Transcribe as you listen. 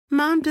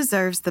Mom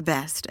deserves the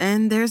best,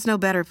 and there's no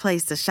better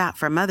place to shop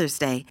for Mother's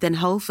Day than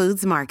Whole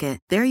Foods Market.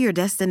 They're your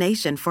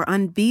destination for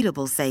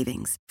unbeatable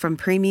savings, from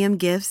premium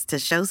gifts to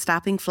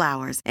show-stopping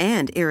flowers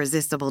and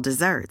irresistible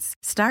desserts.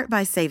 Start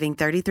by saving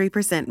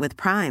 33% with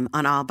Prime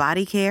on all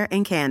body care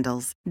and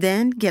candles.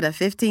 Then get a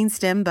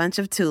 15-stem bunch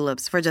of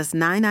tulips for just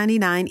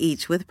 $9.99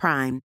 each with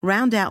Prime.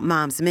 Round out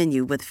Mom's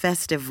menu with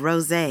festive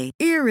rosé,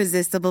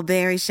 irresistible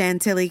berry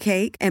chantilly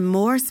cake, and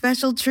more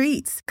special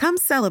treats. Come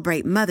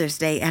celebrate Mother's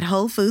Day at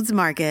Whole Foods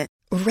Market.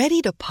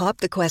 Ready to pop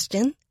the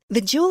question?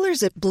 The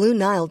jewelers at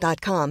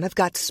BlueNile.com have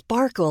got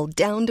sparkle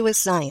down to a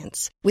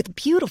science with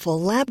beautiful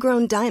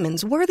lab-grown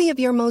diamonds worthy of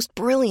your most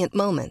brilliant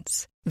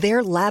moments.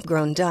 Their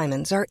lab-grown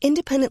diamonds are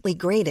independently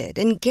graded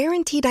and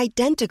guaranteed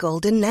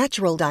identical to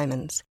natural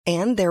diamonds,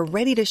 and they're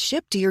ready to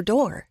ship to your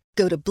door.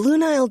 Go to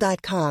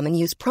BlueNile.com and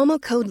use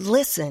promo code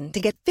LISTEN to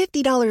get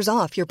 $50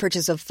 off your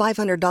purchase of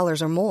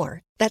 $500 or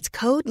more. That's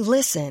code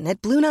LISTEN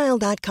at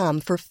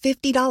BlueNile.com for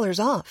 $50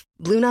 off.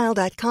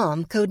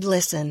 BlueNile.com, code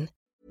LISTEN.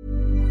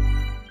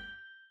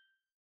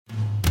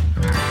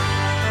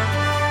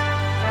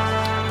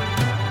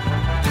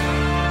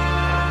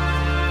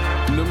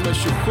 Nummer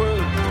 27.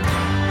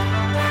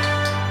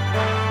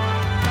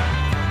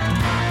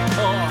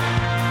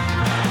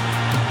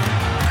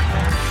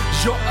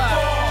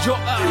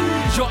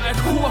 Jag är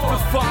K för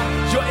fan.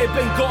 Jag är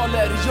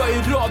bengaler, jag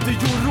är Radio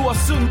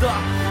Råsunda.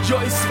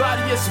 Jag är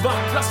Sveriges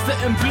vackraste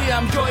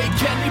emblem. Jag är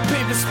Kenny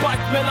Baby Spark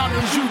mellan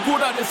en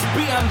djurgårdares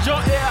ben.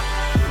 Jag är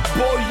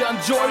Bojan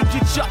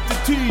Djordjic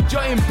attityd.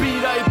 Jag är en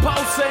bira i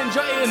pausen,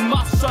 jag är en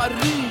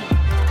massarin.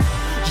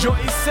 Jag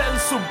är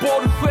Celso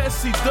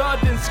Borges i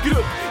dödens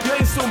grupp.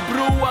 Jag är som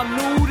Broa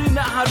Nouri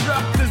när han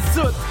rökte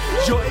sutt.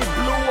 Jag är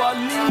blåa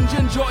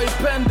linjen, jag är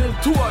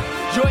pendeltåg.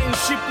 Jag är en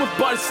chip mot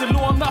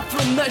Barcelona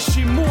från Nesh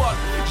i mål.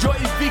 Jag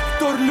är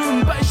Viktor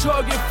Lundbergs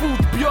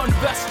högerfot, Björn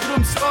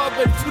Westrums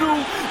övertro.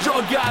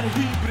 Jag är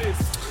hybris.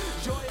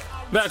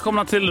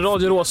 Välkomna till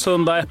Radio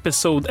Råsunda,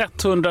 episod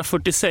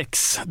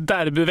 146,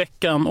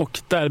 derbyveckan och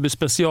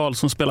derbyspecial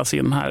som spelas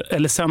in här,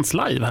 eller sänds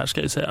live här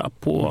ska jag säga,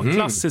 på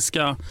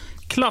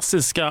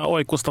klassiska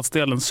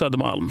AIK-stadsdelen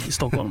Södermalm i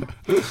Stockholm.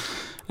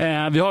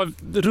 Vi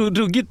har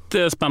ruggigt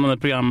spännande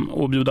program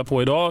att bjuda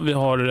på idag. Vi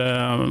har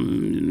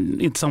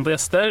intressanta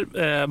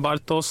gäster,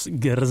 Bartosz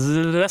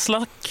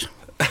Grzeslak.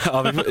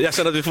 Ja, jag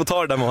känner att vi får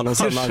ta det där med honom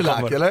sen när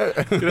han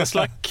kommer.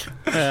 Grzeslak.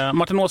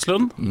 Martin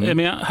Åslund är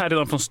med här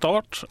redan från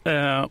start.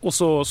 Och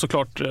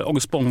såklart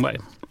August Spångberg.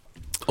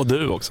 Och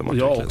du också, Martin.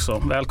 Jag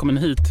också. Välkommen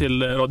hit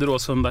till Radio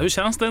Råsunda. Hur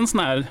känns det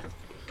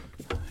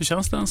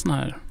en sån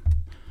här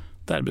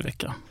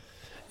derbyvecka?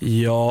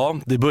 Ja,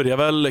 det börjar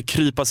väl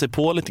krypa sig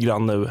på lite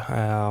grann nu.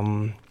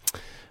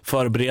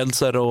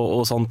 Förberedelser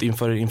och sånt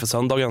inför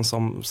söndagen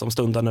som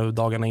stundar nu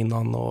dagarna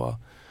innan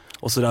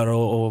och sådär,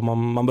 och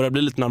man börjar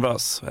bli lite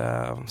nervös.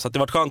 Så att det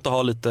var skönt att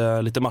ha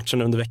lite matcher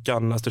nu under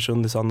veckan.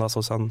 Östersund i söndags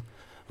och sen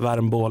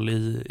Värmbål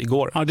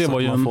igår. Ja, det så var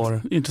ju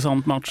en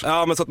intressant match.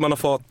 Ja, men så att man har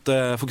fått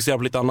fokusera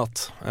på lite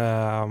annat.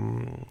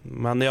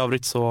 Men i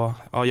övrigt så,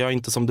 ja, jag är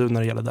inte som du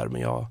när det gäller där,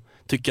 men jag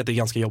tycker att det är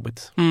ganska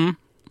jobbigt.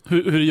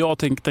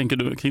 Hur tänker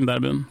du kring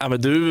derbyn? Ja,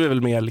 men du är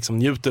väl mer liksom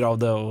njuter av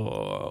det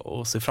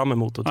och ser fram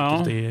emot och tycker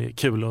att det är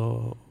kul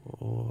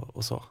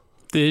och så.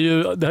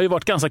 Det har ju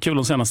varit ganska kul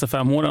de senaste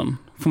 5 åren,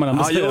 får man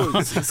ändå säga.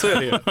 Jo, så är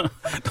det ju.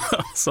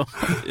 Alltså.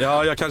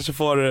 Ja, jag kanske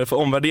får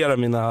omvärdera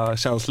mina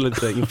känslor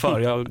lite inför.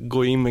 Jag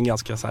går in med en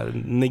ganska så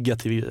här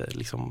negativ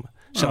liksom,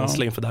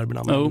 känsla inför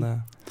derbyna.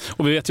 Men,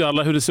 och vi vet ju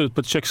alla hur det ser ut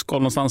på ett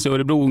köksgolv någonstans i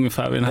Örebro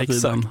ungefär vid den här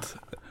tiden.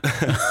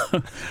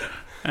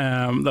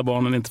 Där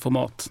barnen inte får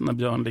mat när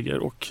Björn ligger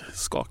och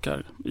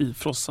skakar i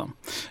frossan.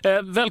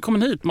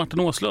 Välkommen hit Martin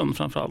Åslund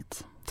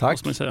framförallt. Tack.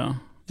 Måste man säga.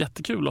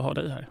 Jättekul att ha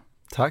dig här.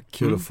 Tack,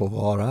 kul att få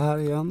vara här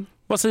igen.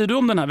 Vad säger du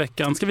om den här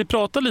veckan? Ska vi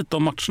prata lite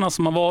om matcherna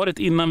som har varit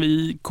innan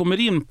vi kommer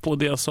in på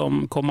det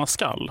som komma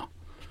skall?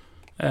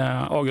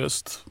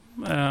 August.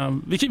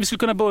 Vi skulle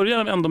kunna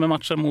börja ändå med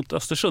matchen mot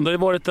Östersund. Det har ju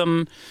varit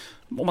om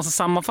man ska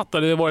sammanfatta,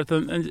 det har varit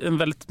en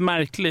väldigt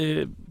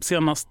märklig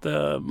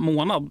senaste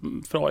månad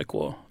för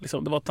AIK.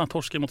 Liksom, det var en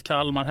torsken mot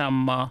Kalmar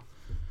hemma.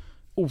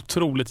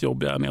 Otroligt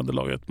jobbiga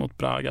nederlaget mot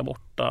Braga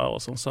borta,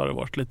 och så har det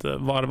varit lite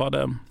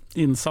varvade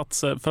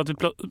insatser för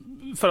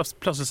att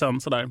plötsligt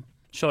sen sådär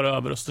köra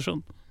över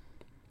Östersund.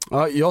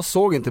 Ja, jag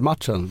såg inte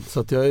matchen, så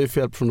att jag är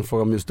fel person att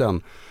fråga om just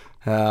den.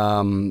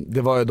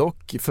 Det var ju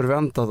dock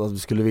förväntat att vi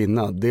skulle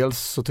vinna. Dels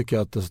så tycker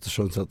jag att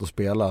Östersunds sätt att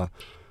spela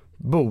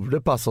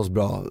borde passa oss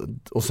bra,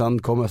 och sen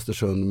kom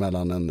Östersund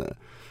mellan en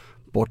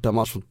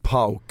bortamatch mot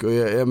PAOK, och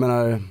jag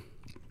menar,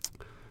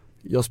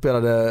 jag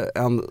spelade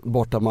en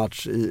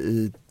bortamatch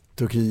i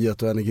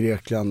Turkiet och en i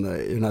Grekland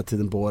i den här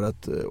tiden på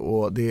året,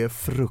 och det är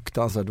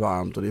fruktansvärt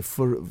varmt och det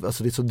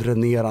är så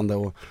dränerande,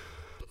 och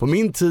på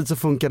min tid så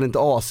funkade inte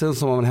AC:n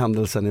som av en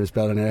händelse när vi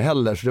spelade nere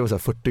heller, så det var så här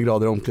 40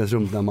 grader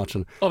omklädningsrum den här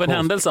matchen. Av en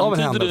händelse?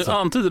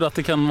 Antyder du att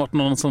det kan ha varit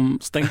någon som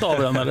stängt av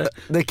den eller?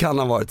 Det kan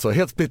ha varit så.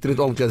 Helt splitternytt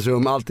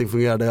omklädningsrum, allting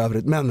fungerade i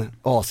övrigt, men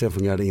AC:n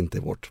fungerade inte i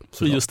vårt.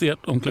 I just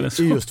ert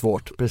omklädningsrum? I just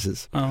vårt,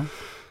 precis. Ja.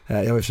 Jag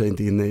är i och för sig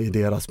inte inne i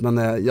deras,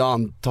 men jag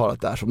antar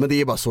att det är så. Men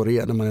det är bara så det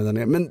är när man är där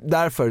nere. Men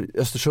därför,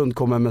 Östersund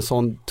kommer med en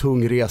sån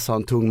tung resa,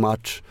 en tung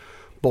match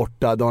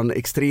borta. Det var en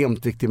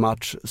extremt viktig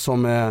match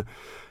som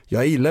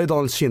jag gillar ju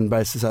Daniel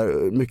Kindbergs så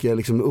här mycket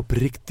liksom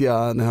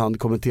uppriktiga när han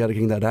kommenterade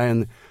kring det här. Det här är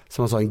en,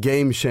 som han sa, en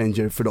game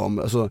changer för dem.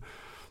 Alltså,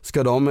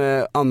 ska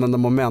de använda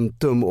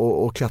momentum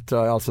och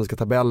klättra i allsvenska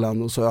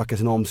tabellen och så öka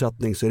sin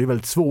omsättning, så är det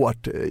väldigt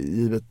svårt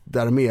givet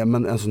där de är.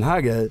 Men en sån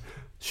här grej,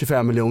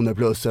 25 miljoner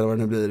plus eller vad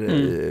det nu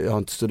blir, jag har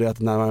inte studerat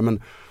det närmare,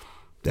 men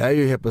det är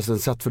ju helt plötsligt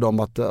ett sätt för dem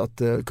att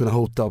kunna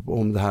hota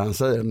om det här han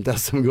säger, med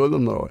SM-guld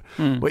om några år.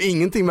 Och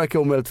ingenting verkar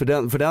omöjligt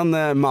för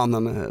den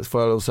mannen,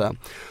 får jag då säga.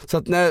 Så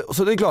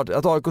det är klart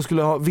att AIK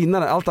skulle ha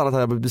vinnare, allt annat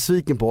hade jag blivit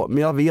besviken på, men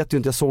jag vet ju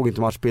inte, jag såg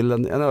inte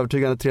matchbilden. En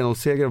övertygande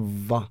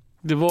 3-0-seger, va?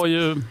 Det var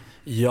ju...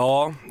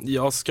 Ja,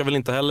 jag ska väl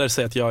inte heller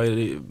säga att jag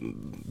är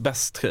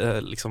bäst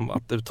liksom,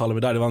 att uttala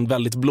mig där. Det var en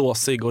väldigt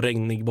blåsig och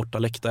regnig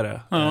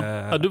bortaläktare.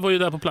 Ja, du var ju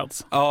där på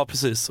plats. Ja,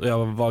 precis. Och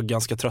jag var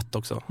ganska trött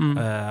också.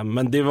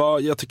 Men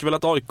jag tycker väl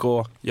att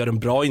AIK gör en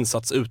bra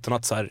insats utan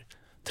att så här,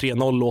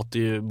 3-0 låter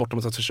ju, bortom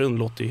mot Östersund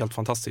låter ju helt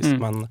fantastiskt.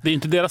 Men det är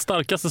inte deras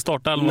starkaste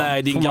startelva.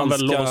 Nej, det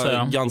är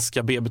en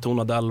ganska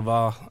B-betonad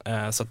elva.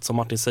 Så att, som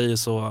Martin säger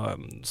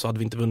så hade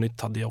vi inte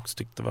vunnit, hade jag också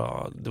tyckt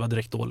det var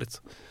direkt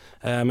dåligt.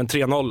 Men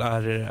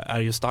 3-0 är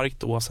ju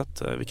starkt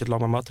oavsett vilket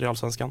lag man möter i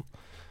Allsvenskan.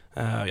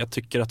 Jag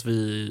tycker att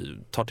vi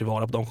tar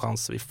tillvara på de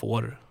chanser vi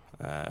får.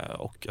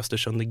 Och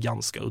Östersund är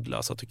ganska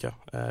uddlösa tycker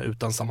jag.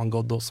 Utan Saman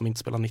Ghoddos som inte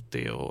spelar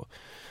 90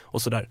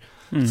 och sådär.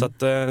 Så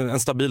att en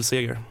stabil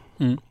seger.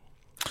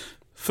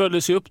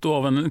 Följdes ju upp då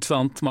av en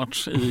intressant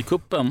match i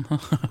kuppen.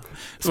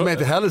 Som jag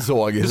inte heller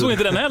såg. Du såg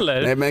inte den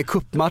heller? Nej, men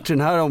kuppmatchen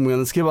den här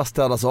omgången ska bara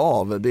ställas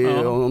av. Det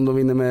är, om de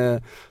vinner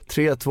med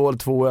 3-2 eller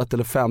 2-1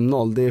 eller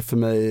 5-0, det är för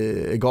mig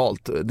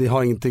egalt. Det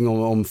har ingenting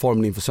om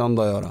formen inför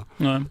söndag att göra.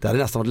 Nej. Det hade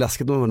nästan varit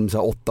läskigt om de vunnit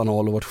med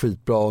 8-0 och varit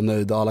skitbra och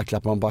nöjda, alla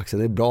klappar man på axeln.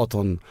 Det är bra att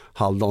ha en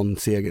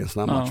Haldon-seger i en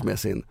sån här match med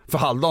sin. För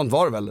Haldon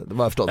var det väl, det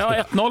var jag förstått.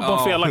 Ja, 1-0 på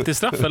en felaktig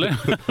straff,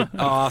 eller? Ja,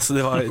 alltså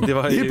det var det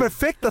är ju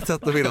perfekta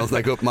sätt att vinna en sån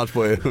här kuppmatch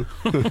på.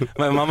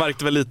 Men man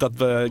märkte väl lite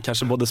att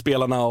kanske både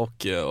spelarna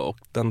och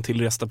den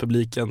tillresta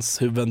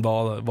publikens huvuden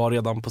var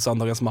redan på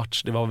söndagens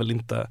match. Det var väl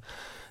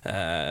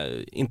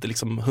inte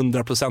liksom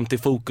 100% i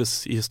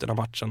fokus i just den här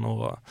matchen.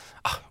 Och,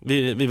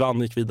 vi vann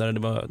och gick vidare. Det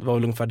var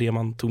väl ungefär det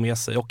man tog med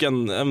sig. Och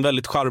en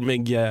väldigt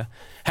charmig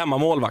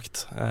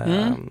hemmamålvakt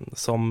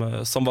som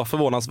var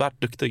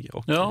förvånansvärt duktig.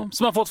 Och,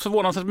 som har fått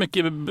förvånansvärt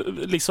mycket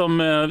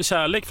liksom,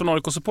 kärlek från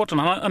AIK-supporten.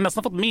 Han har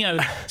nästan fått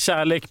mer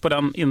kärlek på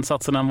den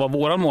insatsen än vad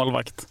våran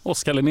målvakt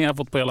Oskar Linné har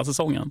fått på hela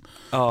säsongen.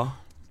 Ja,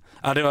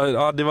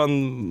 det var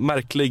en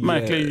märklig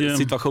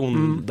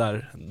situation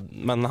där.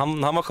 Men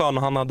han var skön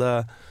och han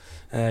hade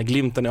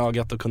glimten i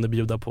ögat och kunde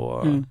bjuda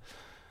på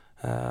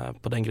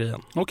den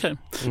grejen. Okej.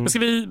 Men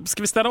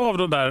ska vi ställa av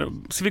då där?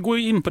 Ska vi gå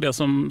in på det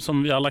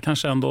som vi alla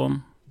kanske ändå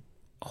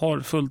har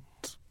fullt...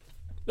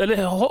 Eller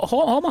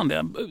har man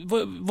det?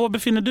 Vad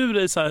befinner du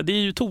dig så här? Det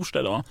är ju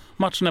torsdag då.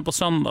 Matchen är på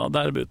söndag,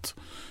 derbyt.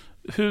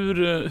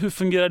 Hur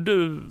fungerar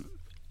du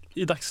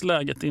i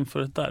dagsläget inför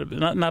ett derby?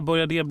 När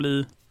börjar det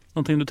bli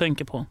någonting du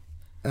tänker på?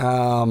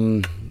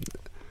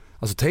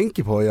 Alltså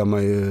tänker på gör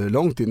man ju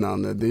långt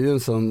innan. Det är ju en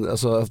sån,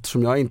 alltså,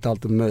 eftersom jag inte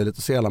alltid har möjlighet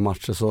att se alla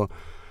matcher, så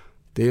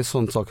det är en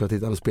sån sak att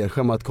titta på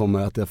spelschemat kommer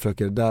att jag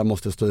försöker, där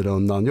måste jag styra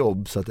undan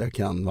jobb så att jag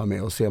kan vara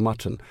med och se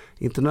matchen.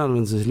 Inte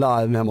nödvändigtvis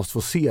live, men jag måste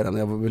få se den.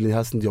 Jag vill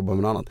helst inte jobba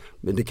med något annat.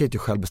 Men det kan jag inte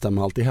själv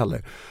bestämma alltid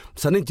heller.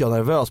 Sen är inte jag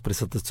nervös på det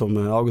sättet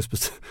som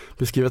August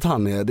beskrivit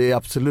han är. Det är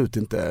absolut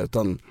inte,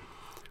 utan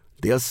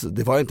dels,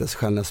 det var inte ens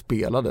själv när jag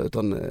spelade,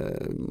 utan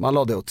man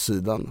la det åt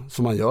sidan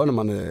som man gör när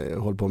man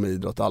håller på med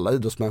idrott. Alla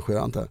idrottsmänniskor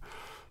gör inte.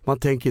 Man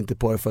tänker inte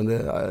på det förrän det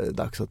är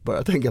dags att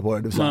börja tänka på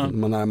det. Det är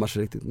man närmar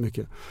sig riktigt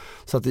mycket.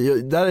 Så att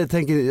där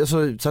tänker,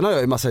 alltså, sen har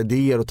jag ju massa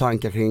idéer och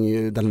tankar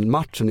kring den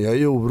matchen. Jag är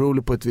ju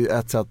orolig på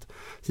ett sätt,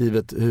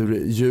 givet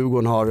hur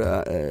Djurgården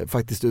har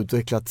faktiskt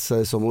utvecklat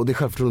sig som, och det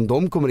självförtroende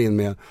de kommer in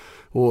med.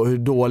 Och hur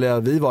dåliga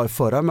vi var i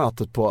förra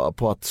mötet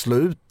på att slå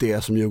ut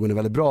det som Djurgården är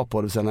väldigt bra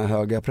på, det vill säga den här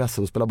höga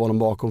pressen, spela bollen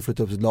bakom,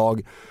 flytta upp sitt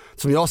lag.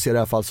 Som jag ser det i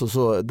alla fall,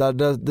 så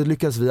där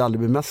lyckas vi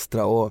aldrig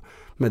bemästra, och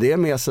med det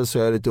med sig så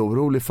är jag lite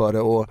orolig för det.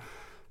 Och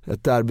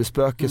ett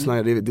derbyspöke,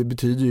 det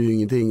betyder ju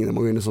ingenting när man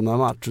går in i en sån här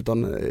match.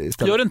 Utan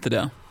istället... Gör det inte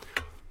det?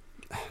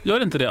 Gör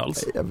det inte det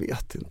alls? Jag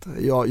vet inte.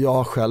 Jag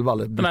har själv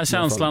aldrig... Den här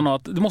känslan av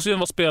att det måste ju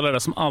vara spelare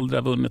som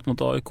aldrig har vunnit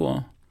mot AIK.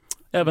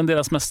 Även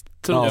deras mest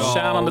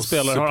trotjänande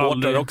spelare har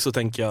aldrig... också,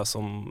 tänker jag,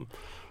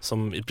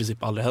 som i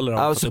princip aldrig heller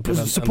har fått upp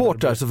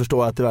supportrar, så förstår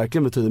jag att det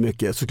verkligen betyder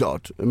mycket,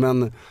 såklart.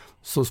 Men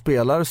som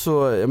spelare så,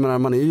 jag menar,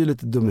 man är ju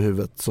lite dum i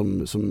huvudet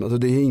som alltså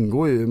det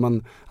ingår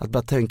ju, att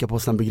börja tänka på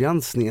sina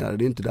begränsningar,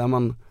 det är inte där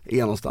man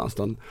är någonstans.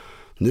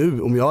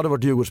 Nu, om jag hade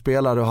varit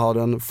Djurgårdsspelare och har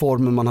den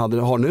formen man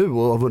har nu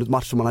och har vunnit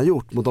matcher som man har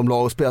gjort mot de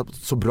lag och spelat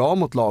så bra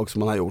mot lag som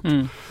man har gjort,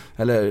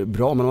 eller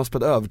bra, men de har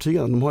spelat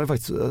övertygande. De har ju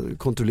faktiskt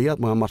kontrollerat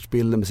många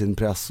matchbilder med sin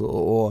press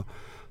och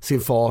sin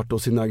fart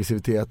och sin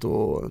aggressivitet,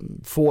 och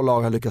få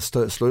lag har lyckats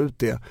slå ut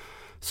det.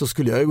 så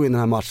skulle jag gå in i den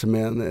här matchen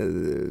med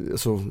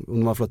alltså,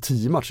 om man får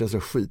 10 matcher, jag ska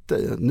skita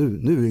i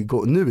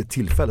nu är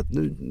tillfället,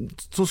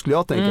 så skulle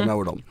jag tänka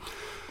med dem.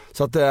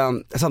 Så att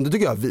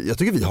samtidigt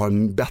tycker vi har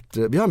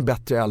en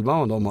bättre elva än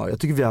vad de har. Jag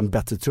tycker vi har en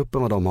bättre trupp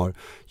än vad de har.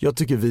 Jag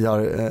tycker vi har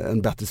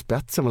en bättre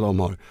spets än vad de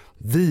har.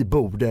 Vi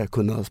borde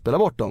kunna spela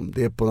bort dem.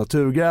 Det är på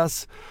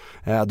naturgräs.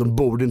 De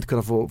borde inte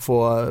kunna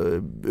få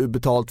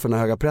betalt för den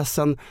här höga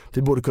pressen.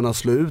 Vi borde kunna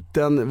slå ut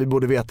den. Vi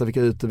borde veta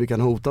vilka ytor vi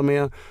kan hota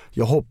med.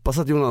 Jag hoppas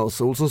att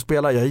Jonas Olsson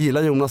spelar. Jag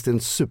gillar Jonas, det är en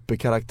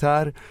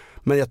superkaraktär.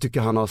 Men jag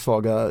tycker han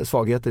har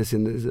svagheter i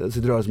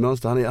sitt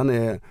rörelsemönster.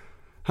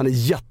 Han är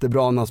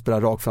jättebra när han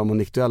spelar rakt fram och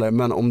nickdueller,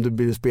 men om du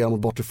blir spela mot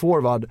bortre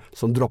forward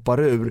som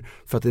droppar ur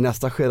för att i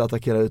nästa skede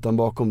attackera utan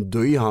bakom,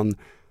 då är han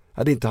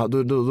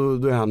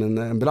då är han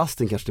en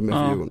belastning kanske med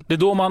för Djurgården. Det är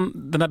då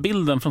den här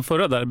bilden från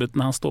förra derbyt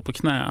när han står på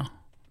knä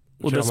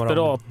och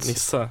desperat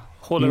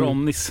håller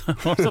om Nisse.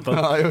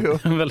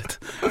 En väldigt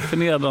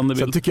förnedrande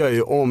bild. Sen tycker jag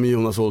ju om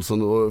Jonas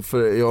Olsson,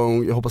 för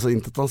jag hoppas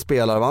inte att han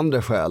spelar av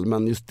andra skäl,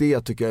 men just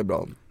det tycker jag är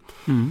bra.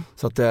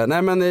 Så att,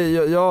 nej men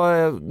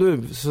jag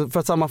nu, för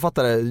att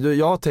sammanfatta det,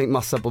 jag har tänkt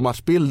massa på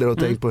matchbilder och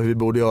tänkt på hur vi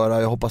borde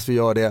göra. Jag hoppas vi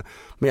gör det,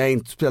 men jag är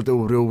inte speciellt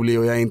orolig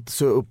och jag är inte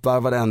så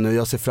uppvärvad ännu.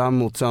 Jag ser fram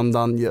emot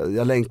söndagen.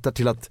 Jag längtar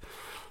till att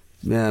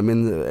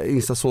min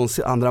yngsta sons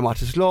andra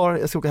match är klar.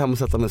 Jag ska åka hem och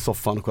sätta mig i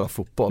soffan och kolla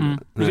fotboll.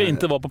 Du ska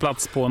inte vara på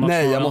plats på national.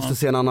 Nej, jag måste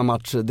se en annan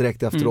match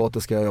direkt efteråt.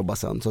 Det ska jag jobba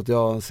sen, så att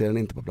jag ser den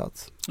inte på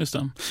plats. Just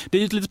det. Det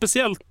är ju lite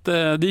speciellt.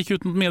 Det gick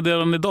ut något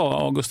meddelande idag,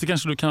 August. Det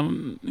kanske du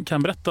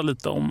kan berätta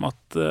lite om,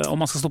 att om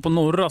man ska stå på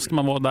Norra ska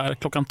man vara där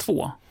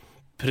 2:00.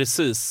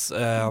 Precis.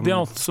 Det är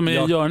något som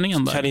är i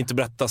görningen där. Jag kan inte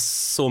berätta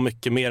så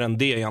mycket mer än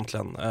det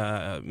egentligen.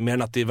 Mer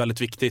än att det är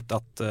väldigt viktigt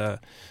att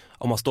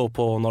om man står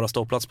på Norra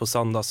ståplats på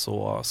söndag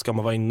så ska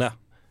man vara inne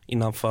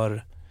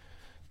innanför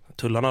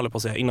tullarna, eller på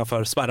att säga,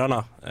 innanför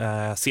spärrarna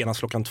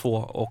senast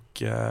 2:00,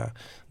 och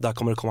där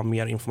kommer det komma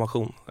mer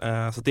information.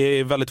 Så det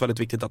är väldigt, väldigt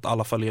viktigt att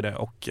alla följer det,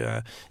 och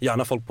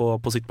gärna folk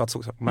på sitt plats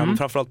också, men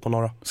framförallt på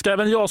Norra. Ska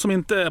även jag som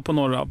inte är på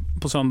Norra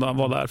på söndag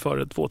vara där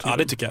före 2:00? Ja,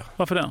 det tycker jag.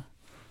 Varför det?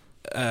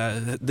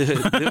 Det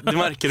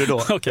märker du då.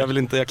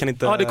 Okay. Jag kan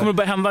inte. Ja, det kommer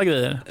börja hända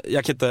grejer.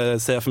 Jag kan inte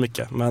säga för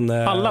mycket, men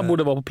alla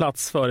borde vara på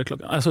plats före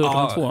klockan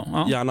 2:00.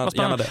 Ja,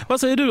 gärna det. Vad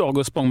säger du,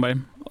 August Spångberg,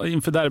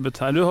 inför derbyt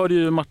här? Du hörde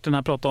ju Martin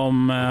här prata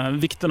om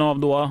vikten av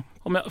då,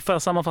 om jag får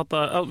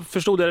sammanfatta,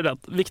 förstod jag det rätt?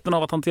 Vikten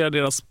av att hantera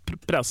deras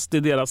press, det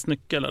är deras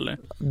nyckel, eller?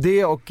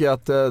 Det, och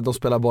att de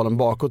spelar bollen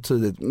bakåt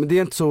tidigt. Men det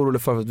är inte så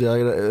oroligt för att vi har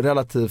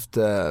relativt,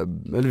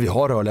 eller vi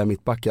har rörliga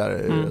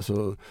mittbackar.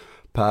 Så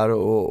Per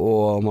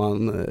och om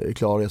han är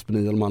klar, Jesper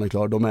Nyholm om han är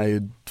klar, de är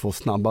ju 2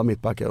 snabba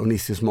mittbackar och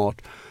Nisse är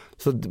smart.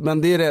 Så,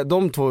 men det är det,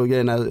 de 2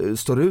 grejerna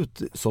står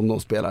ut som de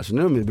spelar. Så nu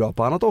är de ju bra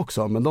på annat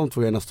också, men de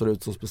 2 grejerna står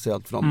ut som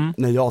speciellt för dem.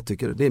 När jag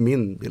tycker, det är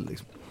min bild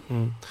liksom.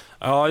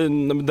 Ja,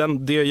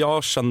 det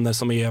jag känner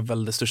som är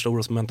väl det största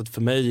orosmomentet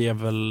för mig är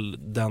väl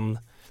den.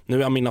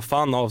 Nu är Amina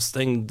Fan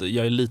avstängd.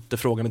 Jag är lite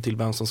frågande till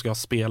vem som ska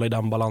spela i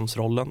den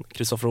balansrollen.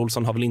 Kristoffer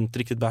Olsson har väl inte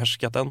riktigt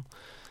behärskat den.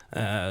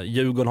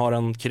 Djurgården har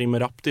en Karim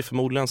Rapti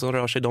förmodligen som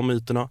rör sig i de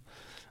ytorna.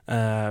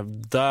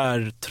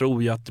 Där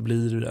tror jag att det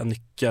blir en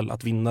nyckel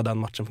att vinna den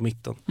matchen på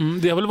mitten.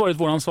 Det har väl varit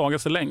våran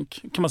svagaste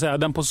länk, kan man säga,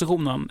 den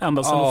positionen,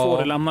 ända sedan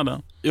Fåri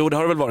lämnade. Jo, det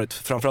har det väl varit.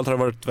 Framförallt har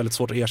det varit väldigt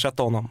svårt att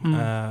ersätta honom.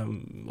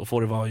 Och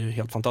Fåri var ju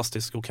helt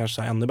fantastisk och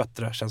kanske ännu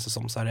bättre, känns det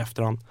som så här i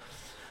efterhand.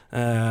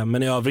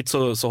 Men i övrigt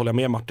så håller jag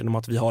med Martin om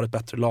att vi har ett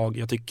bättre lag.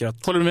 Jag tycker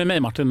att... Håller du med mig,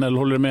 Martin, eller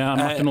håller du med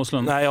Martin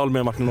Åslund? Nej, jag håller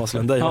med Martin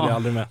Åslund. Dig håller jag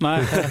aldrig med.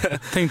 Nej,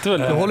 tänkte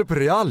väl. Jag håller på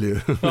Real ju.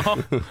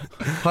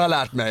 Har jag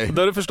lärt mig.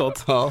 Det har du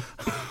förstått. Ja.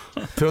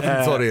 Tror att du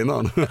inte sa det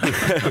innan. Nej,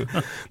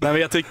 men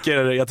jag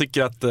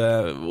tycker att,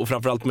 och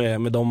framförallt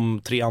med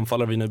de 3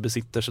 anfallare vi nu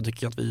besitter, så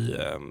tycker jag att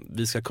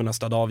vi ska kunna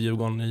städa av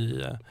Djurgården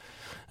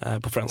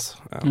på Friends.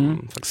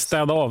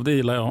 Städa av, det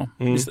gillar jag.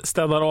 Vi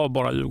städar av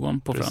bara Djurgården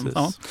på Friends.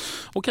 Ja.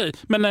 Okej,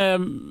 men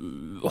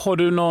har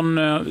du någon...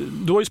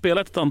 Du har ju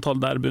spelat ett antal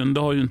derbyn,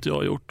 det har ju inte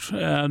jag gjort.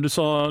 Du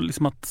sa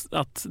liksom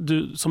att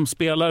du som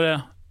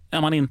spelare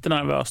är man inte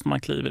nervös när man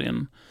kliver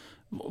in.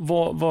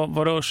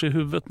 Vad rör sig i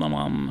huvudet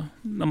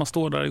när man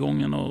står där i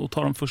gången och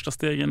tar de första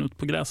stegen ut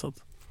på gräset?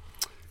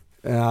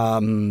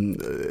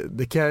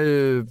 Det kan jag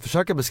ju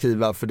försöka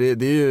beskriva, för det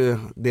är ju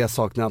det jag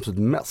saknar absolut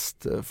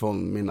mest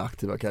från min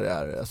aktiva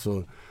karriär.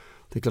 Alltså,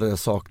 det är klart att jag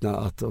saknar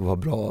att vara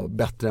bra,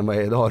 bättre än vad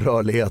jag är idag,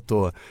 rörlighet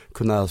och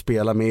kunna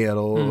spela mer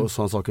och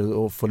sådana saker,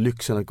 och få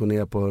lyxen att gå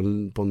ner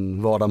på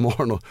en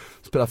vardagsmorgon och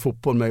spela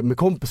fotboll med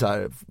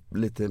kompisar.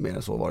 Lite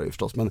mer så var det ju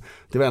förstås, men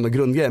det var ändå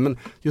grundgrejen. Men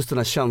just den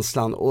här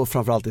känslan, och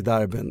framförallt i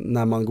derbyn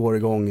när man går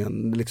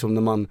igång, liksom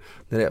när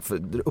det är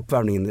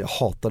uppvärmningen, jag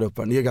hatar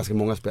uppvärmningen. Det är ganska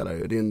många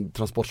spelare, det är en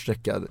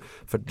transportsträcka,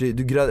 för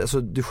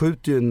du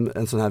skjuter ju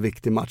en sån här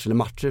viktig match, eller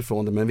matcher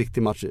ifrån det, men en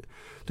viktig match,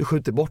 du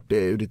skjuter bort det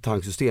ur ditt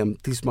tanksystem.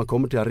 Tills man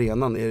kommer till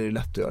arenan är det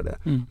lätt att göra det.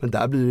 Men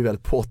där blir det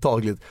väldigt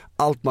påtagligt.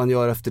 Allt man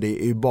gör efter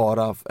det är ju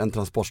bara en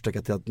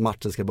transportsträcka till att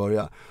matchen ska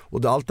börja.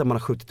 Och allt det man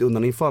har skjutit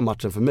undan inför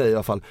matchen, för mig i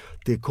alla fall,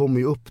 det kommer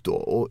ju upp då.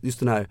 Och just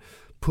den här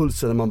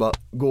pulsen när man bara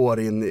går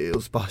in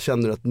och så bara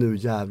känner att nu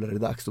jävlar är det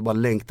dags. Och bara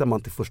längtar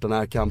man till första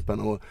närkampen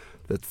och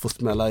får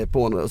smälla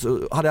på en. Så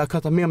hade jag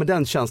kunnat ta med mig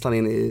den känslan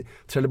in i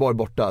Trelleborg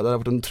borta, det hade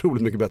varit en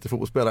otroligt mycket bättre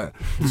fotbollsspelare.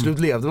 Till slut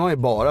levde man ju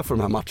bara för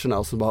de här matcherna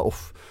och så bara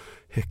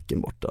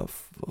Häcken borta.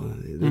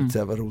 Det är inte så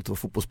jävla roligt att vara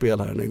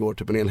fotbollsspelare när det går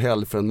typ en hel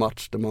helg för en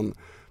match där man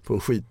på en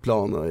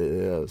skitplan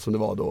som det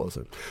var då.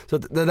 Så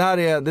att det där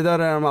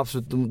är de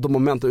absolut de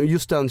momenten,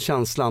 just den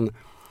känslan,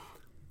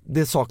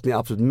 det saknar jag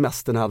absolut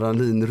mest, den här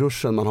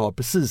adrenalinruschen man har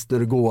precis när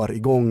du går i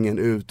gången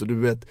ut och du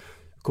vet,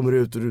 kommer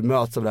ut och du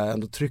möts av det här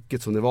ändå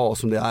trycket som det var och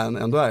som det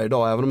ändå är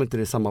idag, även om inte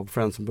det är samma på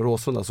Friends som på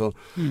Råsunda, så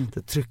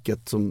det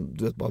trycket som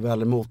du vet bara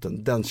väl emot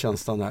den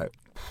känslan där.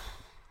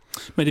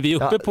 Men det vi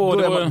är uppe på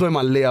då är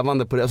man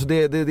levande på det. Alltså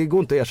det går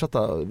inte att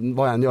ersätta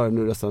vad jag än gör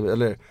nu resten,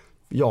 eller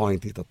jag har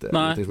inte hittat det.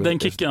 Nej, den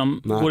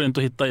kicken går inte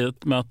att hitta i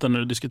ett möte när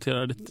du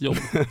diskuterar ditt jobb.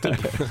 Typ.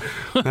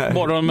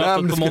 Bara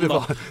mötet på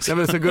måndag.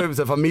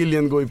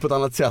 Familjen går ju på ett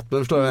annat sätt. Men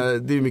förstår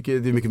jag, det är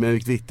mycket mer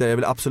viktigt. Jag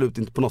vill absolut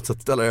inte på något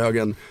sätt ställa i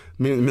ögonen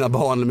mina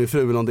barn eller min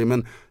fru eller någonting.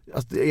 Men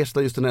att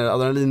ersätta just den här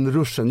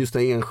adrenalinruschen, just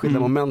det enskilda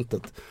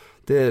momentet.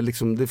 Det är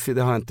liksom, det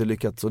har jag inte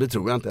lyckats, och det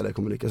tror jag inte jag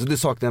kommer lyckas. Så det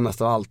saknar jag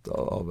mest av allt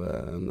av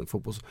en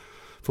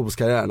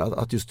fotbollskarriären.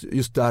 Att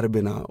just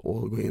derbyna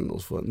och gå in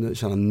och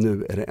känna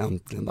nu är det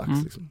äntligen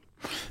dags. Liksom.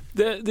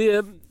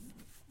 Det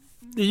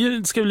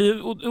ska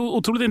bli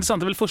otroligt intressant.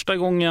 Det är väl första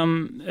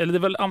gången, eller det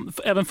är väl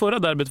även förra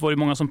derbyt var det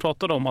många som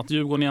pratade om att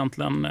Djurgården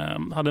egentligen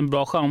hade en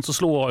bra chans att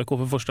slå AIK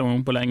för första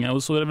gången på länge,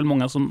 och så är det väl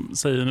många som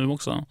säger nu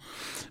också.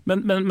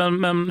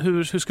 Men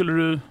hur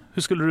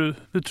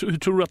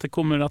tror du att det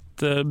kommer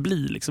att bli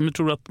liksom? Hur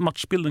tror du att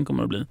matchbilden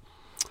kommer att bli?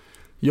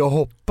 Jag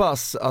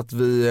hoppas att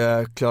vi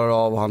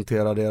klarar av att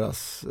hantera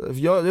deras...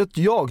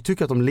 Jag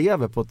tycker att de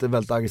lever på ett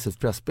väldigt aggressivt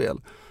pressspel.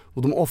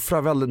 Och de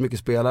offrar väldigt mycket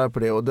spelare på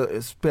det.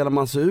 Och spelar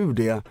man sig ur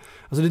det...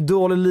 Alltså det är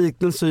dålig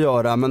liknelse att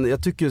göra. Men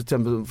jag tycker till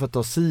exempel, för att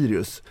ta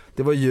Sirius,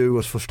 det var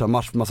Djurgårdens första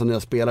match med massa nya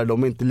spelare.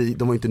 De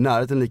var inte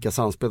närheten lika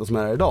samspelta som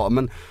är idag.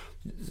 Men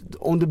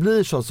om det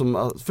blir så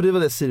som... För det var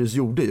det Sirius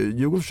gjorde ju.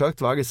 Djurgården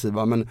försökte vara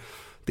aggressiva, men...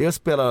 Dels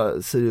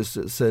spelade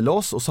Sirius sig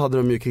loss, och så hade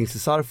de ju Kingsley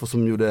Sarfo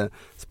som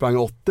sprang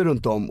 80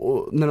 runt om,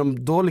 och när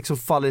de då liksom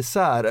faller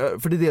isär,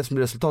 för det är det som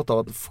blir resultatet av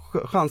att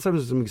chanser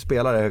med så mycket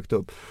spelare högt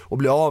upp och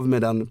blir av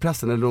med den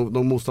pressen, eller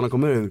de motståndarna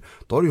kommer ur,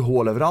 då har du ju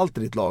hål överallt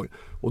i ditt lag,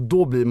 och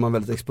då blir man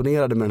väldigt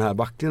exponerade med den här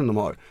backlinjen de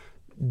har.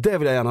 Det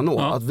vill jag gärna nå,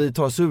 att vi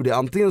tar oss ur det.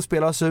 Antingen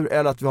spelar oss ur,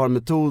 eller att vi har en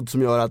metod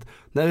som gör att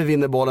när vi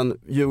vinner bollen,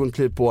 Djurgården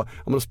kliver på,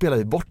 då spelar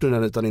vi bort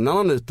den utan i en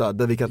annan yta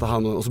där vi kan ta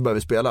hand om, och så börjar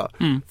vi spela.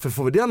 För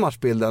får vi den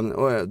matchbilden,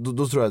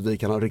 då tror jag att vi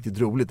kan ha riktigt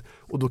roligt.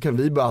 Och då kan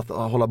vi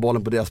bara hålla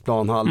bollen på deras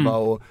planhalva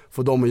och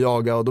få dem att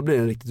jaga, och då blir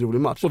det en riktigt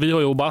rolig match. Och vi har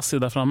ju Obasi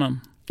där framme.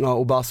 Ja,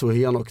 Obasi och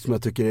Henok som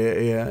jag tycker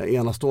är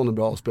enastående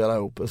bra att spela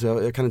ihop. Alltså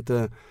jag kan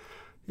inte...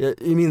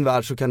 I min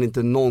värld så kan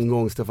inte någon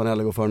gång Stefan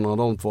Eller gå för någon av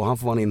de två. Han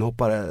får vara en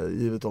inhoppare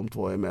givet de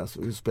två är med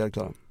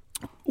spelklara.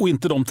 Och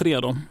inte de tre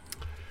då?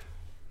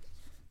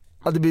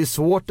 Ja, det blir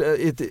svårt.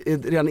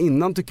 Redan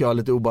innan tycker jag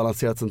lite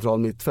obalanserat central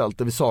mittfält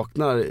där vi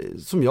saknar,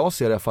 som jag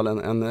ser i alla fall,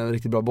 en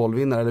riktigt bra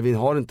bollvinnare. Eller vi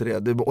har inte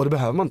det. Och det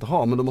behöver man inte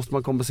ha, men då måste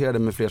man kompensera det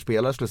med fler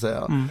spelare, skulle jag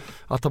säga.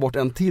 Att ta bort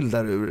en till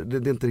där ur, det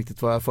är inte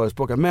riktigt vad jag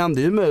förespråkar. Men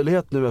det är ju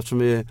möjlighet nu, eftersom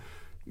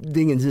det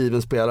är ingen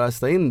given spelare att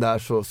ställa in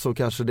där, så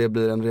kanske det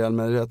blir en rejäl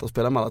möjlighet att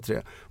spela med alla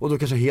tre. Och då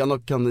kanske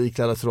Henok kan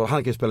ikläda sig roll.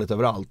 Han kan ju spela lite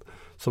överallt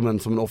som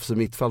en offensiv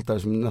mittfältare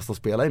som nästan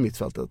spelar i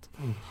mittfältet.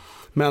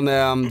 Men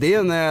det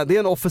är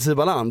en offensiv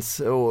balans,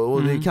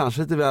 och det är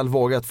kanske lite väl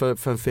vågat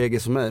för en fege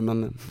som mig,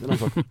 men det är någon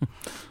sak.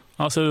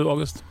 Ja, så du,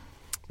 August?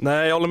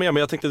 Nej, jag håller med,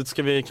 men jag tänkte att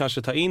ska vi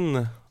kanske ta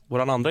in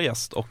våran andra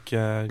gäst och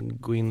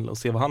gå in och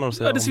se vad han har att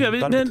säga. Ja, det ser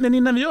vi. Men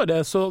innan vi gör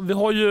det, så vi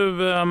har ju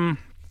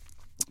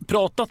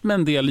pratat med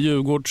en del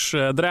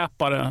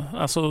Djurgårdsdräpare,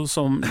 alltså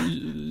som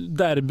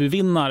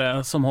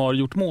derbyvinnare som har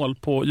gjort mål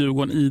på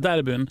Djurgården i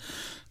derbyn.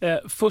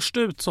 Först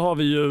ut så har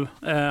vi ju,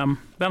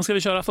 vem ska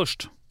vi köra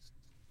först?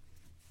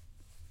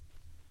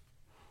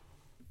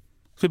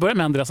 Ska vi börja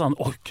med Andreas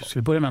Andersson? Ska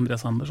vi börja med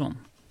Andreas Andersson?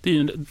 Det är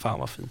ju, fan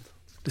vad fint.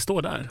 Det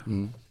står där.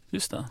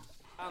 Just det.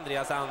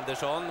 Andreas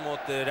Andersson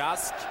mot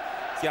Rask.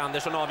 Ska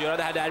Andersson avgöra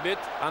det här derbyt?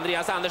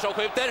 Andreas Andersson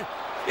skjuter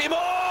i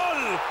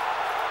mål!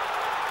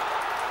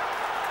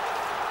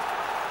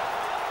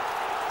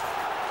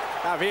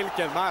 Ja,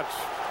 vilken match!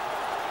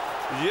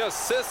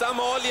 Jösses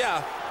Amalia!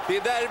 Det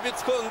är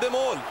derbyts 7:e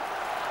mål.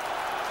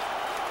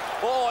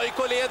 Och AIK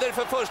leder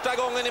för första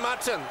gången i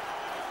matchen.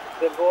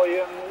 Det var ju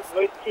en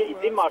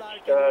tidig match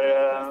där,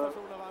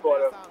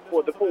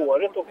 både på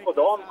året och på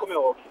dagen, kommer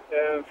jag ihåg.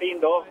 En fin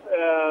dag.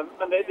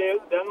 Men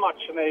den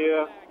matchen är ju...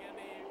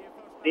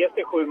 Dels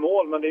är 7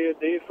 mål, men det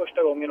är ju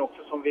första gången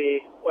också som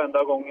och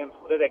enda gången.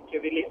 Och det räcker.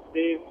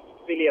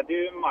 Vi leder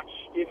ju match.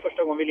 Det är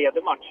första gången vi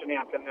leder matchen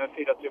egentligen med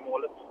 4-3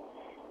 målet.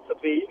 Så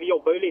att vi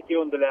jobbar ju lite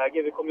i underläge.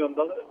 Vi kom ju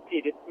undan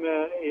tidigt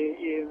med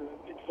i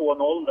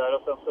 2-0 där,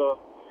 och sen så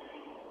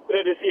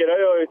reducerar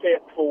jag ju till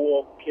 1-2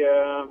 och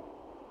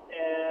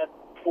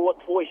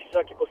 2-2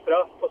 Ishizaki på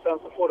straff, och sen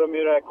så får de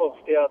ju det här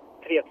konstiga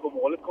 3-2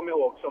 målet, kommer jag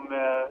ihåg, som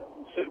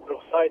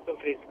superoffside som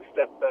Frisk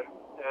släpper.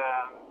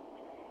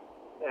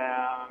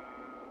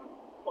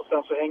 Och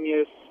sen så hänger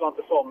ju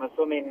Svante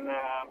Samuelsson in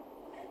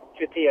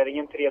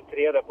kvitteringen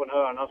 3-3 där på en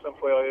hörna. Sen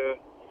får jag ju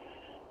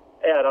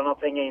äran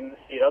att hänga in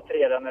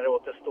 4-3 där när det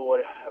återstår,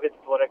 jag vet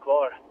inte vad det är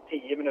kvar,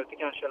 10 minuter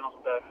kanske eller något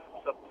sånt där.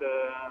 Så att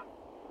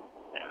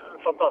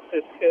en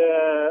fantastisk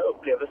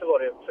upplevelse var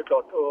det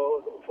såklart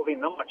att få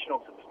vinna matchen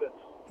också till slut.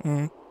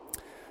 Mm.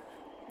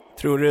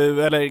 Tror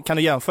du, eller kan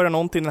du jämföra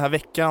någonting den här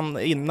veckan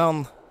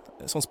innan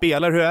som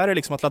spelare? Hur är det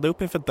liksom att ladda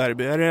upp inför ett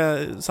derby? Är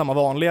det samma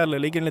vanliga eller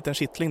ligger en liten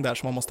kittling där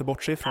som man måste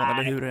bortse ifrån? Nej,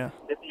 eller hur är det?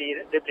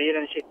 Det blir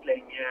en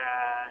kittling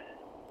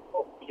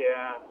och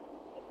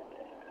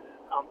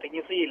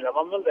antingen så gillar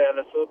man väl det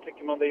eller så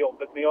tycker man det är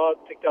jobbigt. Men jag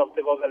tyckte alltid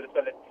det var väldigt,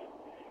 väldigt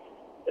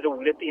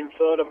roligt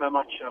inför de här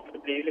matcherna. För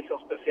det blir liksom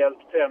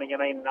speciellt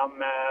träningarna innan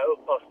med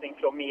upppassning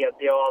från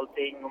media och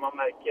allting. Och man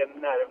märker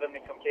nerven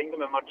liksom kring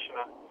de här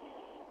matcherna.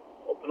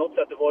 Och på något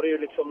sätt var det ju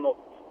liksom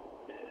något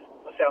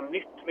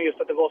nytt. Men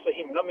just att det var så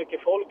himla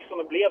mycket folk som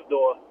det blev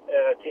då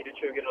tidigt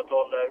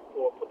 2000-tal där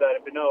på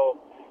derbyna. Och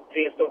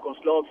 3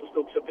 Stockholmslag som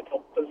slogs upp i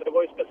toppen. Så det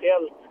var ju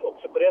speciellt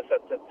också på det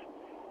sättet.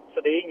 Så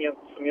det är inget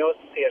som jag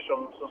ser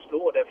som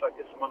slår det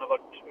faktiskt, som man har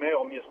varit med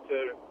om, just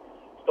hur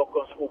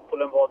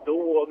Stockholmsfotbollen var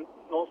då. Och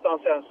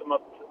någonstans är det som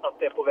att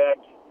det är på väg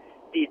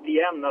dit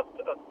igen. Att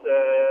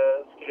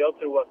skulle jag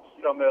tro att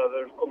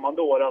framöver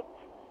kommande år att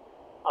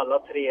alla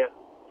 3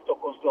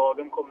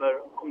 Stockholmslagen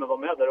kommer vara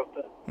med där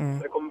uppe.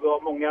 Så det kommer vara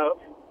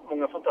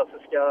många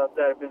fantastiska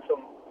derbyn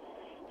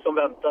som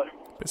väntar.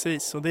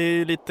 Precis, och det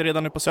är lite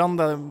redan nu på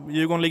söndag.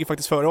 Djurgården ligger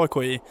faktiskt före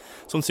AIK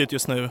som det ser ut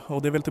just nu.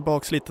 Och det är väl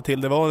tillbaks lite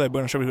till det var där i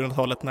början av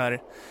 2000-talet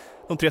när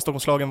de 3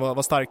 Stockholmslagen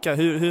var starka.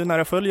 Hur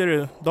nära följer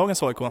du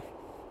dagens AIK?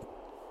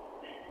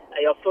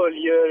 Jag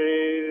följer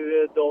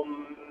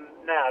dem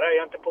nära. Jag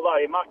är inte på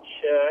varje match.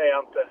 Jag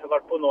har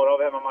varit på några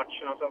av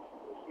hemmamatcherna.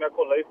 Som jag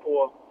kollar ju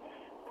på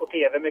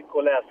tv mycket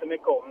och läser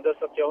mycket om det.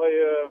 Så att jag har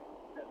ju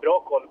bra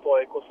koll på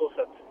AIK så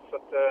sätt. Så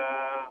att,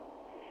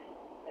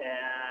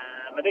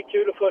 men det är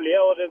kul att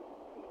följa och det är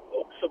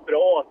också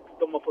bra att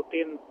de har fått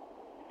in,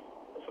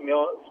 som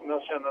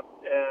jag känner,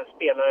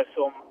 spelare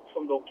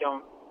som då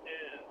kan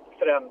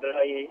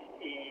förändra i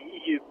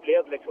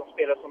djupled. Liksom,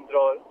 spelare som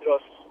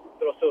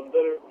dras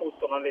under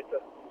motståndaren lite.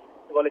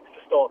 Det var lite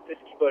för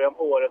statiskt i början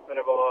på året när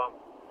det var...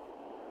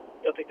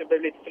 Jag tyckte det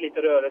blev lite för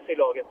lite rörelse i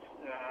laget.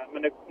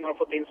 Men när man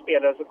har fått in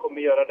spelare som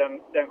kommer göra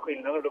den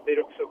skillnaden, och då blir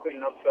det också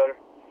skillnad för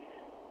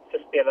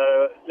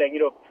spelare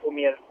längre upp,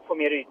 få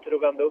mer ytor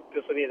och vända upp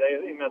och så vidare.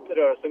 I och med att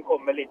rörelsen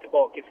kommer lite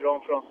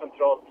bakifrån från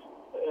centralt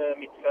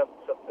mittfält.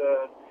 Så att,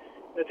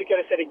 nu tycker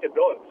jag det ser riktigt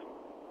bra ut.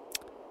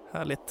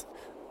 Härligt.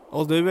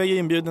 Och du är ju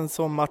inbjuden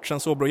som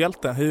matchens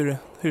Åbro-hjälte.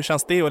 Hur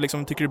känns det och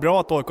liksom, tycker du bra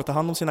att AIK tar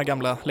hand om sina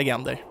gamla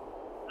legender?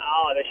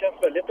 Ja, det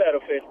känns väldigt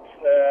ärofyllt.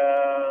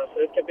 Så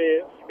det ska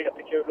bli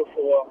jättekul att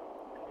få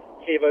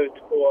kliva ut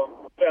på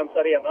Friends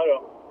Arena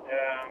då.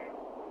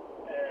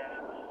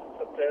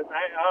 Så att,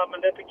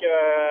 men det tycker jag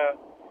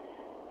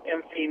är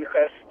en fin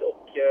gest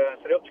och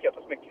så det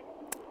uppskattas mycket.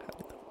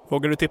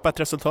 Vågar du tippa ett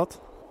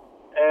resultat?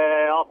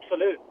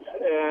 Absolut.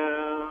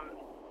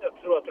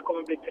 Jag tror att det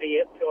kommer bli 3-1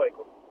 till AIK.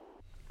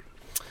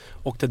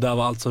 Och det där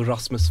var alltså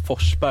Rasmus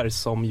Forsberg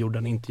som gjorde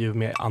en intervju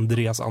med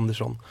Andreas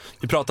Andersson.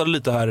 Vi pratade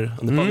lite här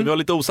under vi var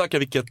lite osäkra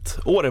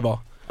vilket år det var.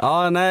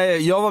 Ja,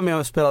 nej, jag var med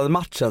och spelade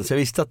matchen så jag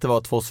visste att det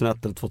var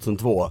 2001 eller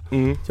 2002.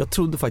 Jag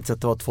trodde faktiskt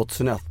att det var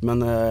 2001, men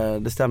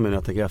det stämmer när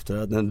jag tänker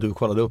efter när du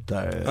kollade upp det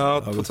här.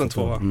 Ja,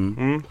 2002.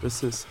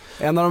 Precis.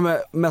 En av de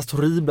mest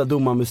horribla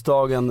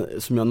domarmisstagen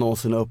som jag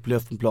någonsin har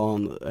upplevt på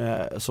plan,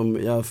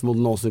 som jag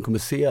förmodligen någonsin kommer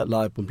se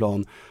live på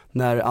plan,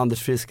 när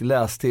Anders Frisk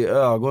läste i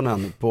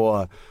ögonen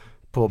på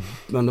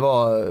men det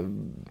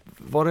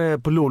var det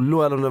på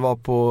Lollo eller om det var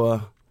på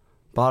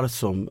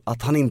Barsum,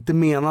 att han inte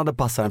menade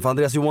passaren. För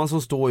Andreas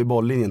Johansson står i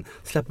bolllinjen,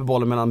 släpper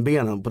bollen mellan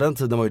benen. På den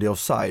tiden var ju det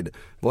offside.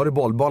 Var det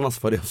bollbanan så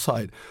var det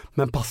offside.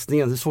 Men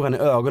passningen, det såg han i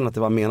ögonen att det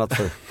var menat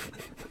för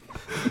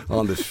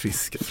Anders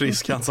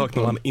Frisk. Han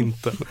saknar han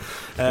inte.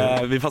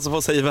 Vi passar på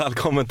att säga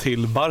välkommen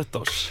till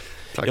Bartosz.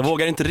 Tack. Jag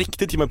vågar inte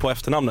riktigt ge mig på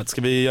efternamnet.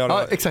 Ska vi göra...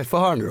 Ja, exakt. Få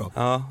höra nu då.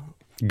 Ja.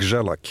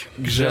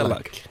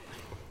 Grzelak.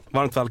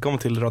 Varmt välkommen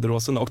till Radio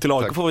Råsunda och till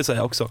AIK får vi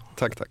säga också.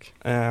 Tack.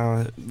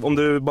 Om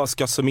du bara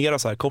ska summera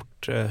så här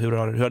kort, hur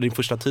har din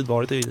första tid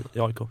varit i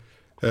AIK?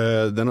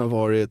 Den har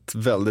varit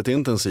väldigt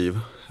intensiv.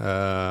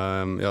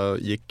 Jag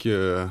gick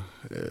ju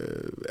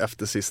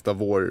efter sista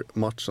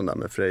vårmatchen där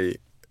med Frej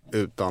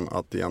utan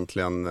att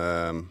egentligen...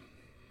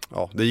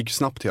 det gick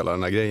snabbt hela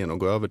den här grejen att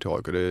gå över till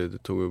AIK.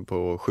 Det tog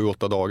på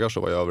 7-8 dagar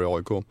så var jag över i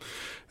AIK.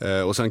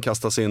 Och sen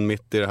kastas in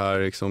mitt i det här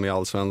liksom i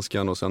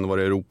Allsvenskan och sen var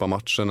det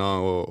Europamatcherna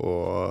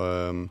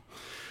och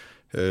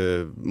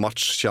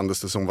match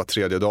kändes det som var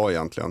tredje dag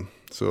egentligen.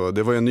 Så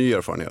det var ju en ny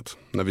erfarenhet.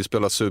 När vi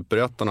spelade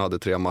Superettan och hade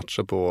 3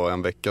 matcher på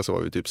en vecka så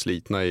var vi typ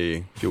slitna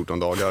i 14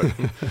 dagar.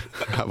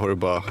 Här var det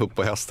bara upp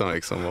på hästarna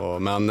liksom.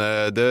 Men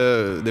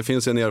det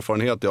finns en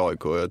erfarenhet i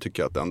AIK och jag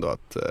tycker att ändå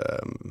att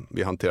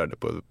vi hanterade det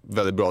på ett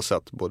väldigt bra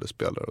sätt, både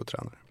spelare och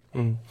tränare.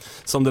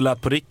 Som det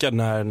lät på Rickard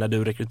när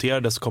du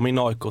rekryterades och kom in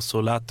i AIK,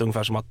 så lät det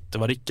ungefär som att det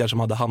var Rickard som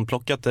hade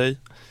handplockat dig.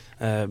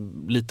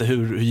 lite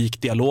hur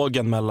gick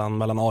dialogen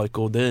mellan AIK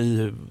och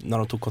dig när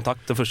de tog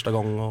kontakten första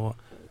gången? Och...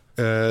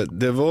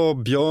 Det var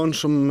Björn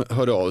som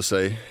hörde av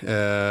sig,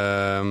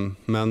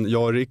 men jag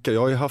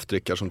har ju haft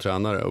Rickard som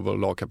tränare och var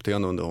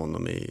lagkapten under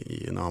honom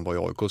när han var i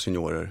AIK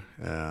seniorer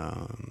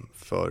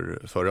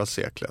förra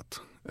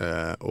seklet.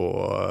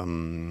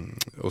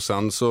 Och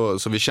sen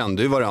så vi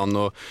kände ju varann,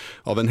 och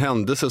av en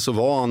händelse så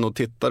var han och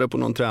tittade på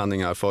någon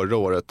träning här förra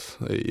året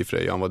i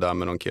Frej. Han var där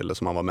med någon kille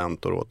som han var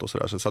mentor åt och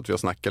sådär. Så satt vi och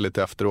snackade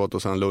lite efteråt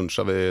och sen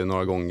lunchade vi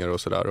några gånger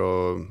och sådär,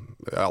 och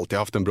jag har alltid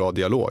haft en bra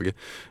dialog.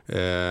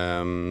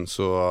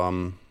 Så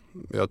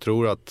jag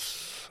tror att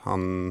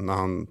när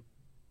han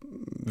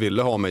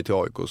ville ha mig till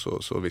AIK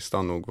så visste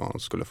han nog vad han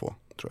skulle få,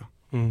 tror jag.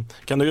 Mm.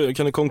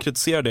 Kan du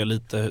konkretisera det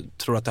lite?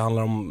 Tror du att det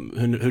handlar om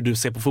hur du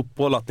ser på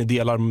fotboll, att ni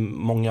delar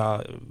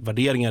många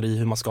värderingar i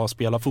hur man ska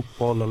spela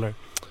fotboll, eller?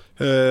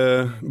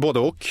 Både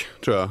och,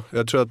 tror jag.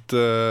 Jag tror att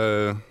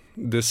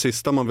det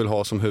sista man vill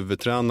ha som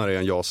huvudtränare är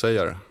en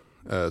ja-sägare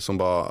som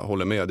bara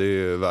håller med. Det är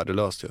ju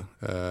värdelöst ju.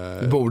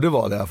 Det borde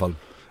vara det i alla fall.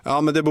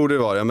 Ja, men det borde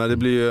vara det. Men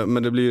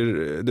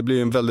det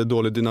blir en väldigt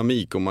dålig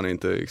dynamik om man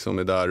inte liksom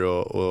är där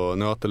och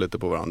nöter lite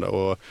på varandra.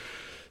 Och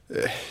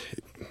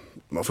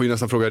man får ju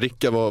nästan fråga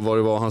Rickard vad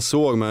det var han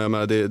såg,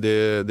 men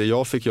det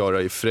jag fick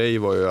göra i Frej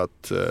var ju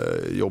att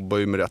jobba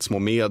ju med rätt små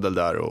medel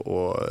där,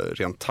 och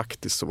rent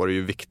taktiskt så var det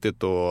ju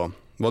viktigt att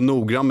vara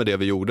noggrann med det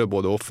vi gjorde,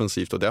 både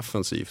offensivt och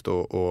defensivt,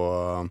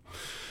 och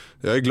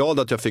jag är glad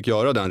att jag fick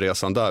göra den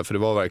resan där, för det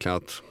var verkligen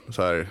att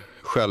så här,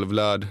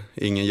 självlärd,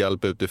 ingen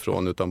hjälp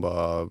utifrån, utan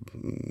bara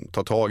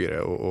ta tag i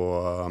det,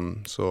 och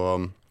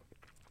så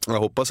jag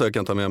hoppas att jag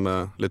kan ta med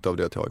mig lite av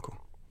det till AIK.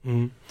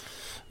 Mm.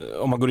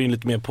 Om man går in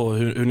lite mer på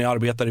hur ni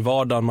arbetar i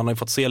vardagen, man har ju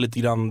fått se lite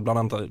grann bland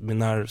annat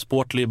när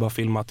Sportlib har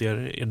filmat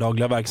er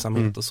dagliga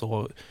verksamhet och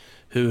så,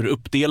 hur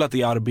uppdelat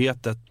är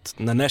arbetet.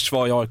 När Nesh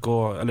var i AIK,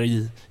 eller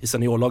i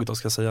seniorlaget då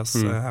ska sägas,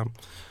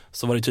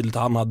 så var det tydligt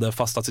att han hade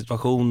fasta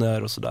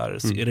situationer och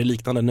sådär. Är det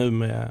liknande nu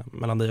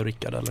mellan dig och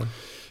Rickard, eller?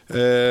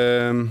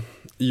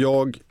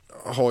 Jag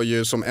har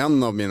ju som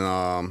en av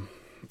mina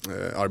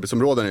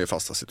arbetsområden i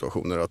fasta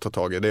situationer att ta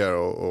tag i det,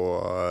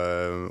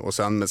 och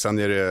sen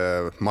är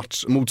det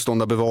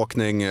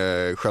motståndarbevakning,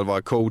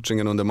 själva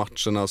coachingen under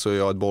matcherna, så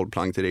jag har ett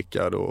bollplank till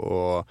Rickard,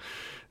 och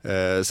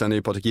sen är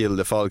ju Patrik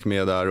Gildefalk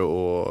med där,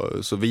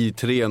 och så vi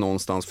tre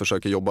någonstans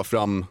försöker jobba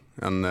fram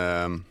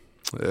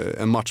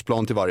en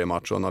matchplan till varje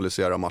match och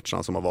analysera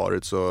matcherna som har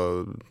varit.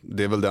 Så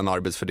det är väl den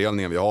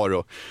arbetsfördelningen vi har,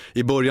 och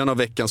i början av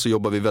veckan så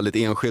jobbar vi väldigt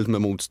enskilt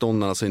med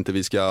motståndarna så inte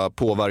vi ska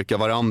påverka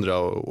varandra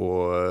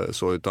och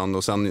så, utan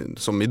och sen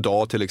som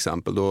idag till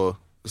exempel, då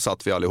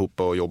satt vi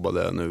allihopa och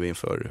jobbade nu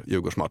inför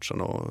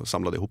Djurgårdsmatchen och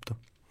samlade ihop det.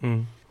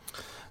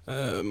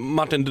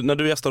 Martin, när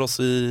du gästade oss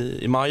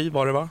i maj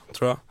var det, va,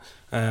 tror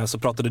jag, så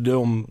pratade du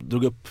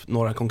drog upp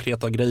några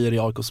konkreta grejer i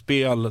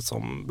AIK-spel,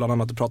 som bland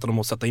annat du pratade om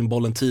att sätta in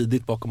bollen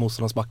tidigt bakom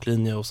motståndarnas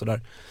backlinje och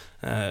sådär.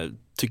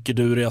 Tycker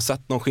du har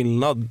sett någon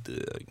skillnad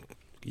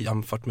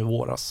jämfört med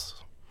våras?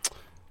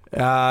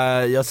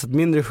 Jag har sett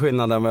mindre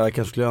skillnad än vad jag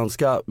kanske skulle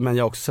önska, men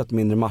jag har också sett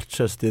mindre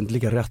matcher, så det är inte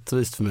lika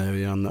rättvist för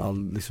mig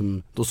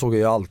liksom, då såg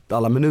jag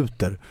alla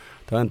minuter.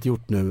 Det har jag inte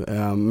gjort nu,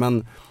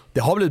 men det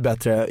har blivit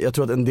bättre. Jag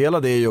tror att en del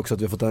av det är ju också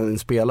att vi har fått en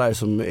spelare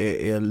som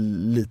är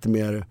lite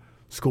mer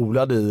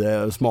skolad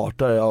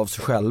smartare av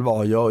sig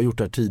själva. Jag har gjort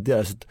det här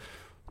tidigare, så att,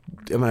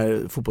 jag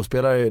menar,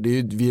 fotbollsspelare, det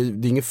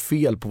är inget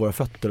fel på våra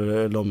fötter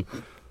eller de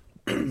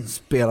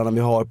spelarna vi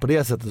har på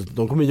det sättet.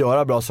 De kommer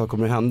göra bra saker,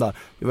 kommer att hända.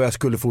 Vad jag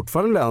skulle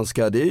fortfarande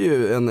önska, det är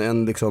ju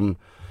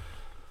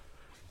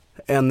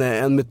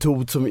en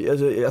metod som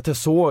att jag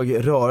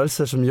såg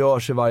rörelser som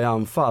görs i varje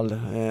anfall,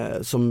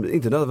 som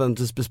inte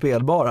nödvändigtvis blir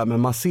spelbara, men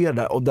man ser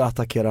där och där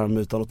attackerar de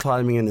utan, och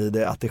tajmingen i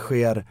det, att det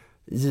sker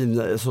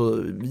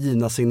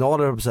givna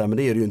signaler, men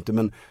det är det ju inte,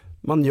 men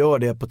man gör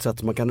det på ett sätt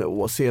som man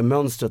kan se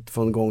mönstret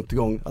från gång till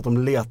gång, att de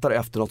letar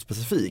efter något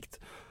specifikt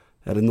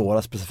eller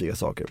några specifika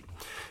saker.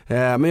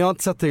 Men jag har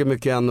inte sett det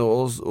mycket än,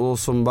 och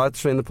som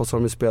Weitz var inne på så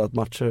har de spelat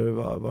matcher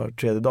var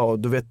tredje dag, och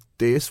du vet,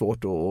 det är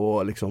svårt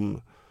att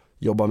liksom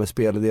jobba med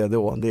spel i det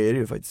då, det är det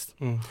ju faktiskt.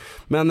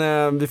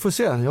 Men vi får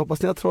se, jag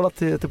hoppas ni har trollat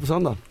till på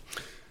söndag.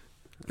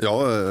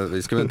 Ja,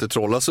 vi ska väl inte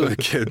trolla så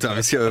mycket, utan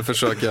vi ska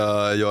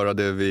försöka göra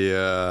det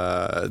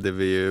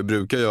vi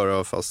brukar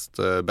göra, fast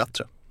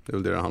bättre. Det är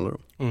väl det handlar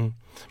om.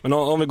 Men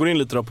om vi går in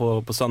lite då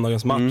på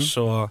söndagens match,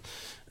 så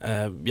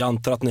jag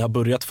antar att ni har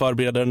börjat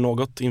förbereda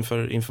något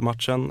inför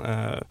matchen.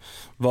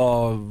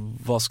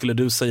 Vad skulle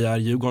du säga är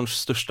Djurgårdens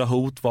största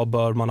hot? Vad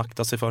bör man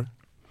akta sig för?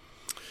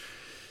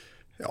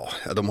 Ja,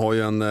 de har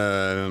ju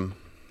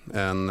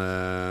en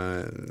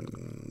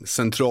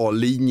central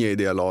linje i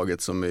det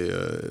laget som är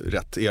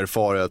rätt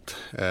erfaret.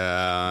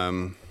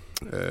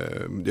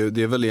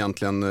 Det är väl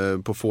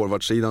egentligen på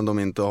forwardsidan de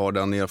inte har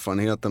den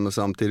erfarenheten, men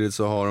samtidigt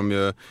så har de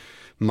ju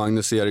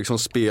Magnus Eriksson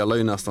spelar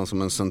ju nästan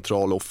som en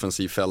central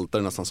offensiv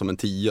fältare, nästan som en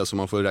 10, så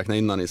man får räkna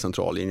in han i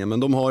centrallinjen. Men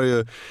de har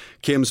ju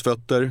Kims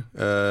fötter.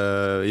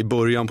 I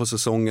början på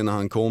säsongen när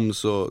han kom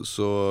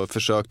så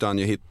försökte han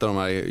ju hitta de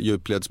här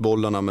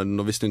djupledsbollarna, men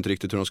de visste inte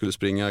riktigt hur de skulle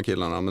springa,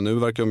 killarna. Men nu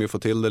verkar de ju få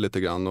till det lite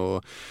grann,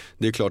 och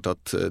det är klart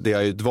att det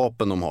är ju ett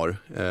vapen de har.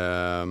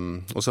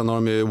 Och sen har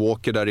de ju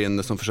Walker där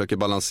inne som försöker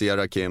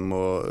balansera Kim,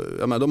 och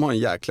ja, men de har en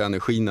jäkla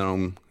energi när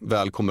de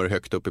väl kommer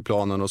högt upp i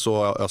planen, och så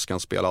har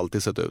Öskans spel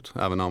alltid sett ut,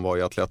 även när han var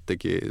i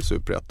Atletic i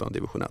Superettan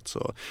division 1.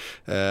 Så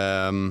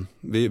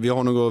vi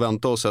har nog att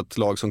vänta oss ett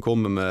lag som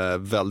kommer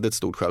med väldigt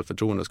stort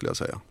självförtroende, skulle jag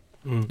säga.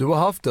 Du har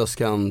haft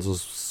Öskan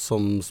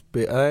som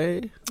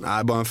Nej,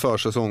 bara en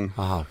försäsong.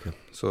 Aha, okay.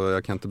 Så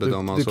jag kan inte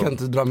bedöma du kan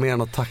inte dra mer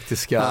något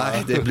taktiska.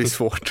 Nej, det blir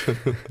svårt.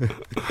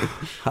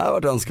 Här har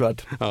varit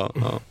önskvärt. Ja.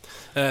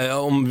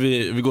 Om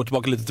vi går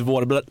tillbaka lite till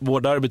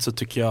vår derbyt, så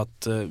tycker jag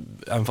att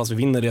även fast vi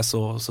vinner det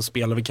så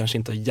spelar vi kanske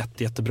inte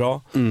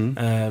jättebra.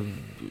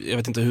 Jag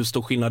vet inte hur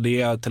stor skillnad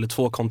det är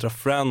Tele2 kontra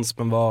Friends,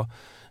 men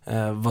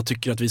vad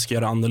tycker du att vi ska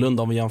göra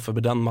annorlunda om vi jämför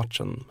med den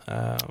matchen?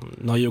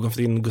 Nu har Djurgården fått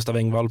in Gustav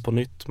Engvall på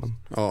nytt. Men...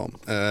 Ja,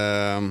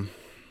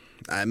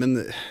 nej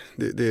men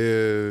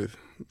det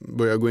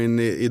börjar gå in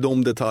i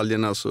de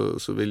detaljerna,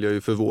 så vill jag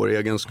ju för vår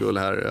egen skull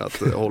här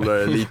att hålla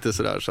det lite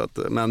sådär. Så att,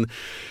 men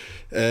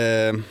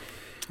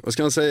vad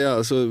ska man säga?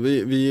 Alltså,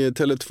 vi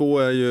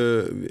Tele2 är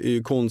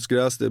ju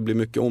konstgräs, det blir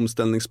mycket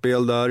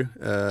omställningsspel där.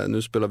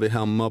 Nu spelar vi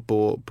hemma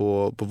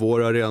på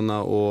vår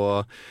arena,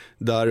 och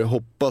där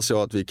hoppas jag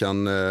att vi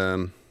kan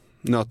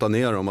nöta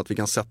ner dem, att vi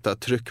kan sätta ett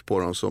tryck på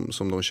dem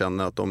som de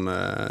känner att de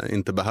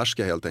inte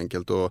behärskar helt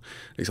enkelt, och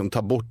liksom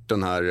ta bort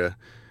den här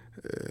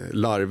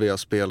larviga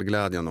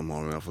spelglädjen de har,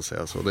 om jag får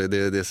säga så.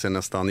 Det ser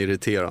nästan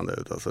irriterande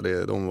ut. Alltså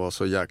de var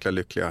så jäkla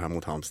lyckliga här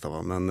mot Halmstad,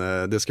 va? Men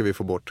det ska vi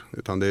få bort,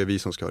 utan det är vi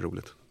som ska ha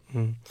roligt.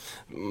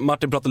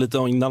 Martin pratade lite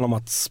innan om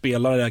att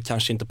spelare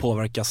kanske inte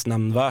påverkas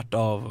nämnvärt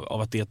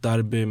av att det är ett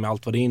derby med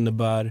allt vad det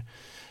innebär.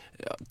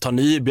 Tar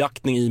ni i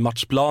beaktning i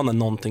matchplanen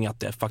någonting att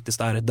det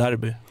faktiskt är ett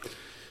derby?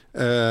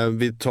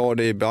 Vi tar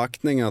det i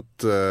beaktning att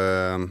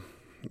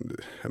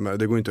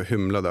det går inte att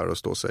hymla där och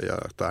stå och säga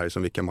att det här är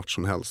som vilka match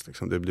som helst.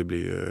 Liksom. Det blir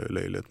ju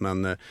löjligt.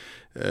 Men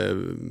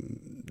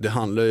det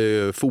handlar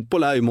ju,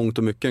 fotboll är ju mångt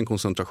och mycket en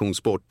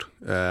koncentrationssport.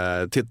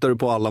 Tittar du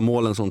på alla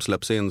målen som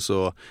släpps in,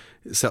 så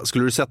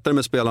skulle du sätta dig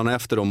med spelarna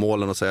efter de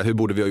målen och säga hur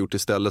borde vi ha gjort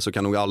istället, så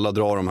kan nog alla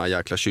dra de här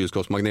jäkla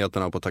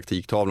kylskåpsmagneterna på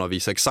taktiktavlan och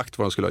visa exakt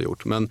vad de skulle ha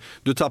gjort. Men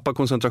du tappar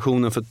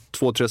koncentrationen för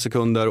 2-3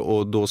 sekunder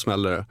och då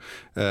smäller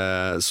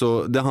det.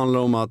 Så det handlar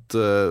om att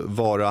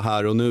vara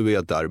här och nu i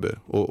ett derby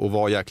och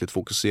vara jäkligt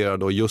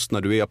fokuserad, och just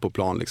när du är på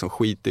plan, liksom,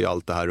 skit i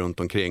allt det här runt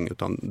omkring,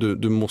 utan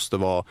du måste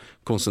vara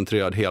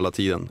koncentrerad hela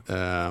tiden.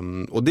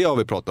 Och det har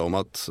vi pratat om,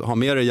 att ha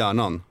med i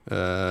hjärnan,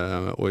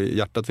 och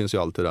hjärtat finns ju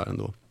alltid där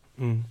ändå.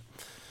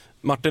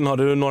 Martin, har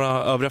du några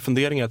övriga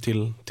funderingar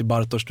till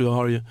Bartosz? Du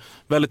har ju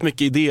väldigt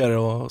mycket idéer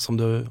och som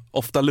du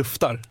ofta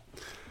luftar.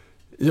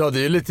 Ja, det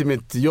är ju lite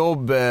mitt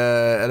jobb,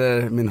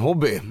 eller min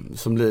hobby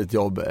som blir ett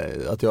jobb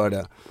att göra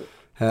det.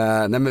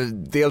 Nej,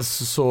 men dels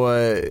så,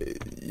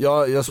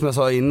 jag som jag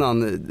sa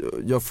innan,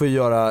 jag får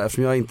göra,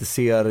 eftersom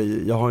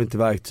jag har inte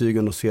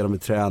verktygen att se dem i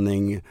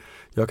träning,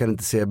 jag kan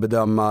inte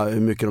bedöma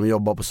hur mycket de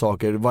jobbar på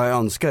saker. Vad jag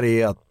önskar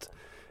är att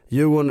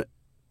Djurgården,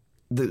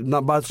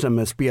 när Bartosz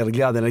med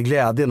spelglädjen eller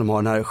glädjen de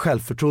har, den här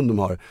självförtroende de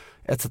har,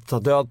 ett sätt att ta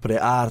död på det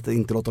är att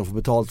inte låta dem få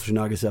betalt för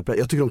sina aggressiva play.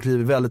 Jag tycker de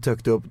kliver väldigt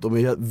högt upp, de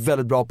är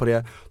väldigt bra på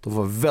det, de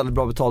får väldigt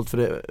bra betalt för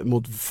det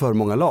mot för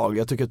många lag.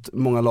 Jag tycker att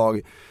många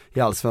lag i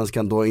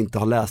Allsvenskan då inte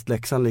har läst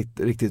läxan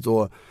riktigt,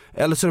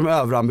 eller så är de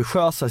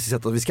överambitiösa i sitt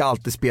sätt att vi ska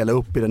alltid spela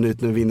upp i den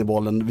ut när vi vinner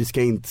bollen, vi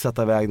ska inte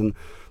sätta iväg den.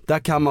 Där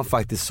kan man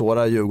faktiskt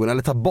såra Djurgården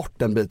eller ta bort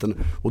den biten,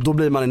 och då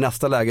blir man i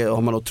nästa läge,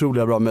 har man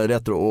otroliga bra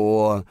möjligheter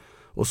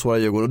och såra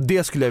Djurgården, och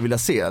det skulle jag vilja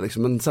se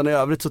liksom. Men sen i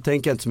övrigt så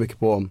tänker jag inte så mycket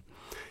på,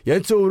 jag är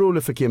inte så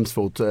orolig för Kims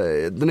fot,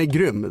 den är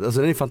grym,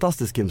 alltså den är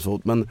fantastisk Kims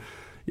fot, men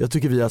jag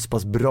tycker vi har så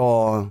pass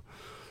bra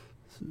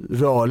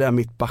rörliga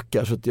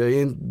mittbackar, så att jag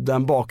är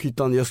den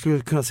bakytan, jag skulle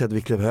kunna säga att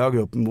vi klev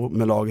högre upp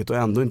med laget och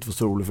ändå inte få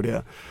så rolig för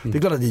det. Det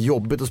är klart att det är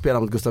jobbigt att spela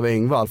mot Gustav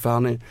Engvall, för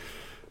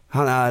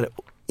han är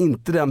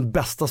inte den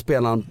bästa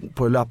spelaren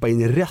på att löpa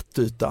in i rätt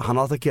yta. Han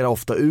attackerar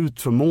ofta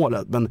ut från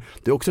målet, men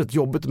det är också ett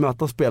jobbigt att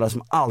möta spelare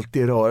som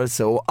alltid rör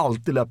sig och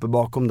alltid löper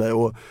bakom dig,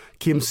 och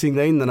Kim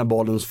singlar in den här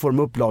bollen så får de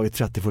upp laget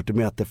 30-40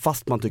 meter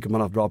fast man tycker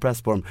man har bra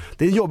press på dem.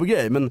 Det är en jobbig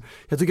grej, men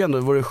jag tycker ändå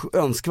det vore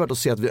önskvärt att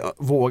se att vi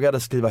vågade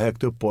skriva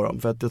högt upp på dem,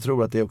 för att jag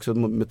tror att det är också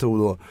en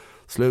metod att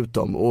slå ut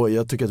dem, och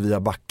jag tycker att vi har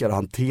backar och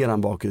hanterar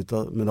en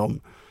bakyta med dem,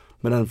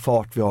 med den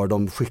fart vi har,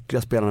 de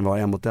skickliga spelarna vi har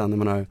en mot en. Jag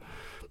menar,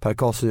 Per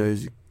Karlsson gör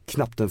ju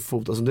knappt en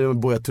fot, alltså det är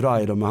Buya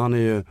Turay då, men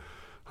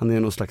han är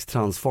någon slags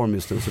transform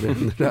just nu, så det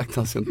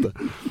räknas inte.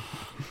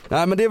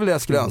 Nej, men det är väl det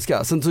jag skulle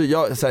önska.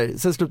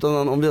 Sen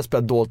slutade om vi har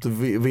spelat dåligt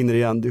och vinner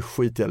igen, det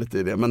skiter jag lite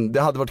i det, men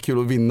det hade varit kul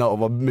att vinna och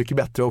vara mycket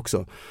bättre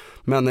också.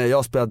 Men jag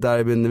har spelat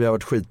derby när vi har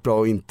varit skitbra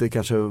och inte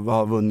kanske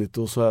har vunnit,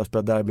 och så har jag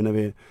spelat derby när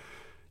vi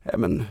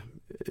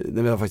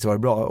när vi har faktiskt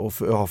varit bra och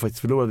jag har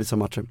faktiskt förlorat vissa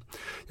matcher.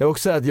 Jag vill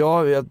också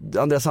säga att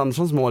Andreas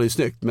Anderssons mål är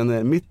snyggt,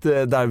 men mitt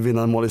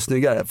derbyvinnande mål är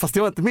snyggare. Fast det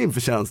var inte min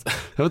förtjänst.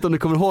 Jag vet inte om du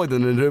kommer ihåg det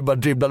när du bara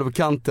dribblade på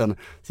kanten,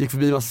 gick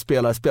förbi en massa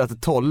spelare, spelade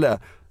till Tolle.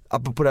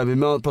 Apropå det här,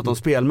 vi pratade om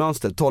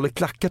spelmönster. Tolle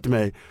klackar till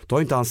mig, då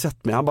har inte han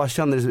sett mig. Han bara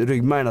känner i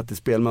ryggmärgen att det är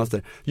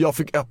spelmönster. Jag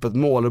fick öppet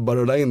mål och bara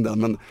rulla in den.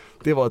 Men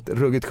det var ett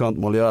ruggigt skönt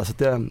mål att göra. Så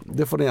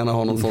det får ni gärna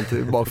ha någon sånt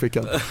i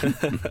bakfickan.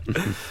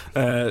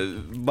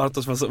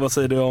 Bartosz, vad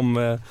säger du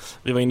om,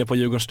 vi var inne på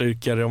Djurgårdens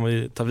styrkor, om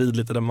vi tar vid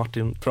lite där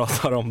Martin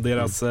pratar om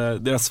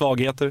deras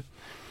svagheter?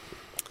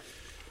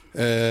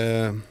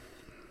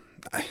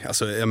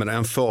 Alltså, jag menar,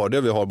 en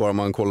fördel vi har bara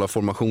man kollar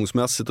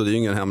formationsmässigt, och det är ju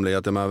ingen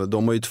hemlighet,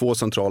 de har ju 2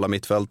 centrala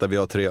mittfältare, vi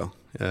har 3.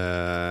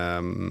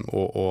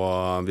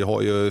 Och vi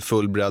har ju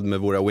full bredd med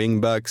våra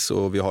wingbacks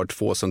och vi har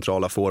 2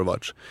 centrala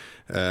forwards.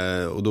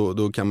 Och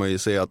då kan man ju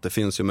se att det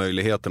finns ju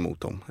möjligheter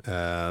mot dem.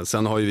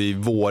 Sen har ju vi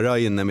våra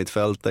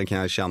innermittfältare, kan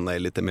jag känna, är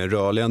lite mer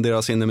rörliga än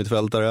deras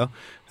innermittfältare.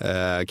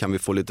 Kan vi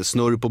få lite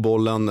snurr på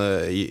bollen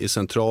i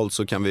centralt,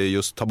 så kan vi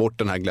just ta bort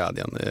den här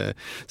glädjen.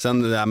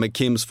 Sen det här med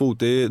Kims fot,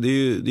 det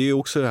är ju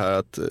också det här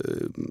att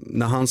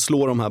när han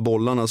slår de här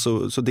bollarna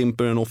så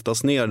dimper den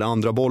oftast ner den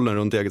andra bollen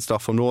runt eget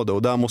straffområde,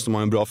 och där måste man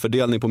ha en bra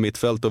fördelning på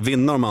mittfält och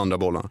vinna de andra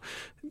bollarna.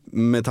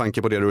 Med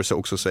tanke på det du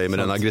också säger, med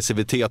den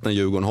aggressiviteten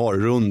Djurgården har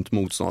runt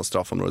motståndarnas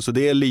straffområde. Så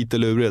det är lite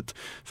lurigt.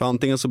 För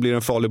antingen så blir det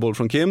en farlig boll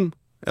från Kim,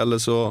 eller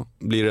så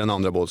blir det en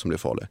andra boll som blir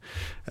farlig.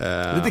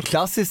 Lite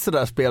klassiskt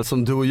sådär spel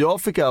som du och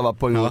jag fick öva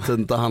på en gång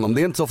att ta hand om.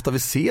 Det är inte så ofta vi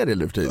ser det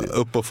lufttid.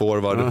 Upp och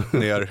forward,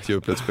 ner,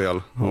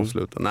 djupledsspel,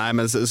 avsluta. Nej,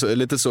 men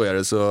lite så är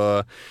det.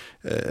 Så,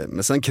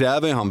 men sen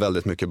kräver ju han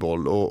väldigt mycket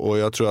boll, och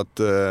jag tror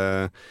att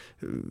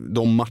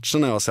de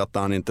matcherna jag har sett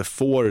där han inte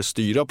får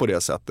styra på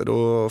det sättet,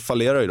 då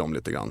fallerar ju de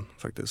lite grann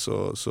faktiskt.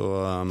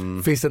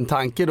 Finns det en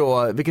tanke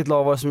då, vilket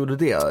lag var det som gjorde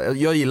det?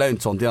 Jag gillar ju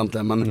inte sånt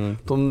egentligen, men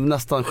de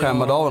nästan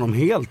skämmade av honom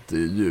helt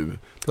ju.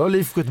 Det var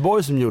LIF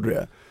Göteborg som gjorde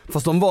det.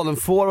 Fast de valde en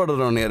forward och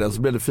dra ner den,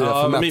 så blev det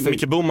 4-5-1.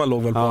 Micke Boman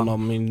låg väl på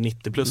honom i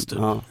 90 plus typ.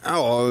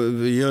 Ja,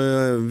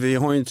 vi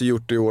har inte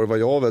gjort det i år vad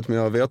jag vet, men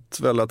jag vet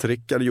väl att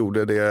Rickard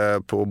gjorde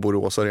det på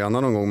Borås Arena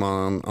någon gång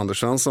med Anders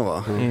Svensson,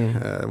 va?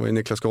 Det var ju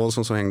Niklas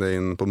Karlsson som hängde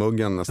in på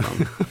muggen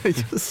nästan.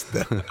 Just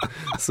det.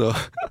 Så,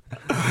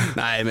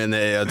 nej, men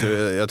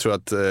jag tror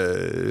att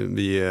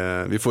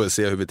vi får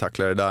se hur vi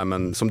tacklar det där,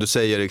 men som du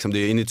säger, liksom, det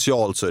är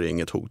initialt så är det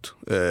inget hot.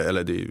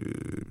 Eller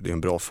det är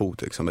en bra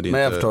fot liksom, men det är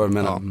men jag inte, förstår vad du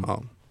menar.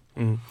 Ja.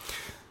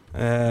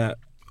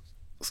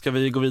 Ska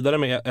vi gå vidare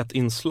med ett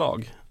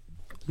inslag?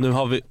 Nu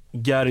har vi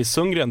Gary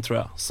Sundgren, tror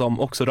jag, som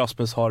också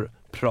Rasmus har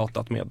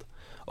pratat med.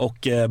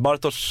 Och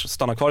Bartosz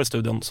stannar kvar i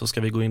studion, så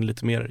ska vi gå in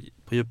lite mer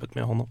på djupet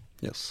med honom.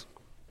 Yes.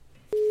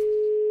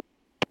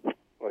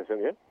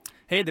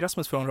 Hej, det är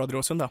Rasmus från Radio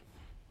Råsunda.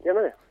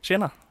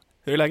 Tjena.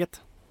 Hur är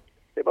läget?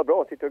 Det är bara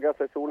bra, sitter och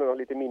gassar i solen och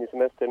lite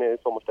minisemester nere i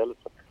sommarstället.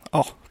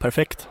 Ja,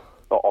 perfekt.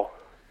 Ja,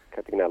 kan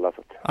inte gnälla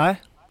så.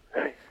 Nej.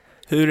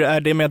 Hur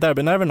är det med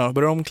derbynerverna?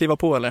 Börjar de kliva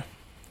på eller?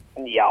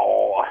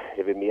 Ja,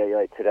 jag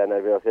är inte sådär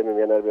nervös. Jag är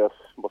mer nervös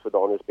bara för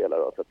Daniel spelar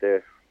då. Så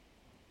att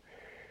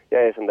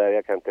jag är sån där,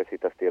 jag kan inte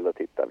sitta still och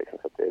titta liksom.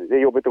 Så att det är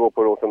jobbigt att gå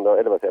på Råsunda,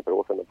 eller vad säger jag, på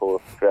Råsunda, på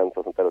Friends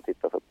och sånt där och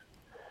titta. Så att,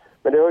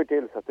 men det hör ju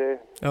till, så att det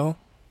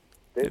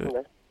är sån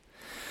där.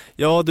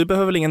 Ja, du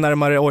behöver väl ingen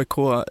närmare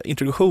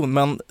AIK-introduktion,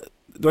 men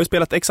du har ju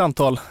spelat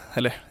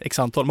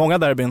många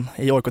derbyn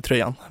i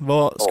AIK-tröjan.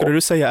 Vad skulle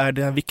du säga är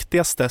det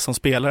viktigaste som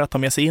spelare att ta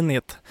med sig in i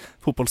ett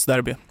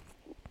fotbollsderby?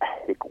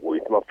 Det går ju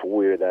inte, man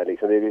får ju det där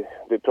liksom.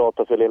 Det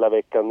pratas väl hela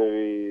veckan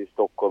nu i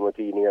Stockholm och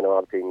tidningarna och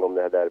allting om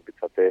det här derbyt.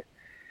 Så att det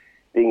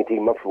är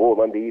ingenting man får,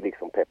 man blir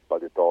liksom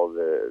peppad utav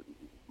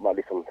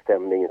liksom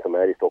stämningen som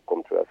är i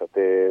Stockholm, tror jag. Så att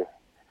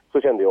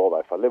så kände jag i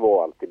alla fall. Det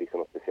var alltid liksom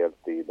något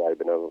speciellt i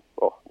derbyna.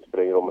 Det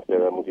spelar ingen roll om man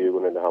spelar mot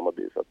Djurgården eller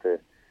Hammarby, så att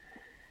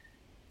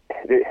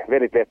det är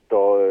väldigt lätt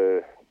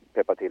att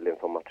peppa till en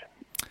sån match.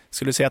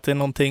 Skulle du säga att det är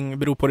någonting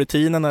beror på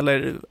rutinen,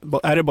 eller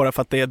är det bara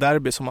för att det är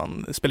derby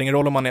som spelar ingen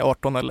roll om man är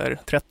 18 eller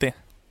 30?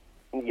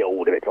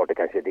 Jo, det är klart det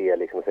kanske är det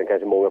liksom. Sen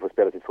kanske många får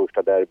spela sitt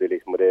första derby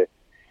liksom, och det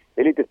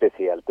är lite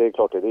speciellt. Det är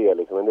klart det är det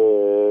liksom, men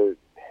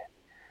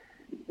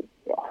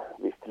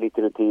visst,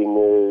 lite rutin.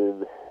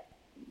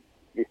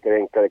 Visst är det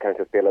enklare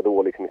kanske att spela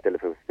då liksom,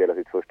 istället för att spela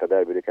sitt första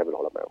derby. Det kan jag väl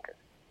hålla med om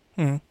kanske.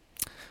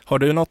 Har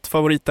du något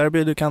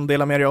favoritderby du kan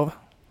dela med dig av?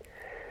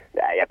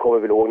 Nej, jag kommer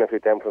väl ihåg när jag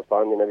flyttade hem från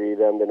Spanien när vi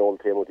vände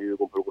 0-3 mot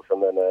Djurgården på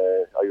Råsunda,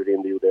 när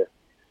Ajurinde gjorde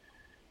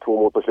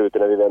 2 mål på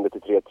slutet när vi vände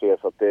till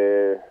 3-3. Så att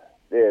det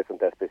är sånt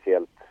där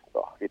speciellt.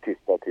 Ja, vi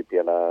tystnade typ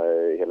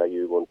hela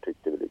Djurgården,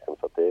 tyckte vi liksom.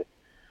 Så att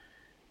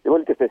det var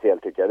lite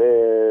speciellt, tycker jag.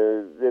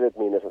 Det är ett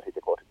minne som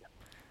sitter kvar, tycker jag.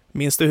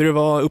 Minns du hur det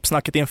var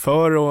uppsnacket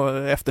inför och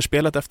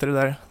efterspelet efter det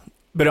där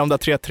berömda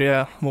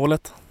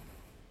 3-3-målet?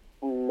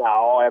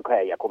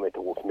 Jag kommer inte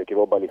ihåg så mycket. Det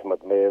var bara liksom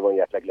att det var en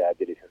jäkla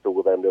glädje. Liksom. Stod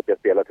och värmde upp. Jag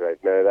spelade tyvärr,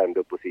 men jag värmde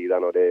upp på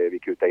sidan och vi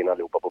kutade in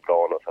allihopa på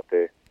plan. Och så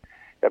att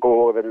jag kommer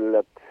ihåg väl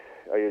att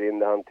jag gör in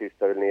det, han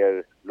tystade väl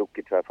ner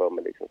Lukic här för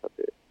mig. Liksom, så att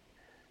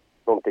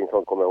någonting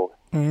sånt kommer jag ihåg.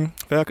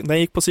 När jag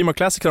gick på Simon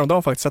Classic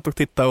häromdagen faktiskt, satt och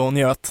tittade och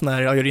njöt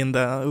när jag gör in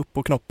det upp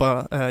och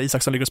knoppa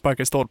Isaksson ligger och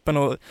sparkar i stolpen.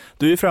 Och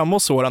du är ju framme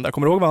hos Soran där,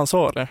 kommer du ihåg vad han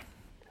sa eller?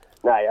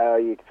 Nej,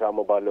 jag gick fram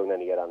och bara lugnade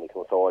ner han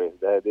liksom, och sa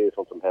det är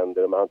sånt som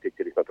händer. Men han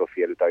tyckte liksom att det var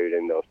fel utav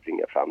Jörgen att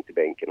springa fram till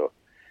bänken och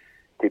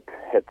typ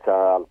hetsa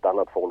allt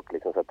annat folk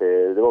liksom. Så att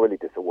det var väl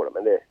lite så,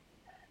 men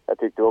jag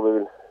tyckte det var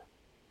väl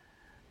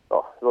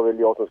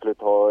jag som skulle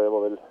jag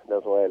var väl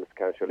den som var äldst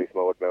kanske och liksom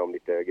har varit med om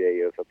lite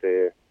grejer. Så att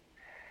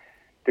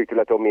tyckte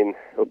väl att det var min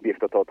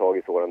uppgift att ta tag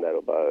i såren där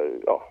och bara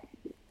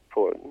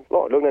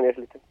lugna ner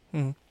sig lite.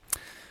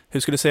 Hur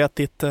skulle du säga att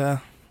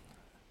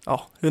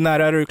hur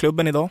nära är du i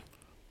klubben idag?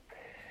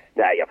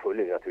 Nej, jag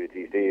följer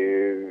naturligtvis. Det är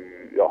ju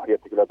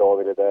jättekul att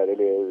Daniel är där. Det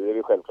är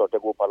ju självklart.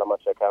 Jag går på alla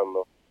matcher jag kan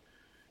och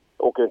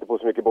åker inte på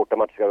så mycket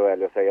bortamatcher ska jag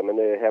välja säga.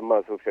 Men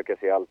hemma så försöker jag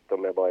se allt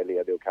om jag bara är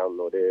ledig och kan.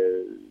 Och det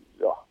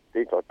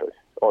är klart.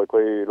 AIK är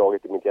ju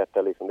laget i mitt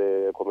hjärta liksom.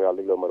 Det kommer jag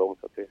aldrig glömma dem.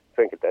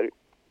 Så enkelt är det ju.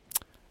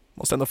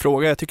 Måste ändå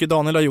fråga. Jag tycker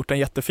Daniel har gjort en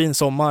jättefin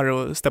sommar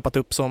och steppat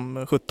upp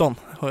som 17.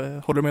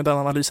 Håller du med den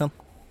analysen?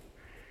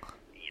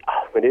 Ja,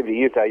 men det blir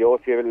ju så här.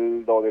 Jag ser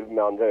väl Daniel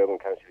med andra ögon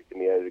kanske lite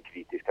mer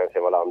kritiskt kanske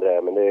än vad andra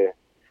är. Men det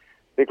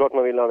är klart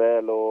man vill ha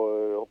väl och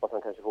hoppas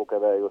han kanske får åka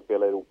iväg och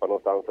spela i Europa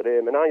någonstans.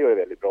 Men han gör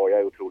det väldigt bra. Jag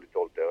är otroligt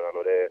stolt över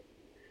honom. Och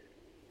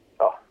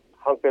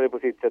han spelar på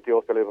sitt sätt och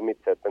jag spelar på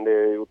mitt sätt. Men det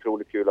är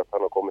otroligt kul att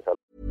han har kommit här.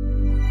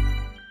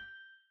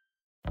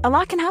 A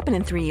lot can happen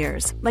in 3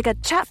 years, like a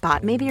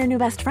chatbot may be your new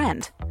best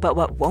friend. But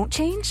what won't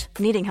change?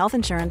 Needing health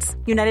insurance.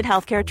 United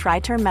Healthcare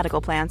Tri-Term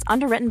Medical Plans,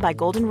 underwritten by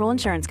Golden Rule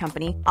Insurance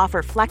Company,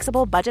 offer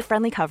flexible,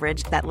 budget-friendly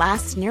coverage that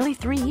lasts nearly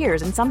 3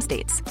 years in some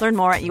states. Learn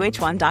more at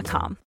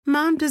uh1.com.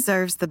 Mom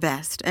deserves the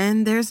best,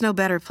 and there's no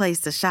better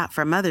place to shop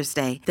for Mother's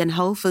Day than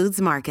Whole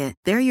Foods Market.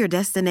 They're your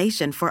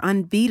destination for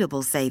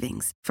unbeatable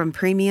savings, from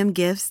premium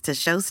gifts to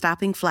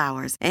show-stopping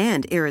flowers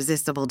and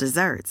irresistible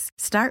desserts.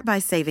 Start by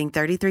saving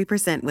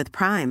 33% with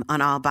Prime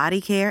on all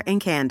body care and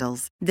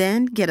candles.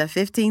 Then get a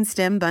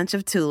 15-stem bunch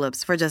of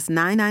tulips for just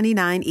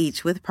 $9.99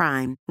 each with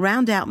Prime.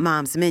 Round out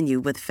Mom's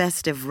menu with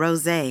festive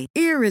rosé,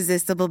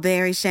 irresistible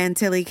berry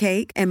chantilly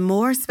cake, and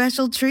more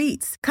special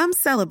treats. Come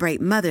celebrate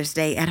Mother's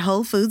Day at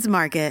Whole Foods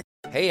Market.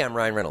 Hey, I'm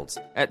Ryan Reynolds.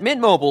 At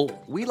Mint Mobile,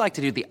 we like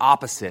to do the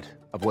opposite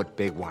of what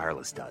Big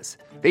Wireless does.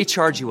 They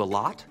charge you a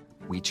lot,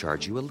 we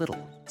charge you a little.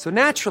 So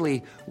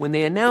naturally, when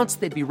they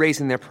announced they'd be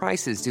raising their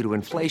prices due to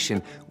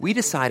inflation, we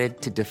decided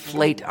to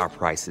deflate our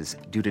prices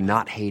due to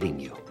not hating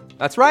you.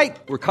 That's right.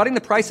 We're cutting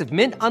the price of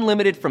Mint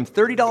Unlimited from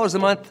 $30 a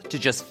month to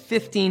just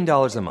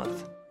 $15 a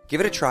month. Give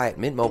it a try at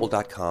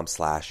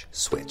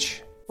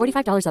mintmobile.com/switch.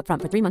 $45 up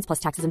front for 3 months plus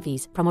taxes and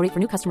fees. Promo rate for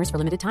new customers for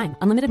limited time.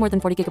 Unlimited more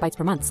than 40 gigabytes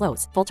per month.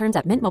 Slows full terms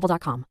at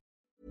mintmobile.com.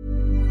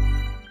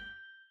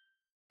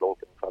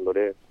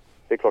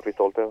 Det är klart vi är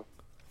stolta.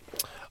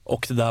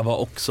 Och det där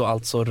var också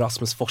alltså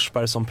Rasmus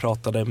Forsberg som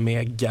pratade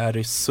med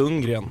Gary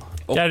Sundgren.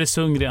 Gary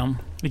Sundgren.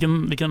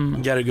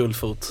 Vilken... Gary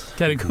Guldfot.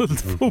 Gary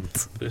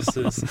Guldfot.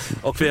 Precis.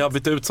 Och vi har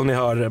bytt ut, som ni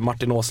hör,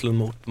 Martin Åslund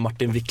mot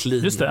Martin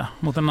Wiklin. Just det,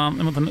 mot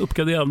en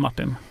uppgraderad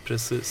Martin.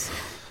 Precis.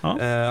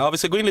 Ja. Vi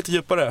ska gå in lite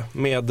djupare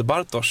med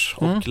Bartosz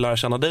och lära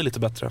känna dig lite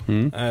bättre.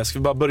 Ska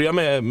vi bara börja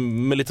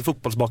med lite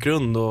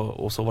fotbollsbakgrund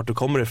och så vart du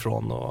kommer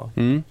ifrån?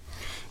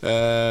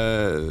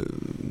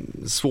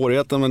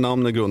 Svårigheten med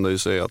namnet grundar ju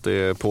sig att det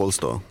är Pols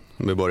då.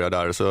 Om vi börjar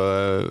där så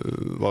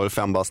var det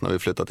 5 bast när vi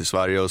flyttade till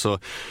Sverige och så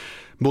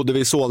bodde vi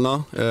i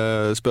Solna,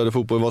 spelade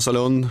fotboll i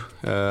Vasalund,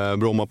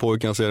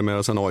 Brommapojkarna ser det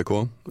mer sen AIK.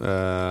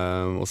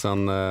 Och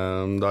sen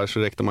där så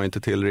räckte man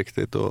inte till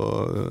riktigt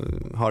och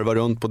harva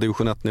runt på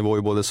division 1-nivå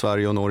i både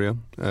Sverige och Norge.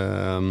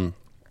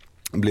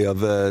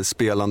 Blev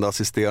spelande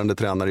assisterande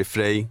tränare i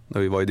Frej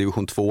när vi var i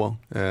division 2.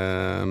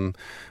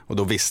 Och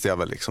då visste jag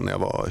väl liksom när jag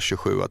var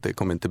 27 att det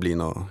kommer inte bli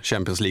någon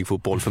Champions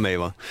League-fotboll för mig.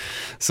 Va?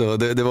 Så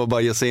det var bara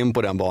att ge sig in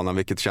på den banan,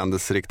 vilket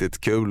kändes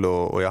riktigt kul.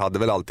 Och jag hade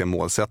väl alltid en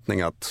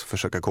målsättning att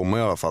försöka komma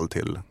i alla fall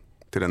till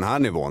den här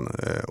nivån.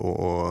 Och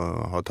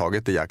har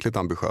tagit det jäkligt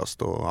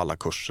ambitiöst och alla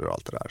kurser och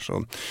allt det där.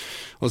 Så.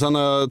 Och sen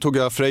tog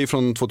jag Frej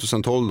från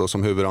 2012 då,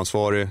 som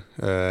huvudansvarig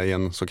i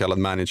en så kallad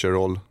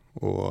managerroll.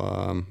 Och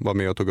var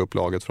med och tog upp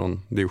laget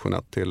från division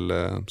 1 till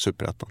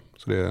Superettan.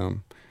 Så det är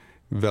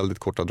väldigt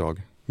korta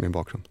drag, min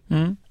bakgrund.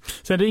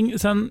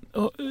 Sen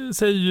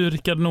säger ju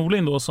Rickard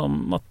Norling då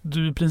som att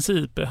du i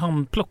princip är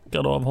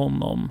handplockad av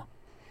honom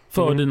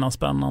för dina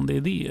spännande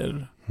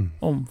idéer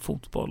om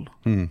fotboll.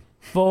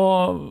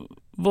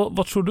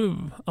 Vad tror du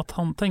att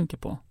han tänker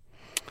på?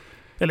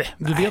 Eller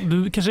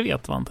du kanske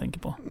vet vad han tänker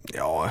på?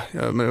 Ja,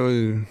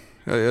 men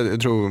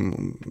jag tror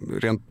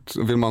rent,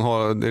 vill man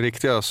ha det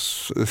riktiga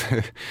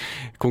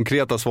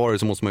konkreta svaret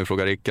så måste man ju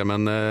fråga Rickard,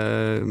 men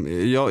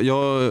jag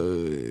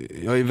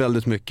är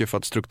väldigt mycket för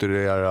att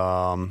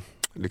strukturera,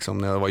 liksom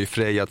när jag var i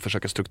Frej, att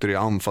försöka strukturera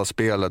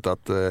anfallsspelet.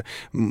 Att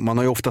man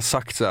har ju ofta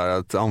sagt så här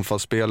att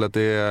anfallsspelet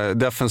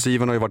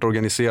defensiven har ju varit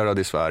organiserad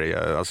i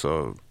Sverige,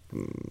 alltså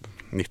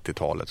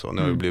 90-talet. Så.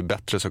 Nu har det blivit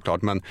bättre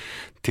såklart, men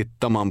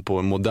tittar man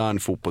på modern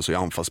fotboll så är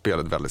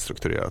anfallsspelet väldigt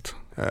strukturerat.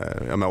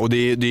 Och det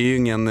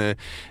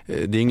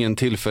är ingen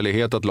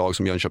tillfällighet att lag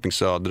som Jönköping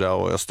Södra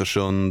och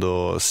Östersund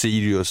och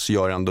Sirius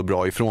gör ändå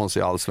bra ifrån sig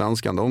i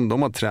Allsvenskan.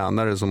 De har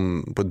tränare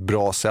som på ett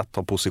bra sätt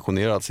har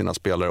positionerat sina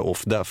spelare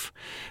off-def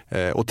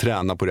och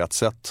tränar på rätt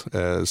sätt.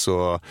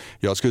 Så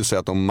jag skulle säga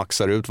att de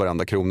maxar ut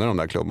varenda krona i de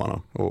där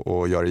klubbarna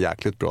och gör det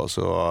jäkligt bra.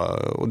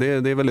 Och det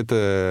är väl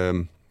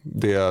lite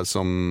det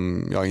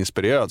som jag har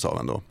inspirerats av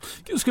ändå.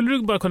 Skulle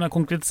du bara kunna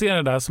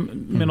konkretisera det här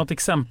med något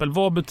exempel?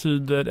 Vad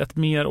betyder ett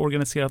mer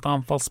organiserat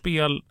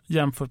anfallsspel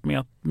jämfört med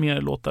att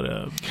mer låta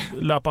det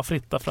löpa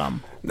fritt där fram?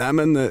 Nej,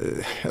 men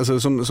alltså,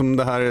 som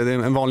det här, det är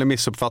en vanlig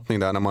missuppfattning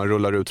där när man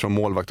rullar ut från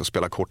målvakt och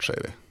spelar kort,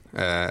 säger vi.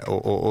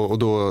 Och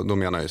då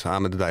menar jag så här,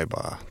 men det där är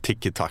bara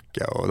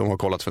tiki-taka och de har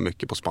kollat för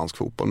mycket på spansk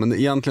fotboll. Men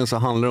egentligen så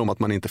handlar det om att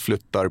man inte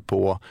flyttar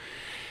på...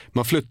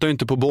 Man flyttar ju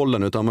inte på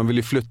bollen utan man vill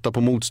ju flytta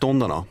på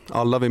motståndarna.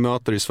 Alla vi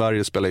möter i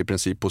Sverige spelar i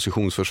princip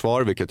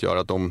positionsförsvar, vilket gör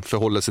att de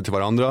förhåller sig till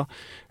varandra.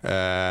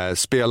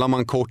 Spelar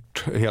man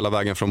kort hela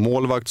vägen från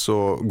målvakt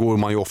så går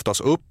man ju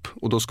oftast upp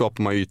och då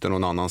skapar man ytor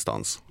någon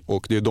annanstans.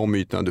 Och det är de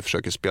ytorna du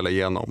försöker spela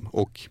igenom.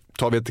 Och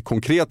tar vi ett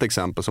konkret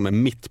exempel som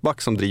en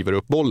mittback som driver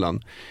upp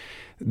bollen.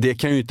 Det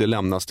kan ju inte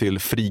lämnas till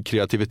fri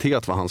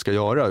kreativitet vad han ska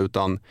göra,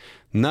 utan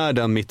när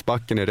den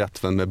mittbacken är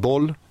rättvänd med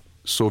boll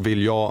så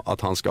vill jag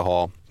att han ska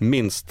ha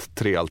minst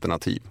 3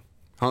 alternativ.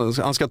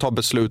 Han ska ta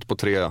beslut på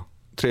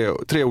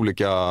tre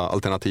olika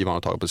alternativ han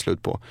har tagit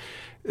beslut på.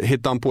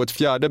 Hittar han på ett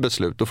fjärde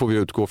beslut, då får vi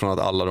utgå från att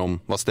alla de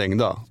var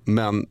stängda.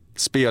 Men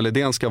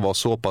spelidén ska vara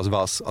så pass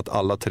vass att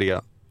alla 3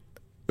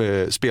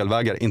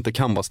 spelvägar inte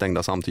kan vara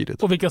stängda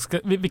samtidigt. Och vilka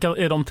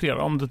är de 3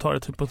 då, om du tar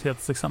ett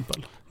hypotetiskt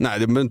exempel? Nej,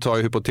 det tar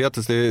ju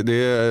hypotetiskt. Det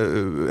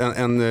är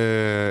en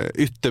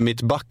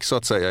yttermittback så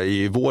att säga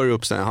i vår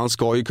uppställning. Han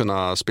ska ju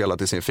kunna spela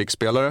till sin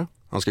fixspelare,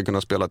 han ska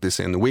kunna spela till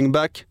sin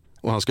wingback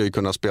och han ska ju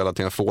kunna spela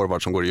till en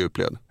forward som går i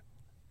djupled.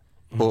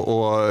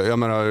 Och jag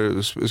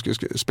menar,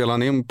 spelar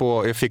han in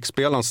på, är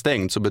fixspelaren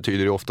stängt så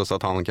betyder det oftast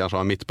att han kanske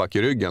har en mittback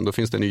i ryggen. Då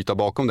finns det en yta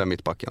bakom den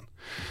mittbacken.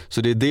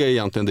 Så det är det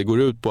egentligen det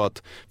går ut på,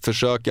 att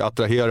försöka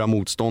attrahera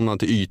motståndaren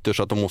till ytor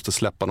så att de måste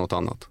släppa något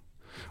annat.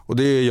 Och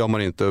det gör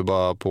man inte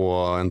bara på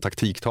en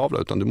taktiktavla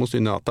utan du måste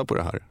ju nöta på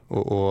det här.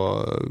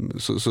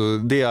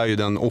 Så det är ju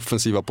den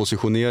offensiva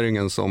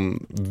positioneringen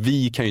som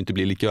vi kan ju inte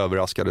bli lika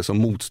överraskade som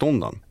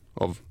motståndaren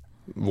av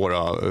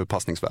våra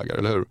passningsvägar,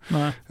 eller hur?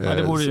 Nej,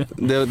 det borde ju.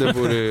 Det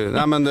borde,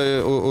 nej, men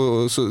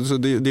så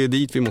det är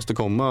dit vi måste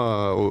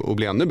komma och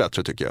bli ännu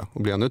bättre tycker jag,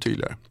 och bli ännu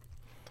tydligare.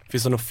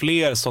 Finns det nog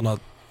fler sådana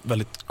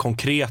väldigt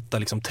konkreta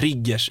liksom,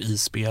 triggers i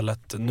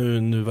spelet?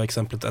 Nu var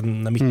exemplet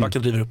när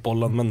mittbacken driver upp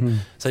bollen, men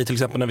säg till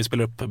exempel när vi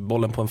spelar upp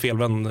bollen på en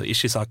felvänd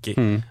Ishizaki.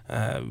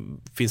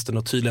 Finns det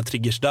några tydliga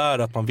triggers där,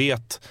 att man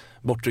vet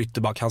bortre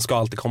ytterback, han ska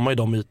alltid komma i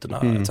de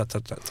ytorna, etc.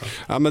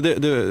 Ja, men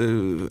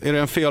är det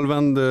en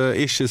felvänd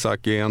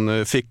Ishizaki,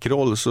 en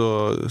fickroll,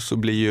 så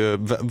blir ju,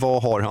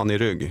 vad har han i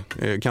rygg?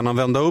 Kan han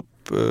vända upp?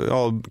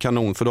 Ja,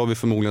 kanon, för då har vi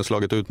förmodligen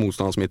slagit ut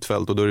motståndarens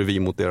mittfält och då är det vi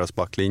mot deras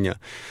backlinje.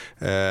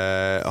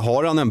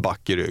 Har han en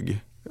back i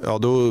rygg? Ja,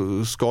 då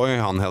ska ju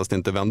han helst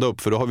inte vända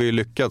upp, för då har vi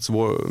lyckats,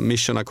 vår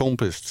mission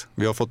accomplished.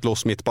 Vi har fått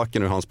loss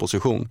mittbacken ur hans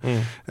position.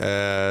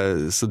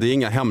 Så det är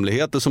inga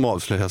hemligheter som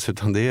avslöjas,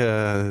 utan det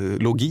är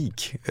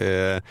logik.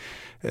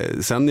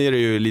 Sen är det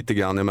ju lite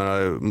grann, jag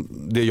menar,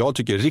 det jag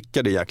tycker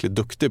Rickard är jäkligt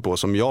duktig på,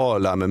 som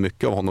jag lär mig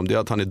mycket av honom, det är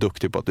att han är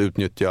duktig på att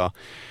utnyttja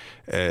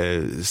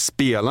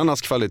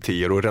spelarnas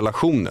kvaliteter och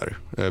relationer.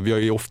 Vi har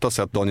ju ofta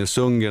sett Daniel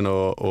Sundgren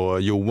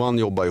och Johan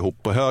jobba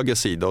ihop på höger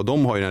sida, och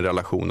de har ju en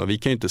relation, och vi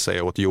kan ju inte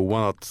säga åt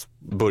Johan att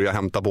börja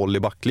hämta boll i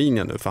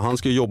backlinjen nu, för han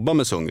ska ju jobba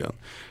med Sundgren.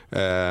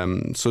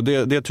 Så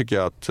det tycker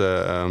jag att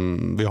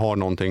vi har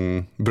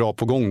någonting bra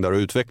på gång där och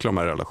utveckla de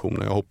här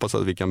relationerna. Jag hoppas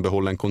att vi kan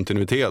behålla en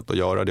kontinuitet och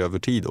göra det över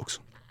tid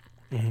också.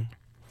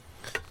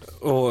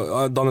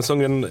 Och Daniel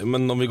Sundgren,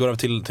 men om vi går över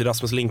till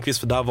Rasmus Lindqvist,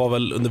 för där var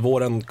väl under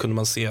våren kunde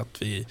man se att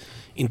vi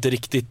inte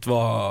riktigt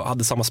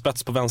hade samma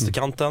spets på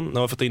vänsterkanten. Nu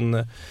har vi fått in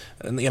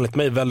en enligt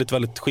mig väldigt,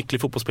 väldigt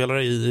skicklig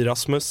fotbollsspelare i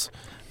Rasmus.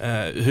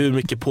 Hur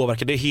mycket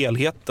påverkar det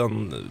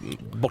helheten,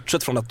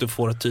 bortsett från att du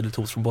får ett tydligt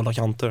hot från båda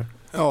kanter?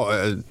 Ja,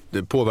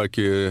 det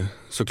påverkar ju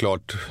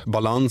såklart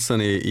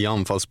balansen i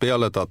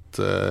anfallsspelet, att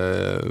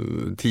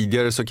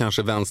tidigare så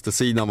kanske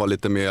vänstersidan var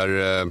lite mer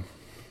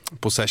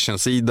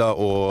possession-sida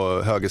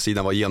och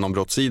högersidan var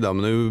genombrottssida,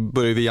 men nu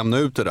börjar vi jämna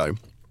ut det där.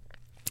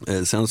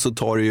 Sen så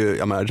tar det ju,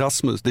 jag menar,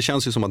 Rasmus, det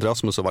känns ju som att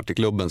Rasmus har varit i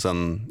klubben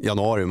sedan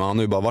januari, men han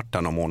har ju bara varit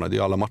där några månader. Det är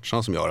ju alla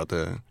matcherna som gör att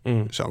det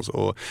känns.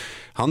 Och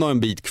han har en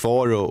bit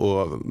kvar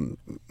och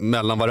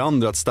mellan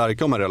varandra att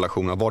stärka de här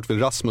relationerna. Vart vill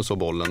Rasmus ha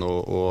bollen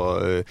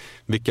och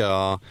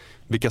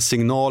vilka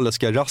signaler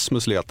ska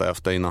Rasmus leta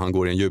efter innan han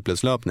går i en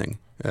djupledslöpning?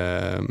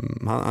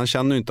 Han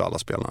känner ju inte alla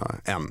spelarna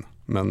än.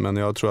 Men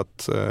jag tror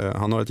att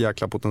han har ett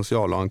jäkla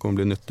potential och han kommer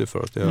bli nyttig för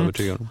oss, det är jag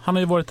övertygad om. Han har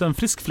ju varit en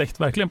frisk fläkt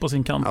verkligen på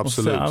sin kant.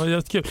 Absolut.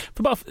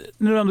 För bara,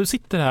 när du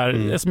sitter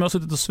här, som jag har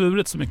suttit och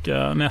svurit så mycket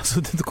när jag har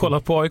suttit och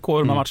kollat på AIK,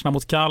 de här matcherna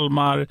mot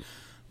Kalmar,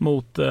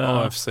 mot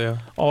AFC.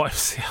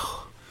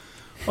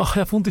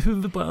 Jag får ont i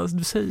huvudet bara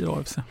du säger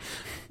AFC.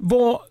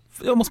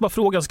 Jag måste bara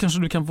fråga, så kanske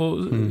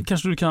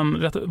du kan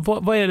rätta.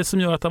 Vad är det som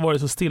gör att det har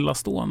varit så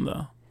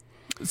stillastående?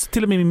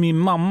 Till och med min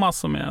mamma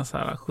som är så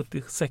här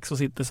 76 och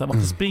sitter så här,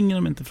 varför springer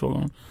de inte,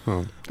 frågar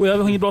hon. Och jag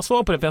har inget bra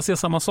svar på det, för jag ser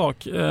samma sak.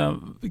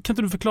 Kan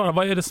inte du förklara,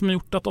 vad är det som har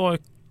gjort att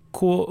AIK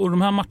och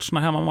de här matcherna,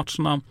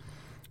 hemmamatcherna,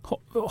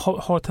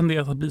 har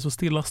tenderat att bli så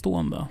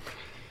stillastående?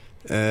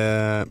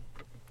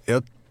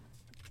 Jag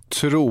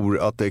tror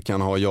att det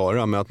kan ha att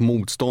göra med att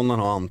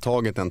motståndarna har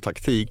antagit en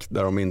taktik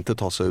där de inte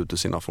tar sig ut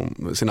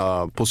ur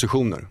sina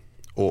positioner.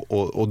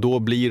 Och då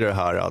blir det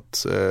här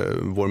att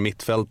vår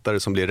mittfältare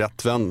som blir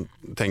rättvänd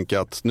tänker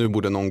att nu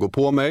borde någon gå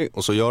på mig,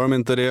 och så gör de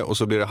inte det, och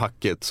så blir det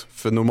hackigt.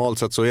 För normalt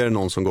sett så är det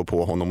någon som går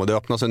på honom och det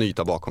öppnas en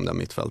yta bakom den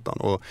mittfältaren.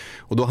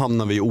 Och då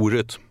hamnar vi i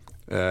orytt.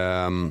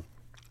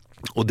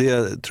 Och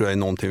det tror jag är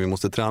någonting vi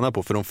måste träna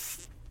på, för de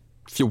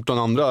 14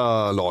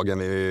 andra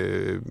lagen,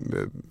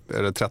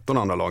 eller 13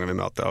 andra lagen vi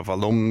möter i alla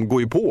fall, de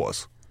går ju på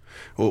oss.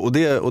 Och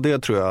det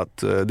tror jag att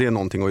det är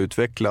någonting att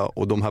utveckla,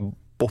 och de här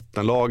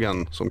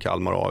bottenlagen som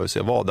Kalmar och AFC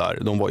var där,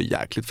 de var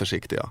jäkligt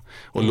försiktiga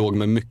och låg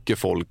med mycket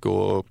folk,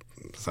 och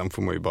sen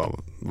får man ju bara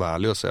vara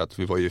ärlig och säga att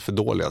vi var ju för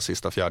dåliga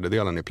sista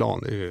fjärdedelen i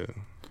plan.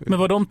 Men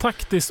var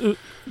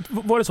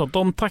det så att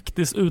de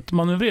taktiskt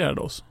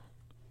utmanövrerade oss?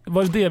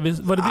 Var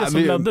det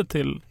som ledde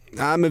till?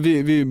 Nej, men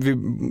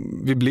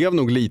vi blev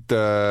nog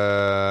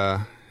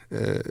lite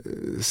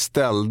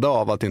ställda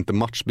av att inte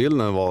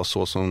matchbilden var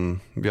så som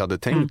vi hade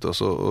tänkt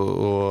oss,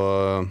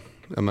 och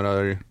jag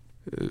menar,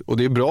 och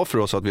det är bra för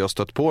oss att vi har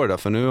stött på det där,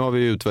 för nu har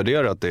vi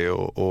utvärderat det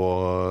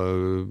och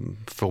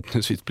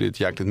förhoppningsvis blivit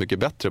jäkligt mycket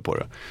bättre på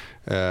det.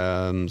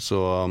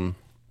 Så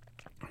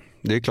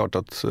det är klart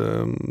att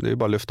det är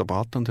bara att lyfta på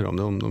hatten till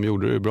dem. De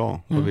gjorde det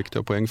bra. Det var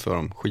viktiga poäng för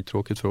dem.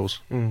 Skittråkigt för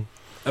oss.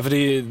 Ja, för det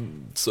är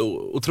så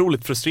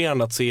otroligt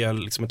frustrerande att se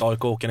liksom ett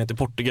AIK åka ner till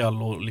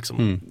Portugal och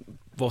liksom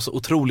var så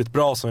otroligt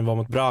bra som vi var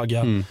mot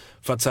Braga,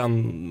 för att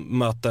sen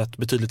möta ett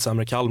betydligt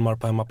sämre Kalmar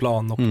på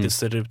hemmaplan, och det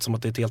ser ut som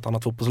att det är ett helt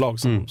annat fotbollslag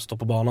som står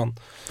på banan.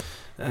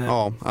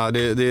 Ja, det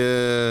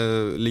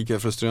är lika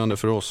frustrerande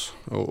för oss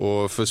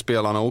och för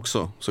spelarna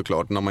också,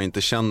 såklart, när man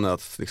inte känner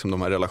att liksom,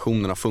 de här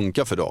relationerna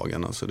funkar för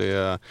dagen. Alltså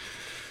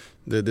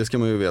det ska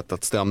man ju veta,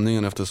 att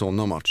stämningen efter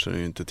sådana matcher är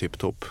ju inte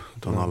tipptopp,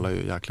 utan alla är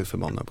ju jäkligt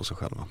förbannade på sig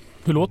själva.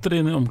 Hur låter det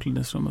i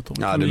omklädningsrummet?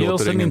 Ja, det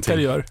låter ingenting.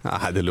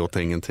 Nej, det låter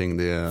ingenting.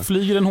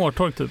 Flyger en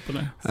hårtork typ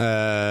eller?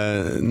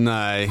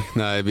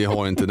 Nej, vi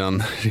har inte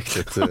den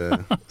riktigt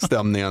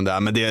stämningen där.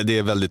 Men det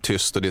är väldigt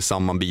tyst och det är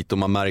samma bit, och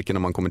man märker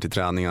när man kommer till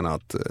träningarna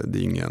att det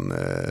är ingen...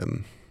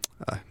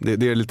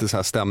 det är lite så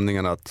här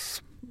stämningen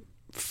att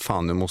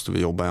fan, nu måste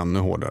vi jobba ännu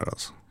hårdare.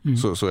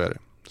 Alltså. Så är det.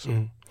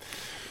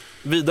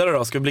 Vidare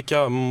då, ska vi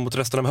blicka mot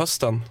resten av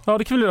hösten? Ja,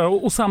 det kan vi göra.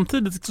 Och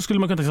samtidigt så skulle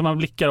man kunna tänka sig att man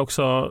blickar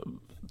också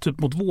typ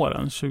mot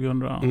våren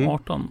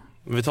 2018.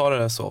 Vi tar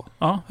det så.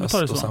 Ja, vi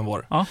tar det så. Och sen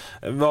vår. Ja.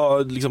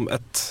 Var liksom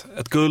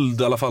ett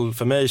guld, i alla fall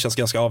för mig, känns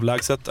ganska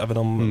avlägset, även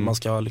om man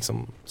ska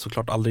liksom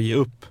såklart aldrig ge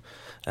upp.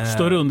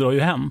 Större under har ju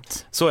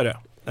hänt. Så är det.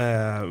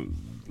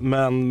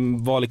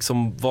 Men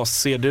vad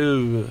ser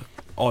du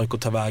AIK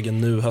ta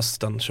vägen nu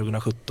hösten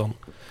 2017?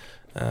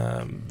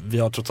 Vi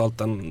har trots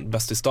allt en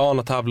bäst i stan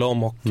att tävla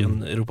om och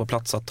en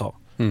Europaplats att ta.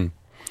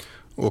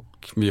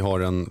 Och vi har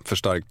en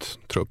förstärkt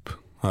trupp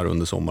här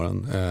under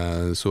sommaren.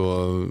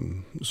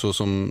 Så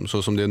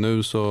som det är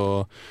nu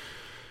så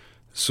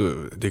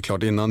det är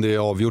klart, innan det är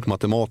avgjort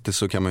matematiskt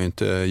så kan man ju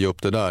inte ge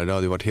upp det där. Det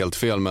hade ju varit helt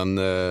fel, men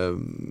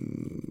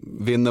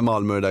vinner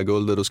Malmö det där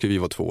guldet, då ska vi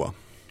vara tvåa.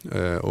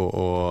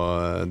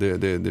 Och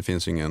det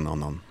finns ju ingen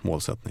annan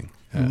målsättning.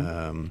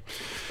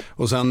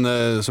 Och sen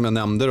som jag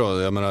nämnde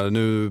då, jag menar,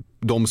 nu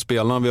de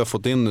spelarna vi har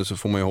fått in nu, så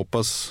får man ju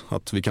hoppas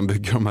att vi kan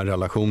bygga de här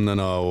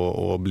relationerna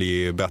och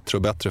bli bättre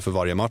och bättre för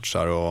varje match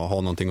här, och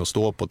ha någonting att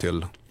stå på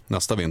till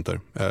nästa vinter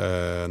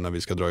när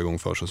vi ska dra igång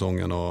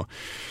försäsongen.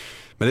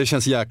 Men det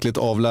känns jäkligt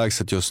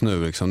avlägset just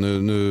nu, liksom.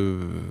 Nu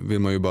vill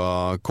man ju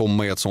bara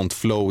komma i ett sånt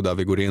flow där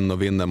vi går in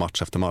och vinner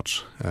match efter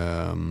match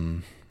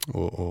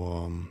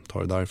och tar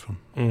det därifrån.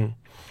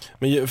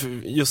 Men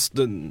just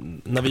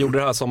när vi gjorde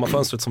det här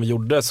sommarfönstret som vi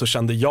gjorde, så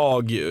kände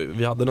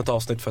vi hade något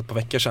avsnitt för ett par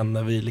veckor sedan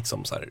när vi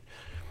liksom så här,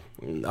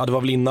 ja, det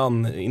var väl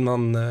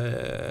innan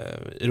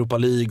Europa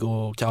League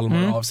och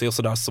Kalmar och AFC och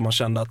sådär, så man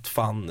kände att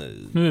fan,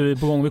 nu är vi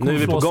på gång, nu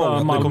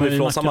kommer vi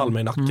flåsa Malmö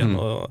i nacken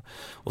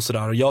och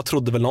sådär. Och jag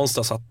trodde väl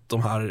någonstans att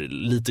de här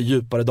lite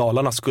djupare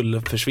dalarna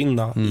skulle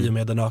försvinna i och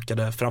med den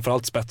ökade,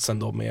 framförallt spetsen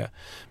då med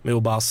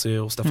Obasi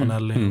och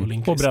Stefanelli och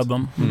Lindqvist. Och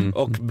bredden.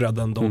 Och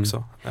bredden då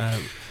också.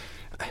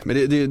 Men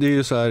det är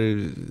ju så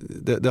här,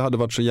 det hade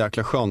varit så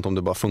jäkla skönt om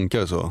det bara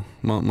funkar så.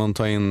 Man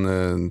tar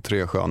in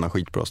 3 sköna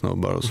skitbra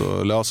snubbar och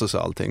så löser sig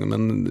allting.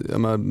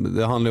 Men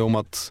det handlar ju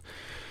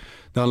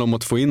om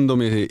att få in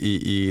dem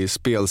i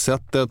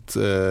spelsättet.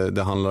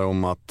 Det handlar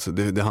om att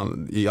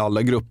i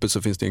alla grupper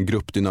så finns det en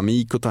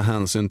gruppdynamik att ta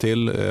hänsyn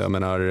till. Jag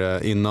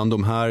menar, innan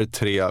de här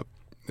 3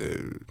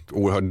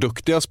 oerhört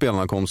duktiga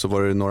spelarna kom, så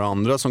var det några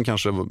andra som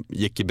kanske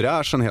gick i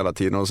bräschen hela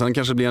tiden, och sen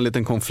kanske blir en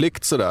liten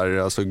konflikt sådär,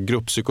 alltså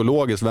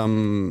grupppsykologiskt,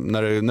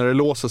 när det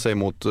låser sig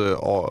mot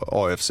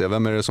AFC,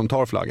 vem är det som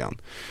tar flaggan?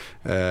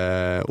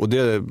 Och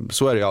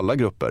så är det i alla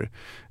grupper,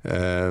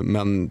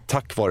 men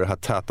tack vare det här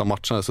täta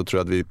matcherna så tror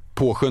jag att vi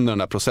påskyndar den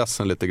här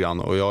processen lite grann,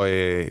 och jag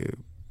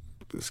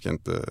ska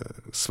inte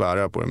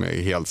svära på det, men jag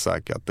är helt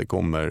säker att det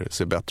kommer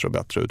se bättre och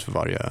bättre ut för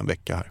varje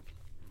vecka här.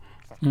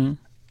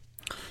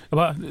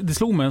 Det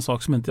slog mig en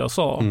sak som inte jag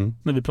sa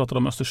när vi pratade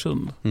om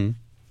Östersund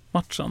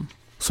matchen,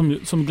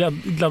 som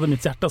gladde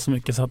mitt hjärta så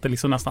mycket så att det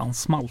liksom nästan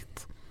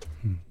smalt.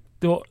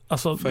 Det var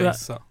alltså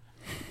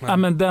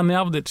men Denny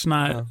Avdic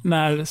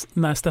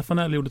när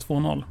Stefanelli gjorde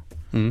 2-0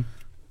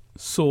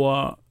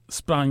 så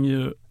sprang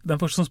ju den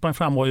första som sprang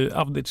fram var ju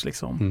Avdic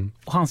liksom.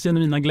 Och hans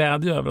genuina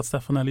glädje över att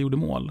Stefanelli gjorde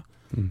mål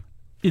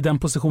i den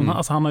positionen,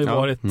 alltså han har ju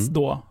varit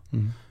då.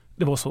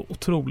 Det var så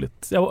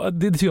otroligt.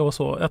 Det tycker jag var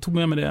så. Jag tog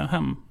med mig det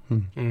hem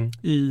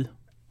i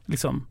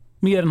liksom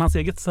mer än hans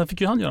eget, så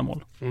fick ju han göra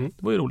mål. Det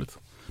var ju roligt.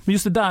 Men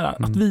just det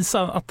där att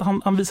visa att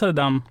han visade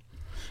den,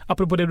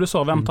 apropå det du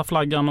sa, vem tar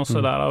flaggan och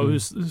sådär, och hur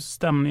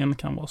stämningen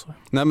kan vara så.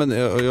 Nej, men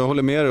jag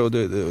håller med dig, och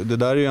det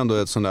där är ju ändå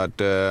ett sånt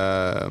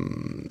där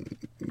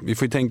vi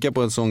får ju tänka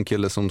på en sån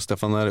kille som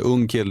Stefanelli,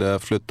 ung kille,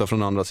 flyttar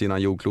från andra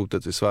sidan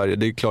jordklotet i Sverige.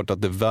 Det är klart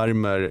att det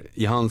värmer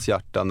i hans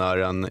hjärta när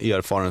en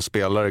erfaren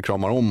spelare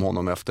kramar om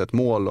honom efter ett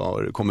mål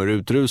och kommer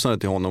utrusande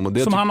till honom. Och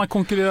det som han har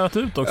konkurrerat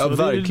ut också. Ja,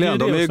 verkligen.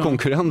 De är ju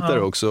konkurrenter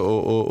också.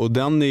 Och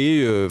den är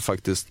ju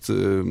faktiskt,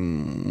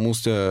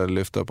 måste jag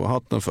lyfta på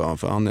hatten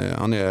för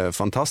han är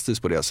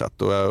fantastisk på det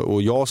sättet.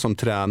 Och jag som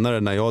tränare,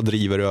 när jag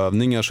driver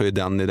övningar, så är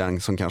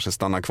den som kanske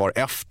stannar kvar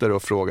efter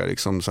och frågar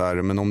liksom så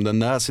här, men om den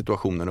där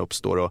situationen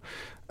uppstår, och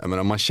jag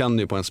menar, man känner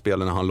ju på en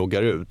spelare när han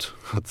loggar ut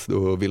att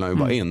då vill han ju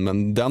bara in,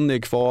 men den är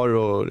kvar,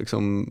 och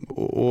liksom,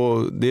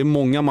 och det är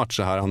många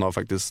matcher här han har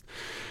faktiskt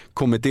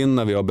kommit in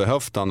när vi har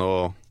behövt han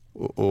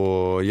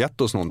och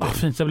gett oss någonting.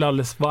 Fint, jag blir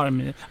alldeles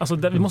varm i. Alltså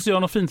vi måste göra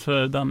något fint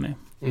för Danny,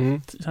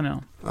 känner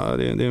jag. Ja,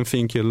 det är en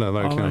fin kille,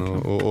 verkligen. Ja,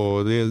 verkligen.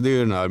 Och det är ju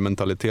den här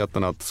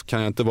mentaliteten att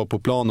kan jag inte vara på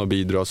plan och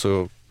bidra,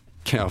 så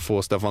kan jag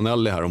få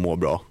Stefanelli här och må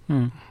bra.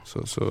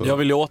 Så. Jag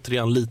vill ju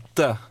återigen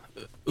lite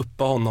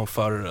uppa honom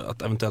för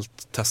att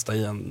eventuellt testa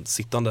i en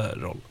sittande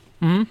roll.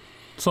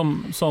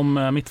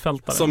 Som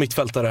mittfältare. Som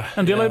mittfältare.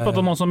 En del har ju pratat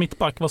om honom som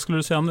mittback. Vad skulle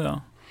du säga om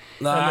det?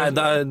 Nej,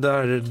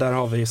 där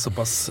har vi så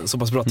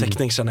pass bra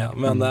täckning, känner jag.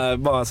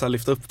 Men bara så här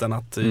lyfta upp den,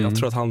 att jag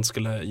tror att han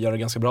skulle göra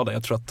ganska bra där.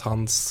 Jag tror att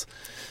hans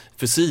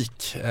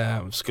fysik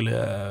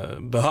skulle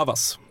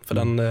behövas. För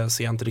den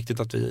ser jag inte riktigt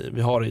att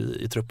vi har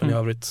i truppen i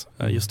övrigt,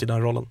 just i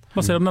den rollen.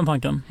 Vad säger du om den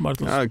tanken,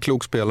 Bartos? Ja,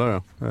 klok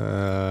spelare.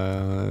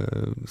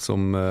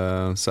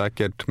 Som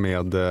säkert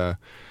med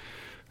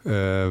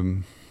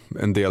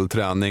en del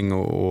träning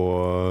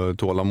och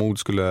tålamod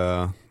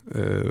skulle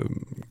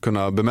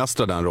kunna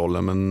bemästra den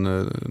rollen, men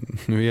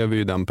nu är vi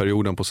i den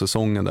perioden på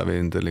säsongen där vi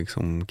inte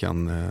liksom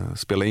kan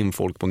spela in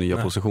folk på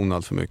nya positioner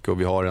allt för mycket,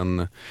 och vi har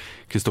en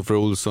Kristoffer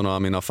Olsson och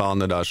Amina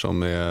Faner där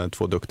som är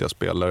 2 duktiga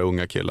spelare,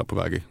 unga killar på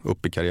väg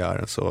upp i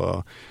karriären,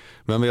 så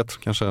vem vet,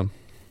 kanske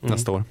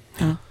nästa år.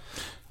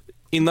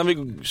 Innan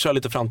vi kör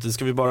lite framtid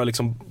ska vi bara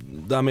liksom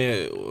det här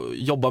med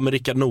jobba med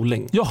Rickard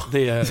Norling. Ja,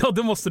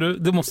 det måste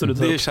du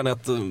ta. Det känner jag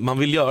att man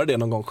vill göra det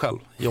någon gång själv.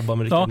 Jobba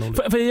med Rickard Norling.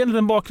 För jag ger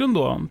en bakgrund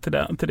då till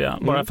det.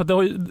 Bara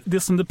för att det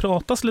som det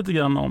pratas lite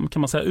grann om, kan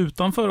man säga,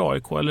 utanför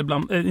AIK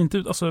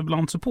eller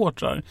bland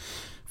supportrar.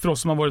 För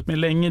oss som har varit med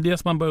länge, det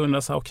som man börjar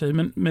undra så här, okej,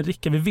 men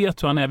Rickard, vi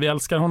vet hur han är, vi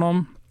älskar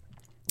honom.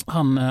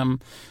 Han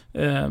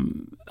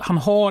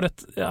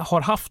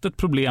har haft ett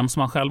problem som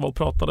han själv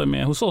pratade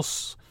med hos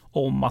oss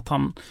om, att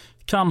han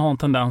kan ha en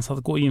tendens att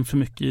gå in för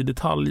mycket i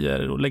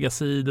detaljer och lägga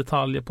sig i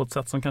detaljer på ett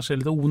sätt som kanske är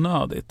lite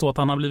onödigt, och att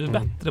han har blivit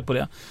bättre på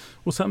det.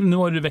 Och sen, nu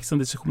har det växt en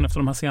diskussion efter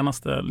de här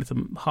senaste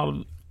liksom,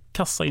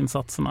 halvkassa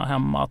insatserna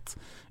hemma, att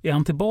är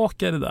han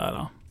tillbaka i det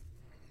där?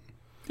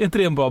 Är inte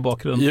det en bra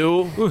bakgrund?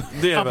 Jo,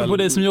 det är väl. På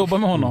dig som jobbar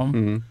med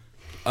honom.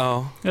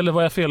 Ja. Eller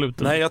var jag fel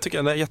ute? Nej, jag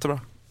tycker det är jättebra.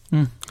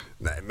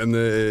 Nej, men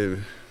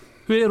hur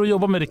är det att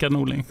jobba med Rickard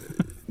Norling?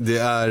 Det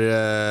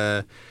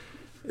är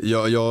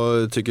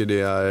jag tycker det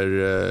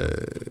är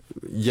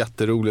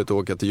jätteroligt att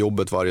åka till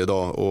jobbet varje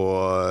dag,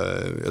 och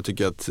jag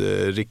tycker att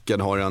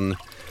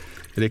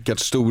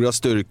Rickards stora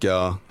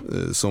styrka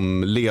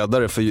som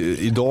ledare, för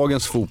i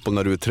dagens fotboll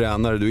när du är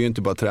tränare, du är ju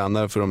inte bara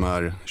tränare för de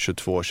här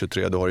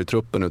 22-23 du har i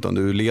truppen, utan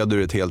du leder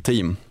ett helt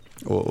team.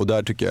 Och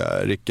där tycker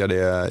jag Rickard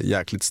är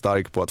jäkligt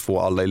stark på att få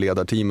alla i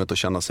ledarteamet att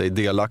känna sig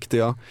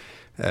delaktiga.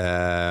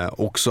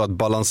 Också att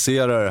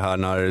balansera det här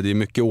när det är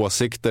mycket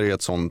åsikter i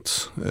ett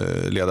sånt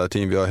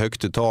ledarteam. Vi har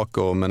högt i tak,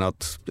 men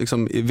att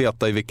liksom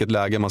veta i vilket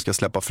läge man ska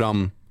släppa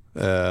fram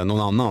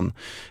någon annan.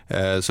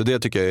 Så det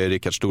tycker jag är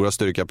Rickards stora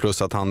styrka,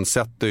 plus att han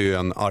sätter ju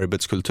en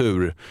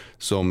arbetskultur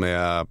som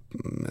är,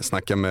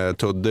 snackar med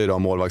Tudde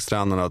idag,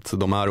 målvaktstränaren, att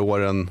de här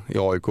åren i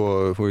AIK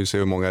får vi se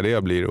hur många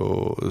det blir,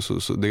 och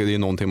så det är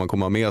någonting man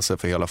kommer med sig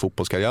för hela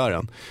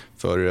fotbollskarriären.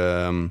 För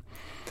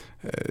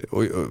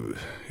och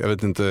jag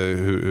vet inte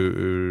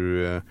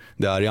hur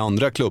det är i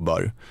andra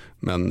klubbar,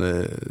 men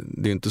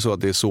det är inte så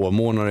att det är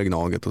sovmorgnar i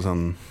Gnaget och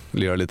sen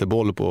lirar lite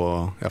boll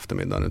på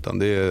eftermiddagen, utan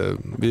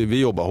vi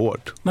jobbar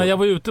hårt. Nej, jag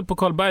var ute på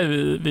Karlberg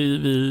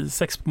vid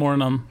 6 på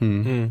morgonen.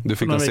 Du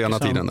fick den sena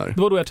tiden där.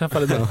 Det var då jag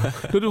träffade dig.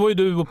 Då var ju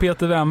du och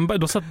Peter Wennberg,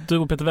 då satt du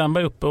och Peter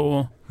Wennberg uppe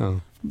och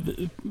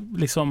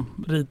liksom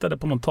ritade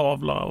på någon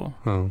tavla. Och...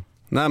 Ja.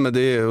 Nej, men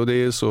det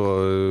är så,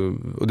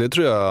 och det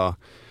tror jag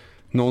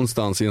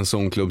någonstans i en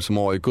sån klubb som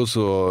AIK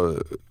så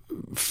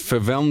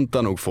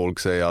förväntar nog folk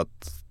sig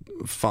att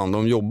fan,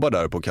 de jobbar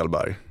där på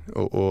Karlberg.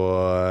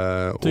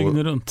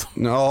 Dygnet runt.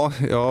 Ja,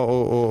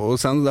 och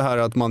sen det här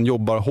att man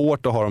jobbar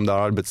hårt och har de där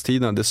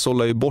arbetstiderna, det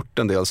sållar ju bort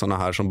en del sådana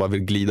här som bara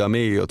vill glida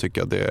med och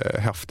tycka att det är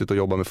häftigt att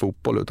jobba med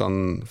fotboll,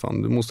 utan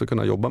fan, du måste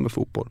kunna jobba med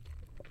fotboll.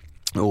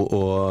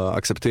 Och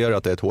acceptera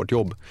att det är ett hårt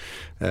jobb.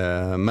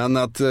 Men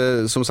att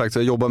som sagt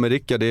jobba med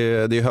Rickard, det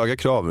är höga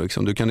krav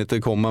liksom. Du kan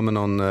inte komma med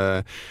någon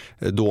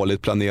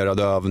dåligt planerad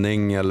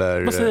övning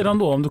eller... Vad säger han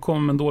då om du kommer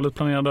med en dåligt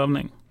planerad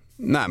övning?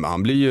 Nej, men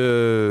han blir ju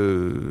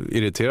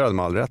irriterad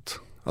med all rätt.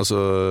 Alltså,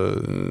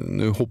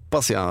 nu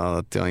hoppas jag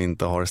att jag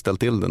inte har ställt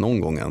till det någon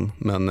gång än.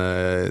 Men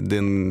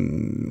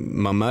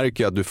man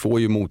märker att du får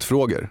ju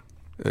motfrågor.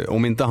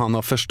 Om inte han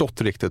har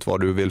förstått riktigt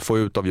vad du vill få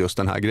ut av just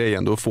den här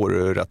grejen, då får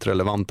du rätt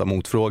relevanta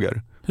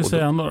motfrågor. Hur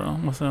säger han då?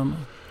 Vad säger han då?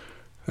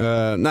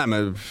 Nej,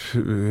 men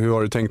hur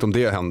har du tänkt om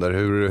det händer?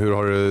 Hur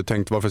har du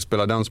tänkt, varför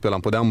spelar den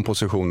spelaren på den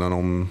positionen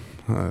om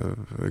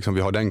liksom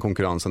vi har den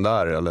konkurrensen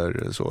där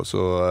eller så?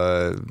 Så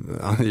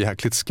han är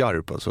jäkligt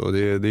skarp alltså.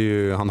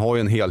 Han har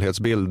ju en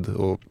helhetsbild,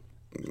 och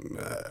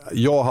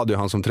jag hade ju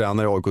han som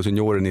tränare i AIK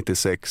Seniorer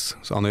 96,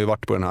 så han har ju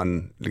varit på den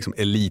här liksom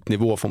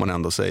elitnivå får man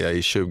ändå säga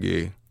i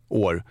 20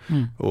 år.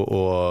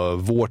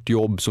 Och vårt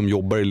jobb som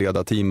jobbar i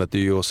ledarteamet är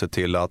ju att se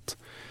till att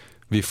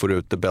vi får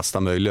ut det bästa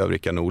möjliga av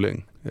Rickard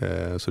Norling.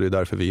 Så det är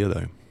därför vi är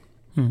där.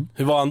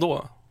 Hur var han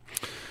då?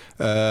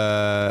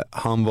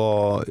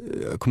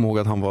 Jag kommer ihåg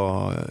att han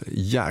var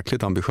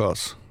jäkligt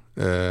ambitiös.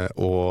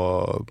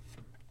 Och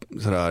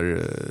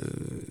sådär,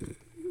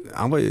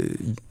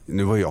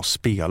 nu var jag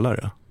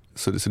spelare.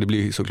 Så det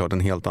blir såklart en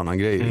helt annan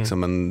grej. Liksom.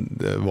 Men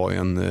det var ju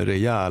en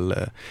rejäl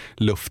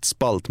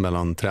luftspalt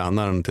mellan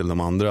tränaren till de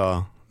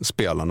andra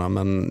spelarna.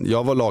 Men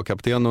jag var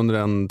lagkapten under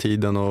den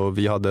tiden och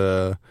vi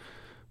hade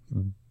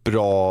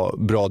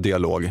bra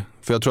dialog.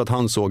 För jag tror att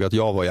han såg att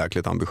jag var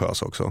jäkligt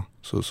ambitiös också.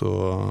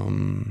 Så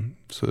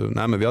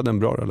nej, men vi hade en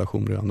bra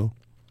relation redan då.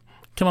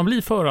 Kan man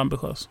bli för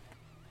ambitiös?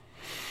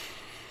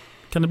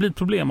 Kan det bli ett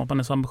problem om man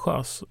är så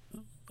ambitiös?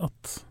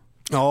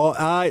 Ja,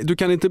 nej, du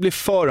kan inte bli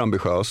för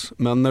ambitiös,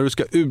 men när du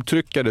ska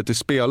uttrycka det till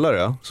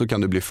spelare så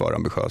kan du bli för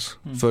ambitiös.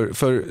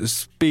 För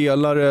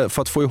spelare,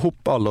 för att få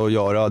ihop alla och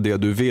göra det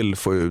du vill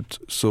få ut,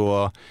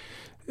 så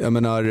jag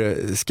menar,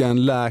 ska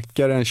en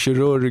läkare, en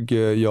kirurg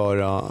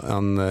göra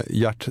en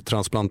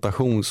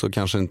hjärttransplantation så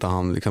kanske inte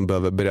han liksom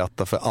behöver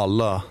berätta för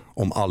alla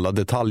om alla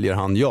detaljer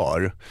han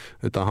gör,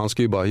 utan han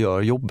ska ju bara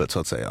göra jobbet så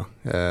att säga.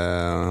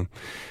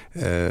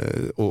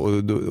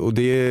 Och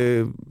det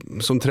är,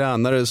 som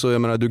tränare så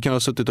jag menar, du kan ha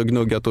suttit och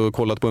gnuggat och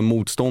kollat på en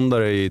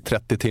motståndare i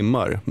 30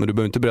 timmar, men du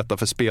behöver inte berätta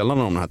för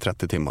spelarna om de här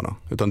 30 timmarna,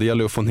 utan det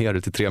gäller att få ner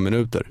det till 3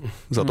 minuter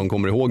så att de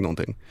kommer ihåg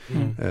någonting.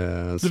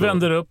 Du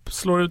vänder upp,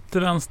 slår ut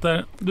till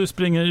vänster, du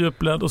springer i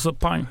djupled och så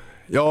pang.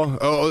 Ja,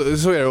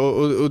 så är det.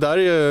 Och där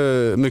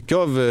är mycket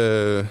av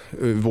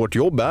vårt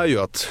jobb är ju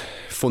att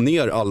få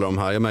ner alla de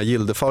här. Jag menar,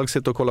 Gildefalk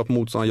sitter och kollar på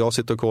motståndaren, jag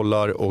sitter och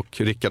kollar och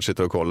Rickard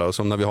sitter och kollar. Och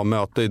som när vi har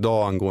möte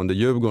idag angående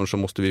Djurgården så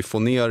måste vi få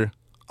ner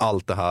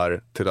allt det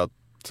här till att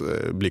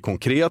bli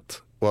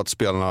konkret och att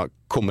spelarna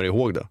kommer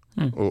ihåg det.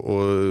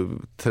 Och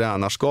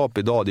tränarskap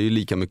idag, det är ju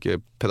lika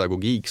mycket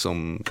pedagogik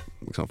som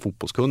liksom,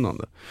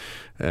 fotbollskunnande.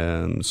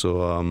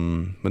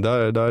 Men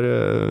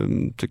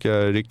där tycker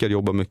jag Rickard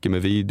jobbar mycket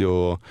med video,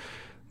 och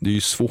det är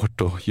ju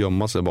svårt att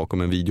gömma sig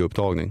bakom en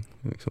videoupptagning.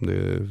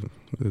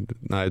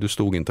 Nej, du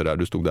stod inte där,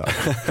 du stod där.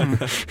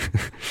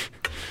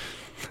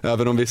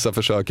 Även om vissa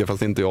försöker,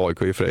 fast inte i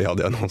AIK i Frej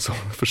hade jag någon som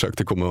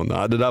försökte komma undan.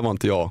 Nej, det där var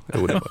inte jag.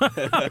 Jo, det var.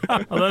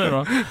 Ja, det är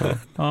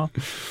bra.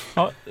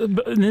 Ja,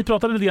 ni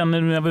pratade lite grann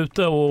när jag var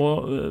ute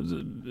och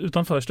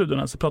utanför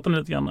studion, så pratade ni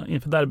lite grann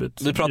inför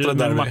derbyt. Vi pratade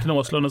derby. Martin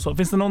Åslund och så.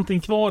 Finns det någonting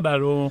kvar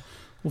där och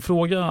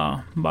fråga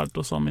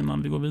Bartos om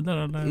innan vi går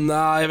vidare? Eller?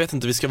 Nej, jag vet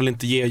inte. Vi ska väl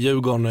inte ge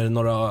Djurgården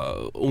några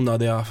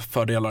onödiga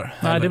fördelar.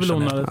 Nej, det är väl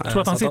onödigt. Jag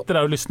tror att han sitter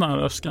där och lyssnar,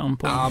 Öskan.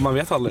 Ja, man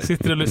vet aldrig.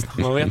 Sitter och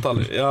lyssnar. Man vet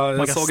aldrig.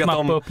 Jag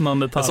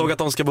såg att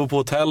de ska bo på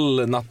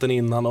hotell natten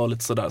innan och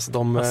lite sådär. Så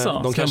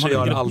de kanske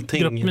gör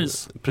allting.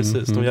 Gruppmys.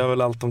 Precis, de gör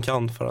väl allt de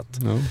kan för att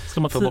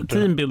ska man få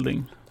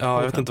teambuilding? Ja,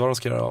 jag vet inte vad de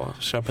ska göra.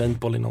 Köra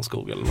paintball i någon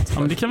skog eller något. Ja,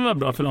 men det kan väl vara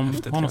bra för de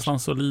har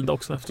någonstans att lida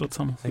också efteråt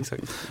tillsammans.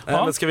 Exakt.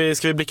 Men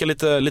ska vi blicka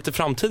lite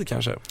framtid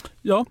kanske?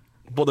 Ja.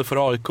 Både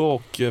för AIK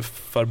och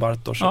för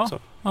Bartos också.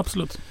 Ja,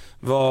 absolut.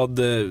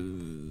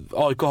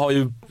 AIK har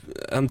ju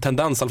en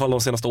tendens, i alla fall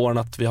de senaste åren,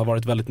 att vi har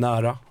varit väldigt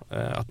nära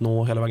att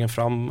nå hela vägen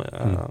fram.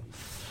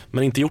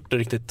 men inte gjort det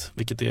riktigt,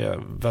 vilket är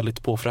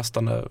väldigt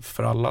påfrestande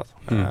för alla.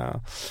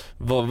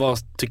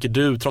 Vad tycker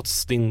du,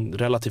 trots din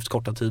relativt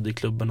korta tid i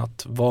klubben,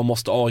 att vad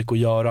måste AIK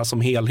göra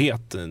som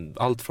helhet?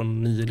 Allt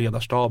från nya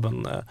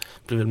ledarstaben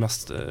blir väl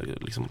mest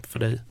liksom för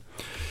dig?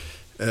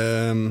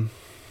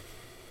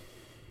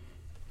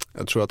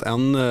 Jag tror att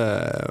en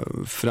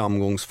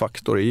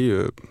framgångsfaktor är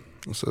ju,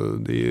 alltså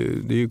det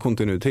är ju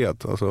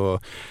kontinuitet. Alltså,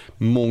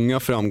 många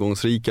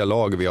framgångsrika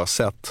lag vi har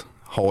sett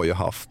har ju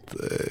haft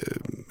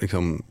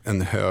liksom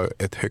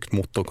ett högt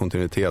mått av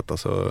kontinuitet.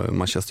 Alltså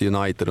Manchester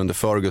United under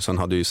Ferguson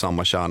hade ju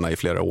samma kärna i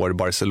flera år.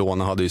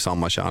 Barcelona hade ju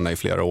samma kärna i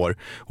flera år.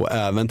 Och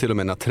även till och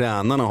med när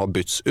tränarna har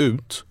bytts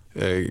ut,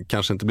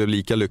 kanske inte blev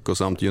lika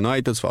lyckosamt i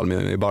Uniteds fall,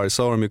 men i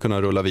Barca har de ju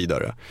kunnat rulla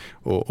vidare.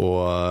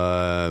 Och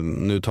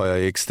nu tar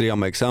jag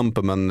extrema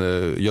exempel, men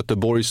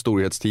Göteborgs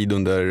storhetstid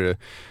under,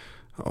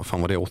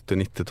 fan var det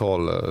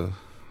 80-90-tal?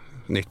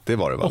 90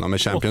 var det va?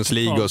 Med Champions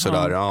League och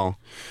sådär. Ja.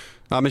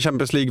 Ja, men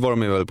Champions League var de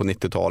väl på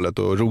 90-talet,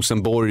 och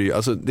Rosenborg,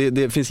 alltså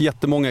det finns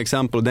jättemånga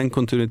exempel, och den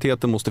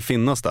kontinuiteten måste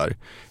finnas där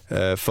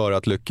för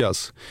att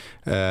lyckas.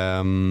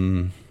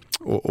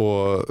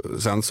 Och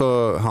sen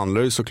så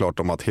handlar det såklart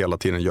om att hela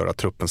tiden göra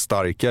truppen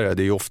starkare.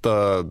 Det är ju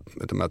ofta,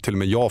 till och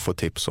med jag får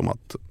tips om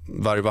att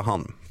värva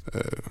han.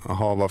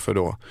 Jaha, varför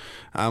då?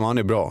 Nej, men han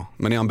är bra,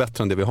 men är han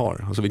bättre än det vi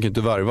har? Alltså vi kan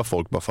inte värva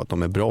folk bara för att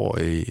de är bra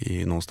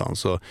i någonstans.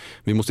 Så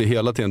vi måste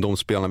hela tiden, de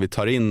spelarna vi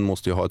tar in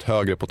måste ju ha ett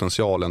högre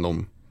potential än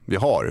de vi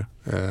har.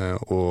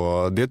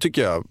 Och det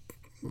tycker jag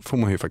får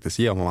man ju faktiskt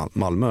ge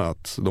Malmö,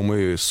 att de har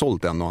ju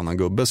sålt en och annan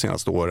gubbe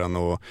senaste åren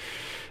och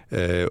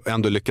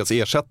ändå lyckats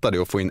ersätta det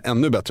och få in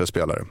ännu bättre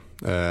spelare.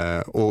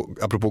 Och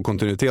apropå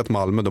kontinuitet,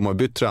 Malmö, de har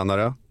bytt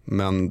tränare,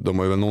 men de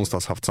har ju väl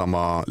någonstans haft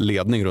samma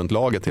ledning runt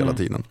laget hela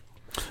tiden.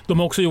 De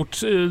har också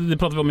gjort, det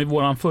pratade vi om i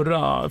våran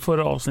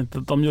förra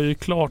avsnittet, de gör ju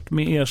klart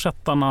med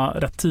ersättarna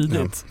rätt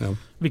tidigt. Ja.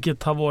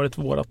 Vilket har varit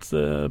vårt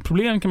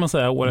problem kan man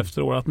säga år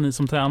efter år, att ni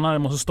som tränare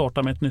måste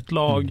starta med ett nytt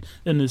lag,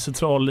 en ny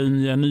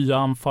centrallinje, nya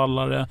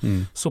anfallare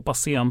så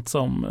pass sent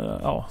som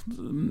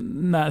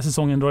när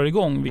säsongen drar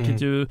igång,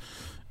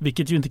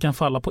 vilket ju inte kan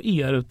falla på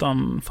er,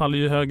 utan faller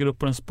ju högre upp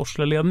på den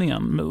sportsliga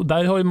ledningen. Och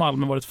där har ju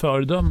Malmö varit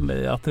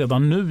föredömlig att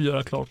redan nu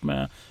göra klart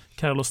med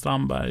Carlos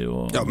Strandberg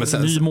och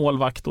ny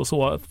målvakt och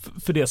så,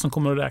 för det som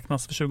kommer att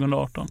räknas för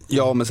 2018.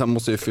 Ja, men sen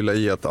måste jag fylla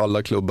i att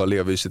alla klubbar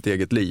lever i sitt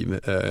eget liv.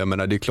 Jag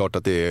menar, det är klart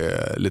att det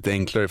är lite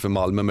enklare för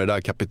Malmö med det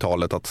där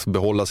kapitalet att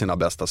behålla sina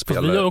bästa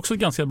spelare. Fast vi har också ett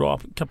ganska bra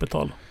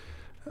kapital.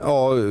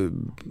 Ja,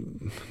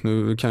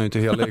 nu kan jag inte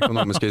hela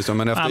ekonomiska historien,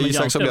 men efter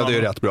Isak så blev det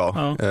ju rätt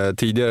bra. Ja.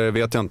 Tidigare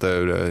vet jag inte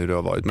hur det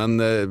har varit. Men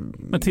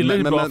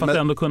tillräckligt bra för att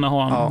ändå kunna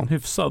ha en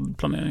hyfsad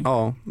planering.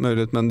 Ja,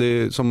 möjligt. Men det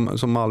är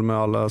som Malmö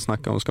alla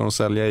snackar om, ska de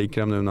sälja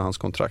Ikrem nu när hans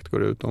kontrakt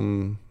går ut?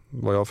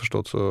 Vad jag har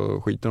förstått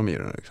så skiter de i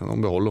det. Liksom.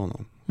 De behåller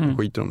honom. De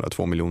skiter de där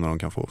 2 miljoner de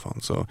kan få.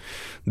 Fan. Så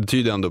det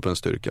tyder ändå på en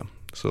styrka.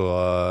 Så,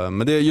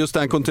 men det är just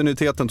den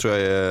kontinuiteten tror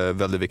jag är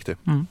väldigt viktig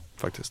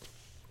faktiskt.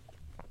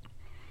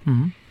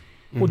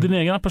 Och din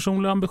egen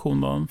personliga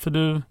ambition då?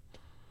 För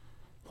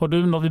har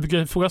du något, vi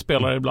brukar fråga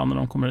spelare ibland när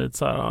de kommer hit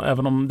så här,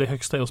 även om det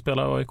högsta är att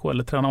spela AIK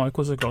eller träna AIK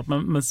såklart,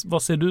 men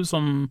vad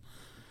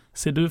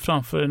ser du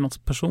framför dig,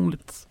 något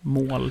personligt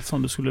mål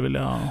som du skulle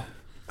vilja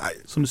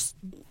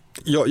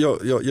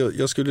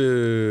Jag skulle,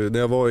 när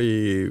jag var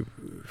i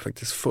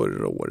faktiskt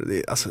förra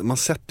året, alltså man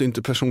sätter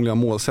inte personliga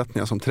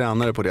målsättningar som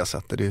tränare på det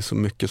sättet. Det är så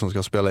mycket som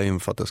ska spela in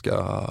för att det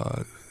ska,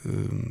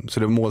 så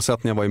det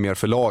målsättningar var ju mer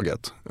för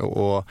laget.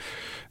 Och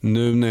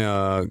nu när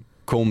jag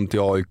kom till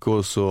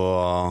AIK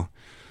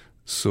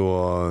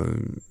så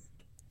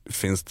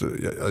finns det,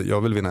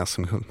 jag vill vinna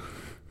SM-guld.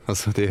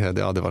 Alltså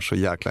det hade varit så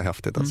jäkla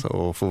häftigt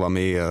alltså, att få vara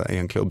med i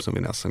en klubb som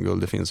vinner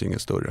SM-guld. Det finns ju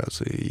inget större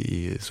alltså,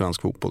 i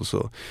svensk fotboll.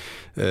 Så,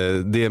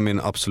 det är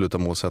min absoluta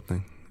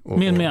målsättning.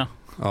 Min med.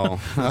 Ja.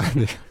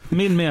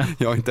 Min med.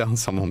 Jag är inte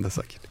ensam om det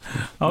säkert.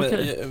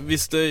 Okay. Men,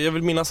 visst, jag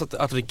vill minnas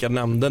att Rickard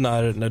nämnde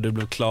när du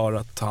blev klar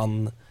att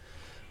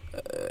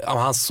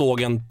han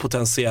såg en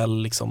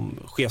potentiell liksom,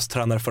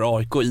 chefstränare för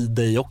AIK i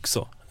dig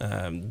också.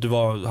 Du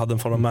hade en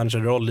form av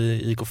managerroll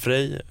i IK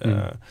Frej.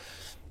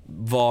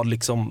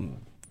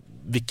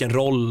 Vilken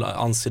roll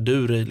anser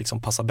du dig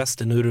liksom passa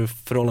bäst i? Nu är du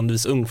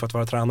förhållandevis ung för att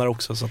vara tränare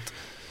också, så att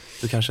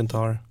du kanske inte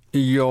har...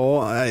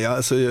 Ja,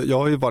 alltså, jag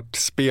har ju varit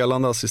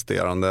spelande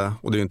assisterande,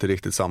 och det är ju inte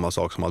riktigt samma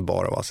sak som att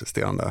bara vara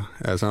assisterande.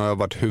 Sen har jag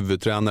varit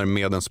huvudtränare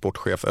med en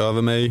sportchef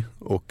över mig,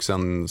 och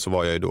sen så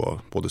var jag ju då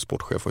både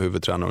sportchef och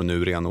huvudtränare, och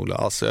nu renodla.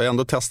 Alltså, jag har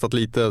ändå testat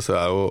lite så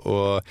här,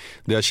 och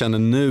det jag känner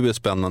nu är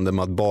spännande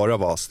med att bara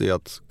vara det är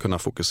att kunna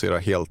fokusera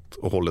helt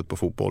och hållet på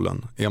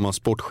fotbollen. Är man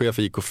sportchef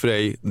i IK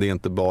Frej, det är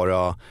inte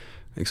bara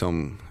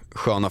liksom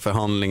sköna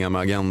förhandlingar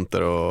med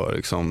agenter och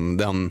liksom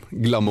den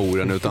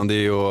glamouren, utan det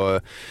är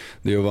att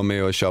vara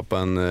med och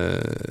köpa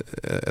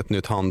ett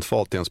nytt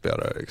handfat till en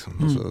spelare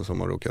liksom,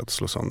 som har råkat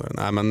slå sönder.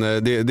 Nej, men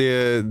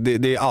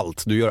det är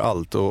allt, du gör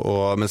allt,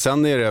 men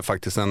sen är det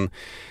faktiskt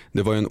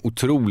det var en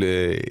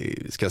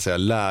otrolig, ska jag säga,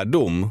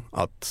 lärdom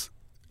att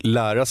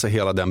lära sig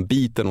hela den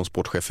biten om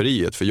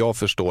sportcheferiet, för jag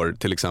förstår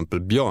till exempel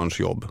Björns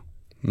jobb.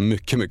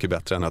 mycket, mycket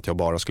bättre än att jag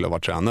bara skulle vara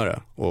tränare.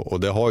 Och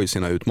det har ju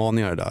sina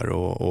utmaningar där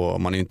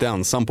och man är ju inte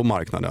ensam på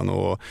marknaden.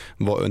 Och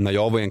när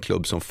jag var i en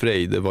klubb som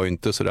Frej, det var ju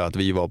inte så där att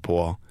vi var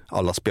på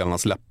alla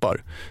spelarnas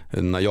läppar.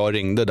 När jag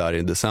ringde där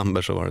i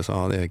december så var det så,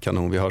 ja, det är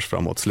kanon, vi hörs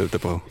framåt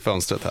slutet på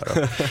fönstret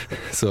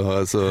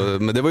här.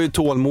 Men det var ju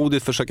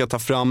tålmodigt, försöka ta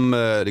fram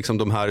liksom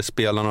de här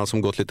spelarna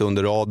som gått lite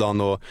under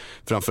radarn och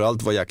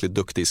framförallt var jäkligt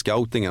duktig i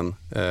scoutingen.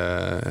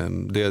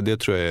 Det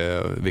tror jag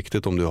är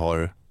viktigt om du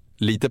har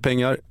lite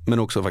pengar men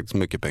också faktiskt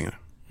mycket pengar.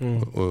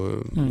 Och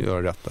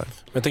göra rätt där.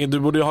 Men jag tänker du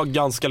borde ju ha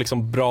ganska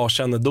liksom bra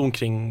kännedom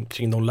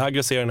kring de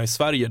lägre serierna i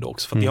Sverige då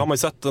också. För det har man ju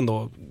sett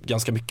ändå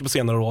ganska mycket på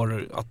senare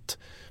år att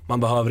man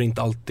behöver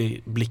inte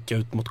alltid blicka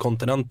ut mot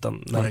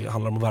kontinenten när det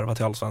handlar om att värva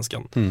till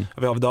Allsvenskan.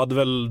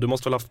 Du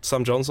måste väl haft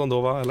Sam Johnson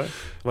då, va? Eller?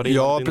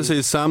 Var det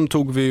precis. Sam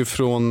tog vi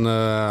från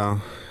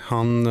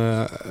han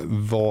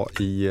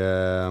var i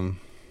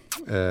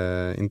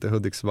inte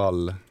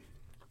Hudiksvall.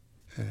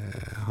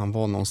 Han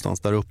var någonstans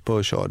där uppe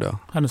och körde.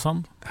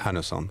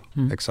 Härnösand,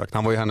 exakt.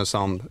 Han var i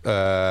Härnösand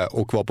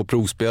och var på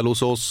provspel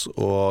hos oss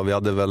och vi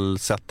hade väl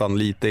sett han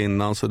lite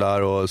innan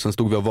sådär och sen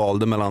stod vi och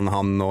valde mellan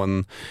han och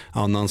en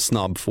annan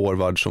snabb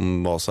forward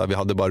som var så här, vi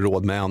hade bara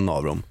råd med en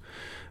av dem.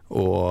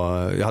 Och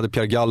jag hade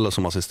Pierre Gallo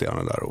som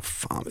assisterande där och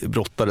fan, vi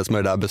brottades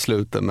med det där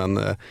beslutet men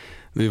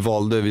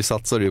vi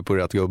satsade ju på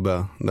rätt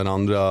gubbe. Den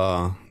andra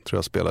tror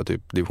jag spelar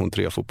typ division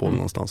 3-fotboll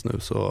någonstans nu.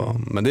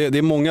 Men det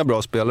är många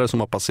bra spelare som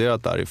har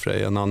passerat där i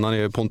Frej. En annan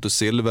är Pontus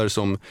Silver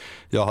som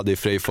jag hade i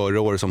Frej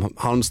förra året som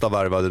Halmstad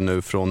värvade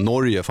nu från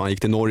Norge. För han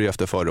gick till Norge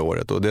efter förra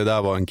året. Och det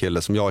där var en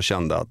kille som jag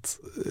kände att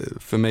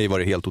för mig var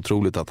det helt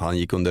otroligt att han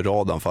gick under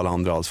radarn för alla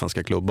andra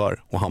allsvenska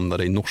klubbar och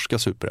hamnade i norska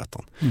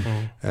superettan.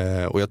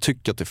 Och jag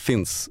tycker att det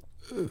finns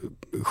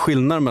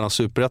skillnaden mellan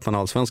superettan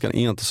och allsvenskan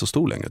är inte så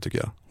stor längre tycker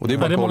jag. Och det är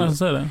bara många som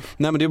säger det.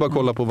 Nej men det är bara att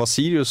kolla på vad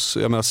Sirius,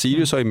 jag menar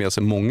Sirius har ju med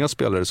sig många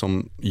spelare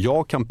som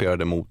jag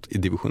kamperade mot i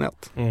division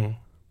 1.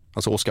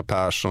 Alltså Oskar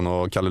Persson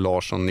och Kalle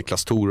Larsson,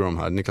 Niklas Thor och de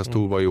här. Niklas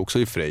Thor var ju också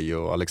i Frej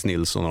och Alex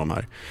Nilsson och de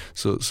här.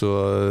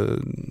 Så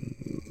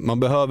man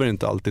behöver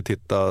inte alltid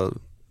titta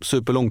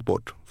superlångt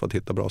bort för att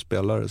hitta bra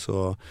spelare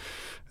så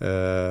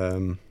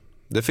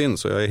det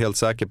finns och jag är helt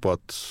säker på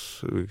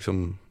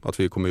att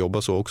vi kommer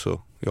jobba så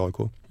också i AIK.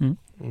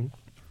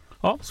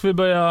 Ja, ska vi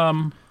börja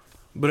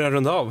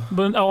runda av?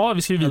 Ja,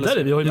 vi ska ju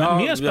vidare. Vi har ju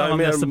mer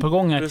spännande gäster på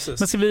gång här. Precis.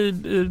 Men ska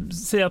vi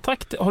säga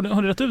tack?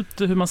 Har du rätt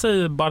ut hur man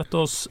säger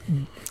Bartosz?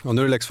 Ja,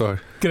 nu är det läx för.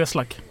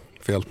 Greslak.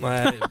 Fel.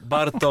 Nej,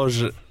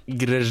 Bartosz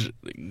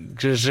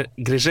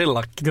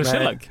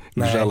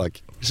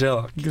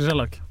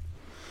Grzelak.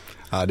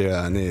 Ja, det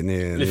är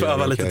ni får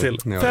öva lite till.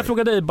 Får jag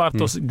fråga dig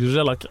Bartosz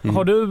Grzelak,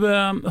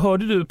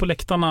 hörde du på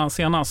läktarna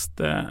senast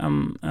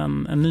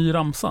en ny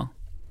ramsa?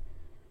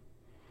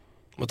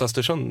 Mot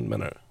Östersund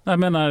menar du? Jag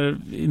menar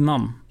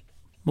innan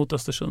mot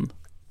Östersund.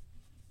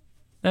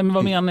 Nej men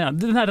vad menar jag?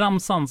 Den här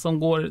ramsan som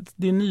går,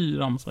 det är en ny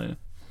ramsa ju.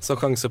 Som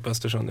sjöngs upp i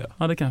Östersund, ja.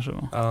 Ja, det kanske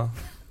var. Ja.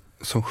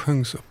 Som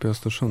sjöngs upp i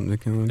Östersund,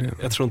 vilken var det?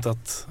 Jag tror inte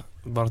att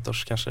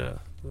Bartosz kanske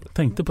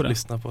tänkte på det.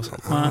 Lyssnar på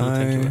sånt.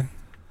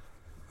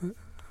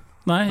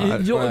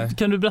 Nej.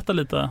 Kan du berätta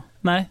lite?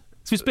 Nej.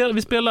 Så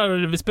vi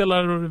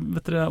spelar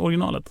vet du,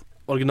 originalet.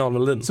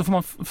 Originalmelodin. Så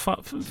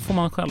får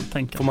man själv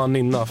tänka. Får man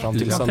nynna fram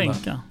till söndag.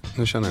 Tänka.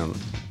 Nu känner jag det.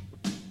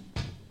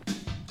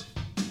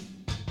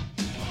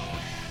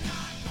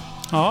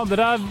 Ja,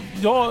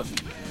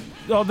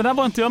 det där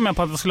var inte jag med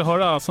på att jag skulle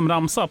höra som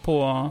ramsa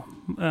på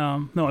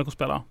när AIK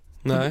spelade.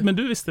 Nej. Men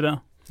du visste det?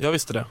 Jag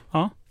visste det.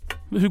 Ja.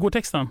 Hur går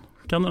texten?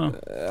 Kan du den?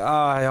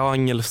 Jag har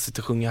ingen lust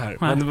att sjunga här.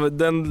 Nej. Men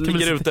den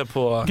ligger ute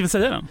på... Kan vi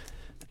säga den?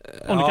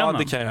 Ja,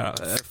 det kan jag göra.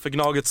 För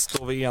Gnaget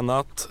står vi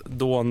enat,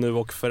 då, nu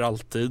och för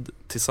alltid.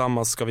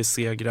 Tillsammans ska vi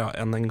segra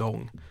än en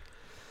gång.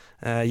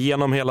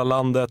 Genom hela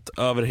landet,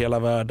 över hela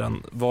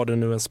världen. Var det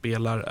nu en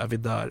spelar är vi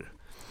där.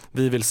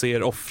 Vi vill se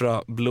er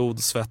offra blod,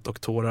 svett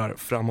och tårar.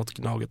 Framåt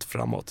Gnaget,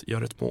 framåt,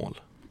 gör ett mål.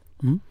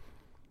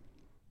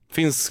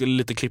 Finns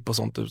lite klipp och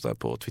sånt ute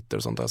på Twitter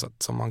och sånt där sätt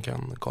som man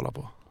kan kolla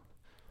på.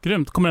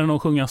 Grymt. Kommer den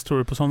att sjungas tror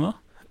du på söndag?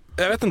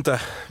 Jag vet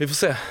inte, vi får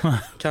se.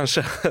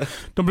 Kanske.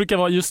 De brukar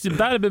vara, just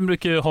derbyn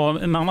brukar ju ha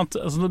en annan,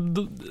 alltså,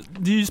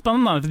 det är ju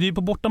spännande, för det är ju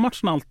på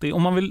bortamatchen alltid.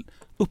 Om man vill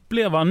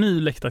uppleva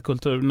ny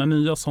läktarkultur när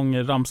nya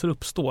sånger, ramsor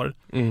uppstår,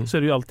 så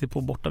är det ju alltid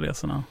på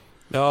bortaresorna.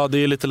 Ja, det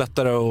är lite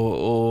lättare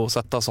att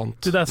sätta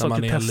sånt. Det är där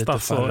saker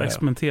testas och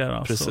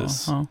experimenteras. Precis,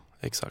 så, ja.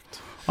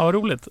 Exakt. Ja, vad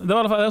roligt. Det var i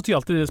alla fall, jag tycker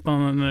alltid det är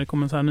spännande när det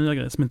kommer så här nya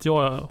grejer som inte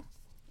jag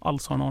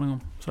alls har en aning om.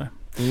 Sådär.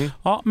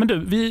 Ja, men du,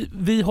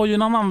 vi har ju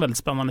en annan väldigt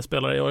spännande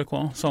spelare i AIK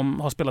som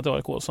har spelat i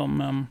AIK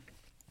som en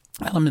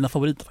av mina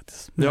favoriter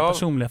faktiskt. Mina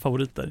personliga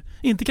favoriter.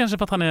 Inte kanske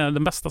för att han är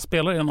den bästa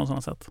spelaren i någon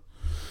sån sätt.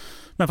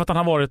 Men för att han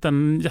har varit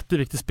en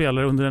jätteviktig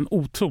spelare under en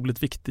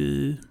otroligt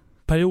viktig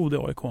period i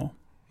AIK.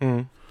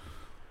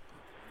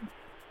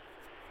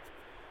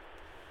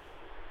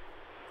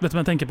 Vet du vad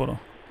jag tänker på då?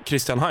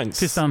 Christian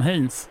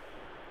Heinz.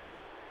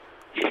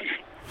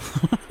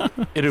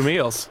 Är du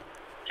med oss?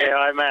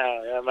 Jag är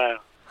med.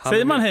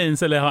 Säger man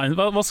Heinz eller Heinz?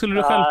 Vad skulle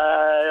du själv?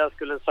 Jag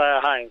skulle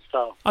säga Heinz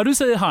då. Ja, du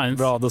säger Heinz.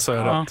 Bra, då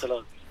säger jag det.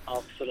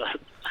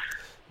 Absolut.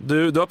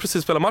 Du har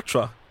precis spelat match,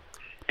 va?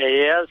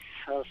 Yes,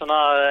 en sån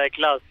här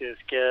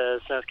klassisk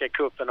Svenska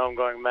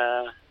cupen-omgång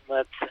med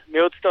ett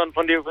motstånd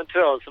från division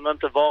 2 som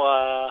inte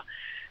bara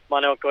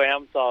man åker och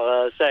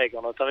hämtar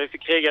segern, utan vi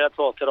fick kriga rätt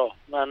hårt idag.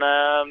 Men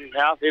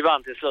vi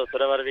vann till slut och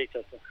det var det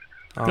viktigaste.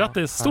 Ja,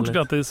 grattis, stort härligt.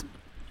 Grattis.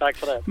 Tack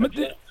för det. Men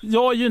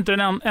jag är ju inte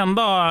den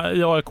enda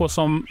i AIK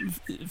som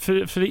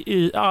för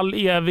i all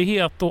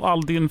evighet och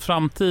all din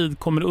framtid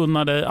kommer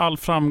unna dig all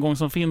framgång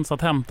som finns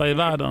att hämta i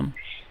världen.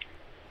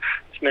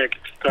 Snyggt,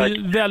 tack. Det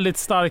är väldigt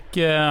stark...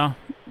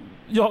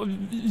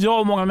 Jag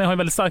och många av mig har en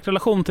väldigt stark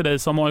relation till dig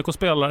som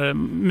AIK-spelare.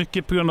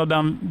 Mycket på grund av det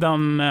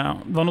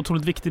var en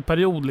otroligt viktig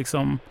period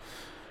liksom,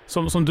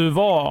 som du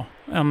var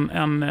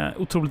en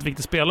otroligt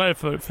viktig spelare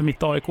för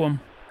mitt AIK.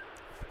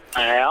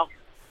 Ja.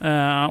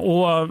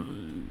 Och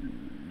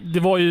det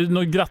var ju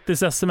något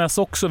grattis sms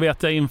också,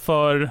 vet jag,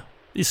 inför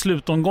i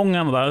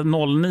slutomgången där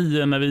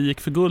 09 när vi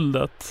gick för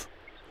guldet.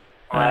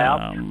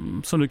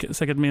 Som du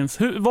säkert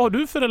minns. Vad har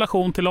du för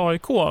relation till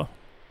AIK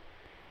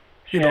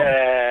idag?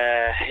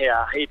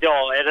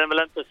 Idag är den väl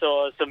inte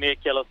så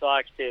mycket eller så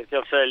aktivt.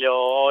 Jag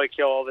följer AIK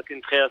av ett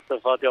intresse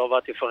för att jag har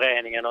varit i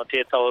föreningen och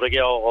tittar hur det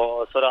går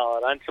och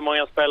sådär. Det är inte så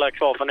många spelare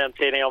kvar från den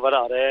tiden jag var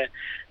där.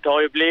 Det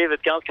har ju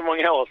blivit ganska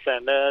många år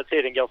sedan.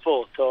 Tiden går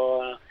fort.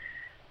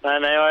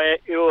 Men jag är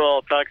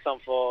oerhört tacksam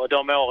för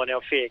de åren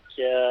jag fick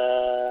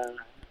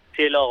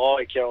tillhöra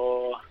AIK.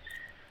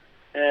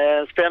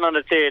 En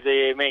spännande tid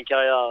i min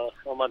karriär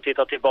om man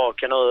tittar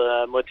tillbaka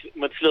nu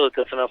mot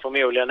slutet som jag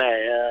förmodligen är,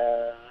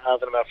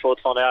 även om jag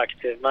fortfarande är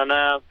aktiv. Men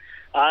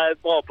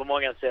bra på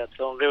många sätt,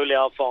 så en rolig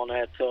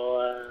erfarenhet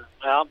och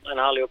en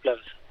härlig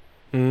upplevelse.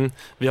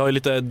 Vi har ju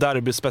lite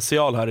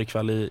derby-special här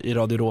ikväll i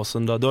Radio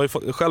Råsunda. Du har ju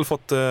själv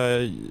fått,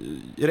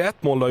 är det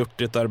ett mål du har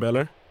gjort i ett derby,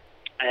 eller?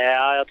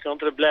 Ja, jag tror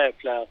inte det blev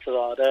fler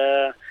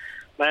tyvärr.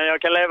 Men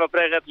jag kan leva på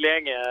det rätt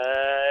länge.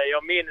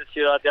 Jag minns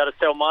ju att jag hade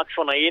så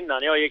matcherna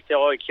innan jag gick till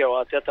AIK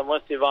att detta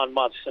måste ju vara en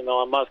match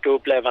som man ska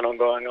uppleva någon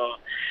gång. Och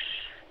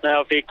när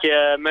jag fick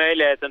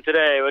möjligheten till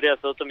det och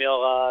dessutom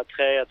göra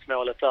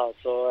 3-1-målet där,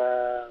 så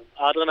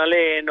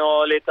adrenalin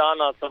och lite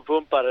annat som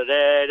pumpade, det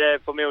är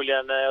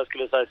förmodligen, jag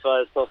skulle säga,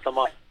 Sveriges största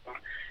match.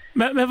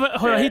 Men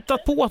har jag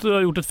hittat på att du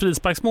har gjort ett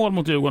frisparksmål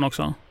mot Djurgården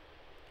också?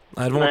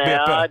 Nej, det var mot BP.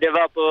 Ja, det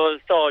var på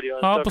stadion.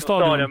 Ja, på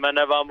stadion. Men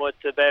det var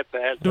mot BP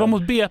helt. Du var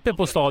mot BP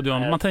på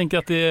stadion. Man tänker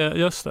att det är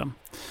just det.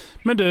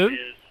 Men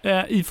du,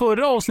 i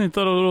förra avsnittet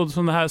av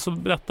Rådhusson det här så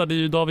berättade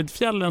ju David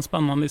Fjäll en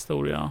spännande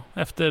historia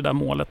efter det där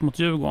målet mot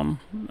Djurgården.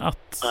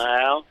 Att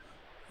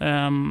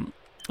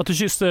du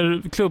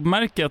kysste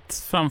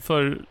klubbmärket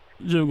framför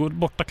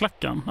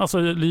bortaklacken. Alltså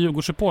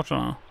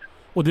Djurgårdssupportrarna.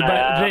 Och det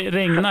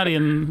regnar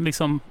in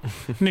liksom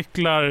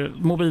nycklar,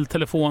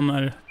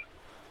 mobiltelefoner.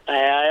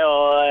 Nej,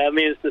 jag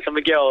minns det som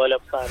igår, eller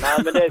på. Nej,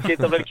 men det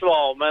sitter väl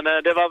kvar.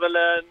 Men det var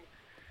väl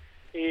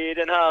i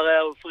den här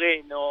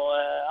euforin och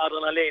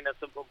adrenalinet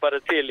som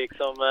pumpade till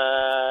liksom,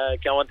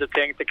 kanske inte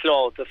tänkte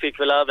klart. Jag fick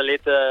väl även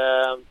lite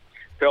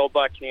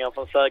påbackningar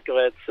från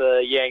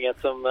säkerhetsgänget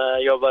som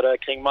jobbade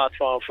kring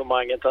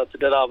matcharrangemanget, att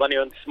det där var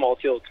nog inte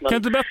smart gjort. Men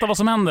kan du berätta vad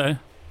som händer?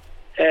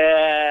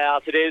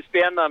 Alltså det är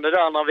spännande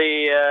där när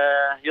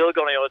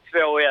Djurgården gör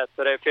 2-1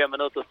 och det är 5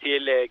 minuters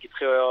tillägg,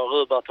 tror jag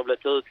Rubert har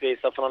blivit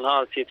utvisad från en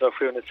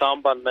handsituation i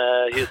samband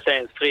med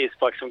Husseins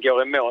frispark som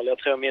går i mål. Jag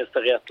tror jag minns det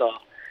rätt där.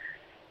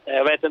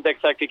 Jag vet inte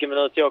exakt vilken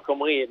minut jag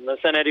kommer in, men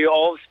sen är det ju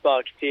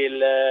avspark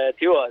till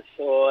oss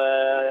och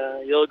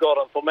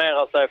Djurgården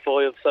formerar sig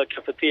för att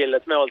försöka få till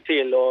ett mål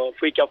till och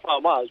skicka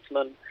fram allt,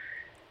 men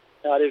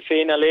ja, det är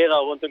fina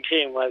lirare runt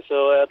omkring mig, så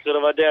jag tror det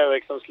var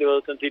Derek som slog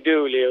ut den till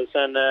Dooley och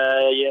sen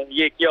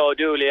gick jag och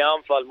Dooley i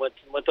anfall mot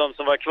de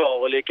som var kvar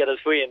och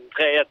lyckades få in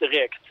 3-1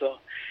 direkt. Så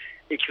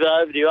vi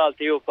kvävde ju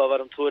alltihopa vad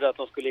de trodde att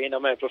de skulle hinna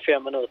med på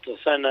 5 minuter.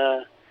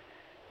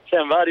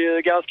 Sen var det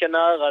ju ganska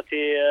nära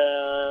till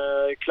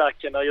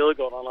klacken där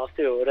Djurgårdarna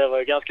stod, och det var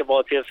ju ganska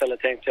bra tillfälle,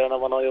 tänkte jag, när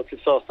man har gjort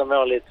sitt första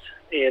mål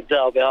i ett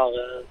derby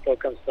här,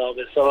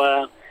 Stockholmsderby.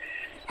 Så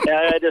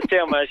ja, det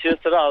stämmer, jag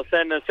kysste där.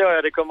 Sen såg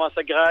jag det kom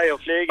massa grejer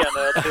flygande.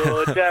 Jag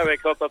tror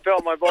Derek hoppade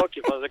på mig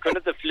bakifrån, så jag kunde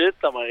inte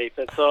flytta mig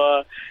riktigt.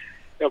 Så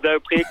jag blev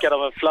prickad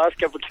av en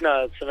flaska på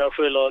knät som jag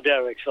skyller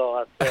Derek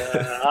för.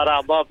 Hade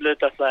han bara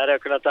flyttat sig hade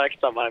jag kunnat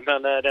akta mig.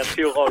 Men den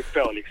stod rakt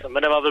på liksom.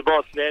 Men det var väl bara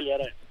att svälja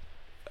det.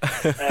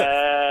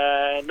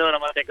 Nu när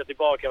man tänker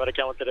tillbaka var det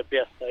kanske inte det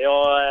bästa.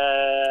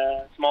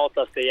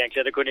 Smartaste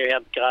egentligen, det kunde ju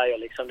hänt grejer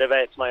liksom. Det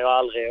vet man ju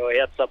aldrig, och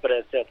hetsa på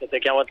det sättet. Det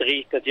kan vara inte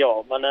riktigt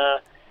men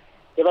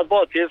det var ett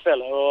bra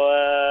tillfälle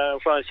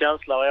och skön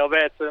känsla, och jag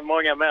vet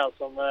många mer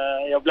som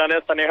jag blir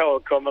nästan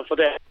ihågkommen för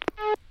det.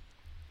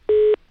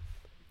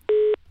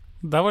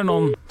 Där var det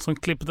någon som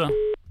klippte.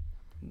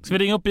 Ska vi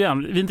ringa upp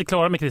igen? Vi är inte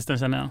klara med Christian,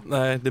 känner jag.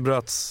 Nej, det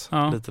bröts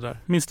lite där.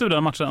 Minns du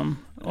den matchen,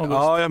 August?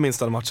 Ja, jag minns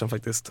den matchen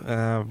faktiskt.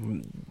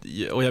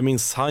 Och jag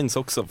minns Heinz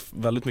också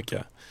väldigt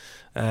mycket.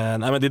 Nej,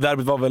 men det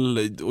derbyt var väl,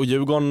 och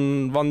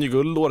Djurgården vann ju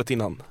guld året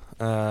innan.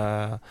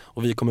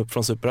 Och vi kom upp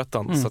från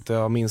Superettan, så att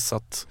jag minns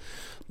att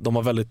de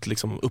var väldigt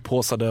liksom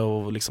upphaussade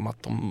och liksom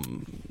att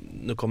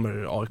nu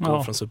kommer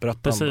AIK från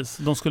Superettan. Precis,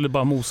 de skulle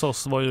bara mosa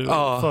oss, var ju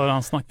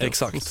förhandsnacket.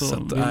 Exakt, så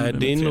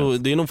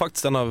det är nog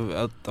faktiskt en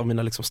av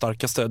mina liksom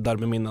starkaste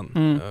derbyminnen.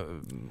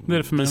 Det är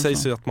det för mig. Det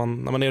sägs ju att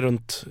när man är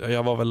runt,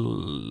 jag var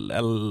väl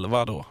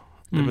 11 då.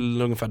 Det är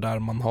väl ungefär där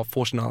man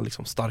får sina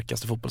liksom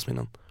starkaste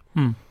fotbollsminnen.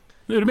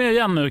 Är du med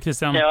igen nu,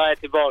 Christian? Jag är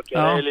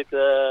tillbaka. Det är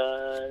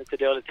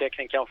lite dålig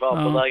täckning kanske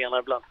på vägarna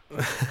ibland.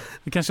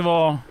 Det kanske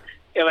var...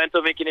 Jag vet inte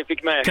hur mycket ni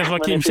fick med. Kanske var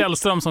Kim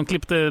Källström som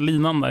klippte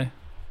linan där.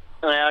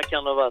 Nej, jag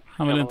kan ha varit.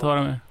 Han vill inte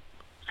höra mig.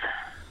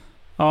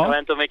 Ja. Jag vet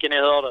inte hur mycket ni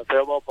hörde, för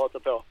jag bara pratar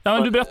på. Ja,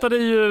 men du berättade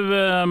ju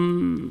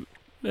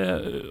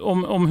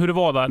om hur det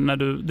var där när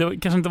det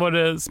kanske inte var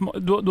det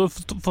du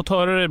har fått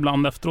höra det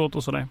ibland efteråt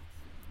och sådär.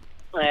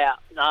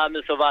 Ja,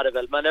 men så var det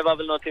väl. Men det var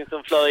väl någonting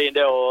som flög in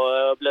då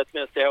och blivit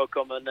mest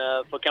ihågkommen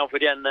för kanske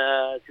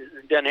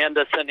den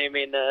händelsen i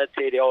min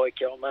tid i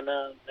AIK. Men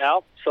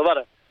ja, så var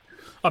det.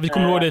 Ja, vi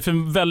kommer ihåg det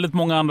för väldigt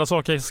många andra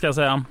saker, ska jag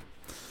säga.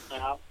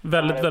 Ja,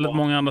 väldigt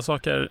många andra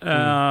saker.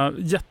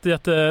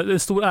 Jätte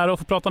stor ära att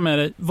få prata med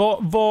dig.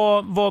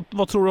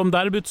 Vad tror du om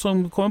derbyt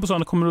som kommer på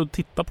söndag? Kommer du att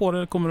titta på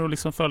det? Kommer du att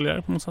liksom följa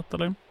det på något sätt,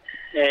 eller?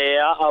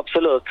 Ja,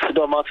 absolut.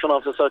 De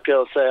matcherna försöker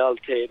jag se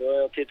alltid. Och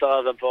jag tittar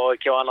även på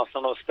AIK annars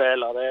när de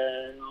spelar.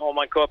 Har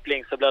man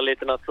koppling så blir det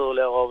lite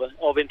naturligare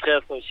av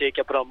intresse att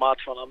kika på de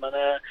matcherna. Men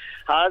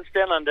en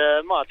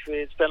spännande match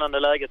i ett spännande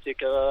läge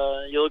tycker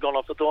jag. Djurgården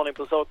har fått ordning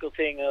på saker och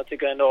ting. Jag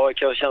tycker ändå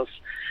AIK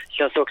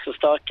känns också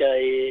starka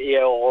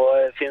i år. Och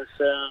det finns,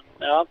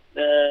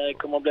 det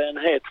kommer att bli en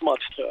het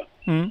match, tror jag.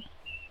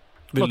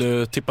 Vill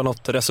du tippa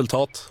något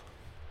resultat?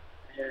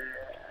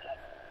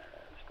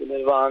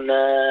 Det var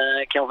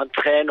kanske en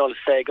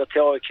 3-0-seger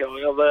till AIK.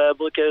 Jag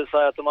brukar ju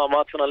säga att de här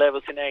matcherna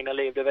lever sina egna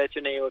liv. Det vet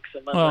ju ni också.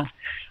 Men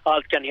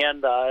allt kan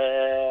hända.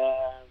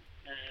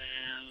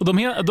 Och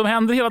de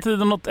händer hela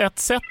tiden något ett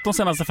sätt de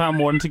senaste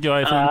 5 åren, tycker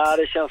jag är fint. Ja,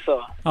 det känns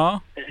så. Ja.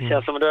 Det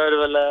känns som, då är det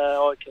väl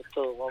AIKs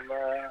tur. Om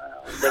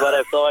det var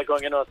det förra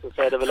gången också,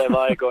 så är det väl det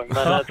varje gång.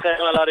 Men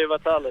 3-0 hade ju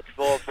varit härligt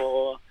för att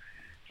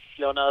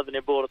slå näven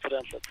i bordet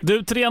ordentligt.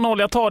 Du, 3-0,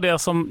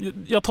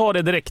 jag tar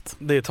det direkt.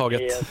 Det är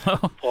taget. Yes.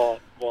 Bra.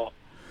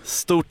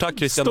 Stort tack,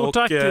 Christian. Stort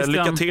tack, Christian.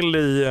 Lycka till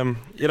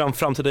i den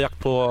framtida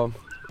jakt på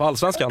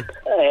Allsvenskan.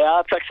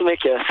 Ja, tack så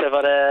mycket. Så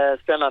var det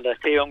spännande.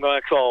 10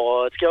 omgångar kvar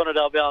och ett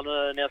Skånederby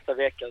nu nästa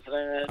vecka. Så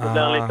det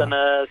blir en liten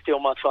stor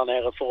match här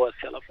nere för oss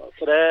i alla fall.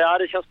 Så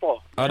det känns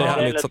bra. Ja, det är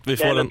härligt så att vi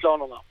får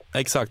planerna.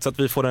 Exakt, så att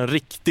vi får en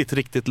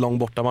riktigt lång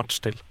bortamatch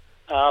till.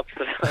 Ja,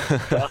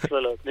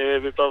 absolut. Nu är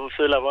vi på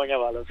fulla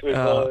Vångavallen så vi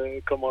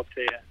får komma upp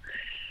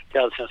till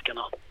Allsvenskan.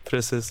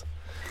 Precis.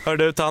 Hör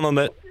du, ta hand om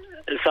dig.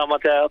 Samma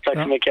till er, tack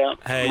så mycket.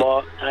 Hej.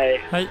 Bra.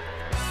 Hej. Hej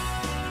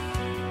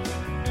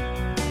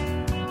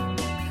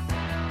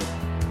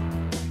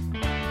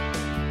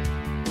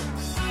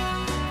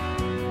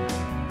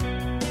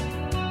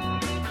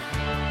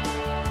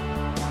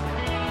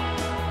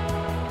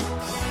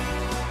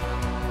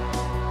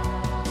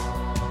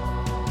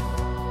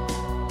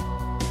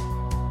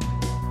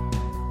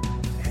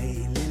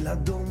lilla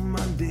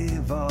domaren,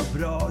 det var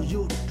bra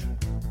gjort.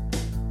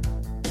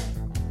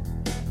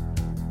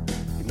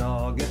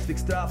 Gnaget fick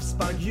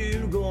straffspark,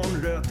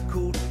 Djurgården rött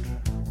kort.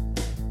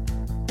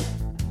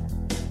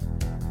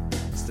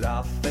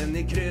 Straffen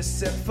i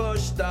krysset,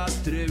 första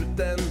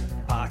struten.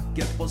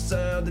 Hacket på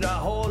Södra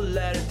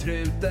håller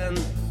truten.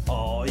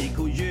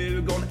 AIK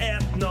Djurgården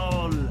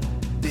 1-0.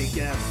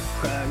 Vilken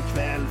skön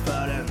kväll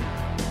för en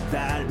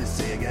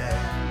derbyseger.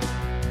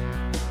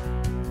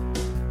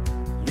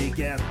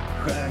 Vilken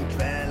skön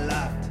kväll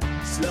att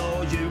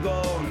slå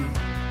Djurgården.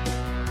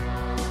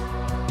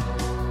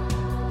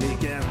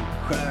 Vilken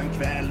skön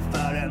kväll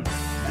för en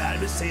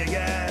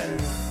derbyseger.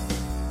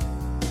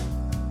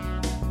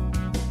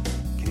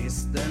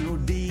 Christer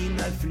Nordin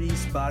är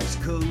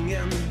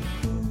frisparkskungen.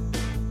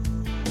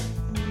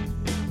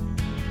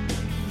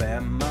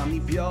 Femman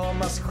i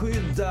pyjamas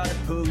skyddar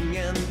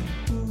pungen.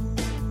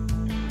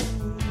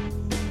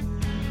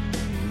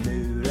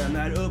 Muren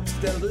är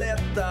uppställd,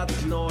 lätt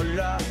att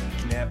knorra.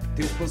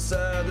 Knäpptyst på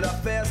Södra,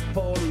 fest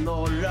på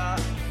Norra.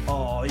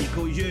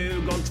 AIK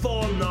Djurgården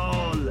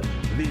 2-0.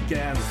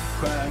 Vilken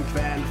skön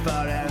kväll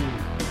för en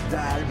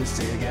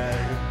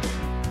derbyseger.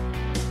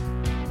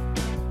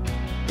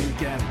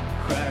 Vilken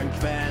skön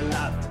kväll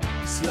att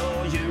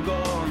slå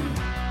Djurgården.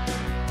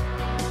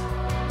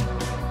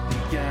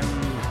 Vilken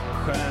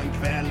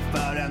skön kväll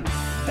för en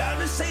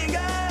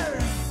derbyseger.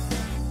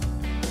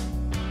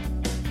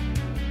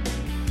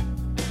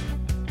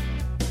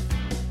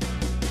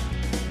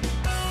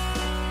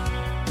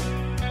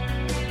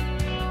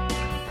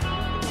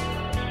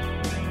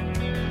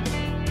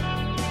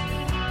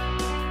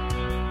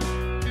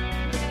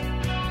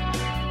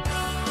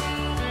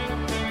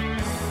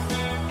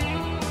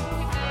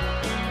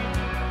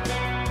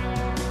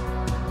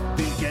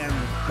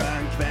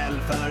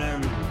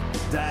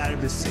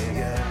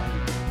 Derbyseger.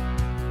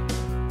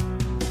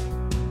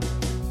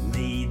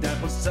 Ni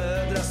där på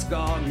Södra,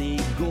 ska ni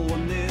gå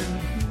nu?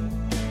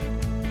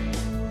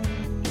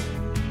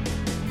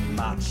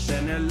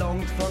 Matchen är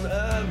långt från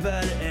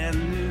över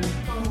ännu.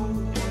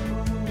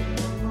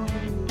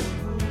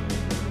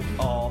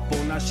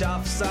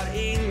 tjafsar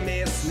in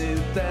med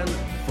snuten.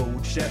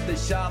 Fortsätter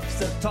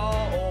tjafset,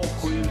 ta och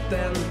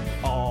skjuten.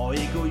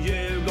 AIK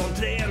Djurgården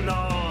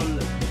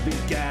 3-0.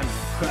 Vilken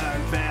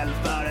skön kväll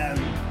för en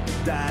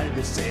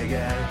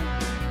derbyseger.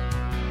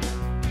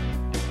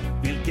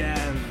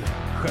 Vilken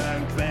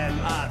skön kväll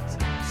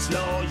att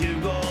slå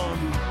Djurgården.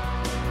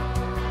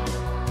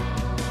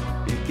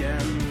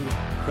 Vilken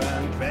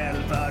skön kväll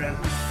för en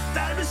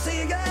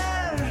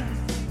derbyseger.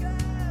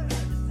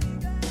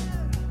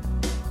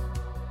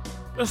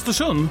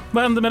 Östersund,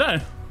 vad händer med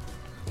där?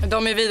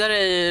 De är vidare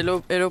i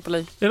Europa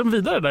League. Är de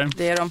vidare där?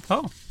 Det är de.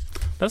 Ja,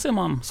 där ser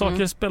man.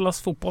 Saker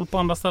spelas fotboll på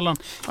andra ställen.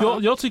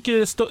 Jag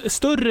tycker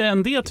större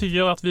än det tycker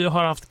jag att vi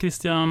har haft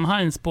Christian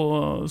Heinz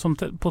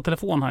på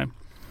telefon här.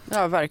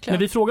 Ja, verkligen. När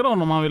vi frågade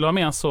honom om han ville vara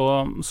med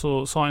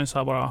så sa han så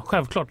här bara,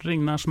 självklart,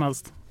 ring när som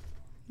helst.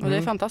 Och det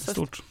är fantastiskt.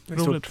 Stort.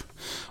 Roligt.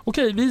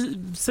 Okej, vi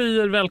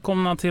säger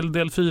välkomna till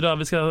del 4.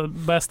 Vi ska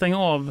börja stänga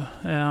av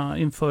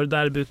inför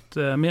derbyt.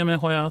 Med mig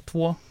har jag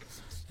 2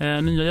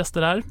 nya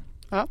gäster här.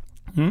 Ja.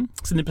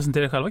 Så ni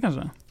presenterar er själva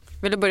kanske?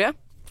 Vill du börja?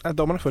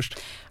 Damerna först.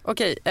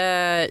 Okej,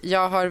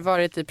 jag har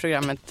varit i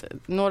programmet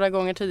några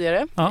gånger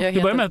tidigare. Ja,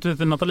 du börjar med att du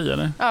heter Nathalie,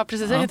 eller? Ja,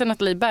 precis. Jag heter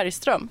Nathalie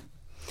Bergström.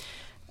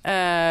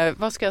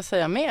 Vad ska jag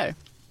säga mer?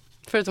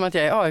 Förutom att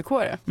jag är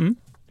AIK-are.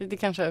 Det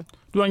kanske...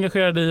 Du är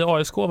engagerad i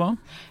ASK, va?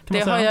 Det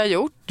har jag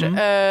gjort.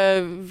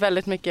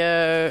 Väldigt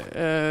mycket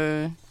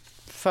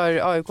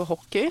för AIK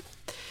Hockey.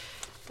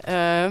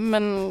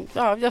 Men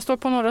ja, jag står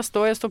på några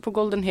stå. Jag står på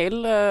Golden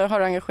Hill.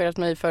 Har engagerat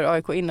mig för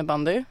AIK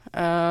innebandy.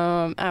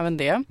 Även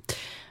det.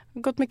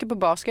 Gått mycket på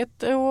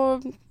basket.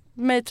 Och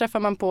mig träffar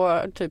man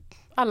på typ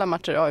alla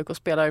matcher AIK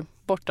spelar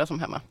borta som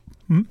hemma.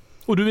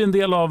 Och du är en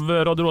del av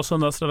Radio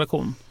Råsundas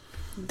redaktion?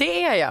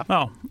 Det är jag.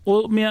 Ja.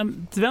 Och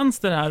med till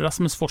vänster här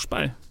Rasmus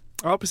Forsberg.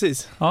 Ja,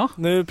 precis. Ja.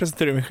 Nu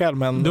presenterar du mig själv,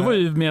 men... Du var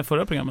ju med i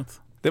förra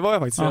programmet. Det var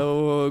jag faktiskt,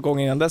 och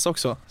gången innan dess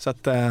också. Så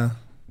att,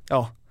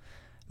 ja.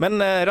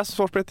 Men Rasmus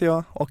Forsberg heter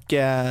jag och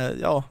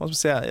ja, vad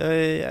ska jag säga? Jag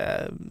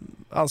är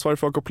ansvarig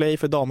för AIK Play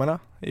för damerna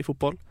i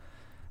fotboll.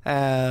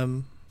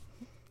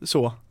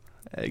 Så.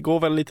 Går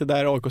väl lite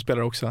där AIK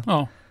spelar också.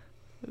 Ja.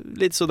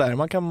 Lite så där,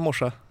 man kan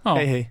morsa. Ja.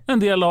 Hej. En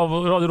del av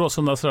Radio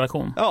Råsundas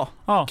redaktion.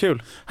 Ja,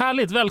 kul.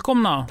 Härligt,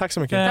 välkomna. Tack så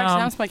mycket. Tack så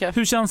hemskt mycket.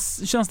 Hur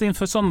känns det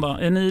inför söndag?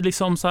 Är ni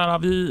liksom så här,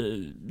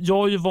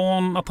 jag är ju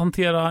van att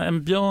hantera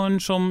en björn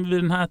som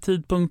vid den här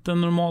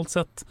tidpunkten normalt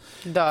sett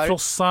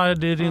frossar,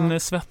 det rinner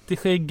svett i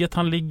skägget,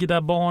 han ligger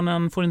där,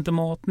 barnen får inte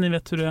mat, ni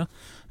vet hur det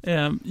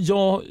är.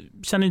 Jag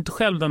känner inte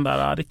själv den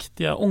där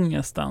riktiga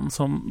ångesten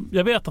som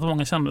jag vet att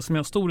många känner, som jag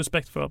har stor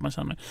respekt för att man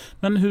känner.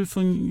 Men hur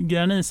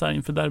fungerar ni så här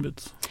inför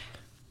derbyt?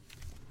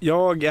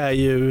 Jag är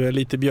ju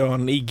lite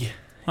björnig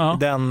i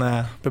den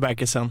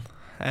bemärkelsen.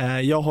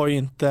 Jag har ju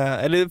inte,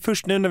 eller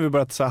först nu när vi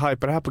börjat så här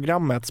hypa det här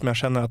programmet som jag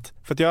känner att,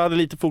 för att jag hade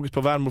lite fokus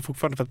på Värnbo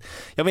fortfarande, för att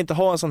jag vill inte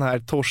ha en sån här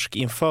torsk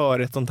inför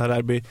ett sånt här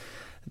derby,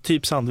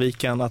 typ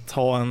Sandviken, att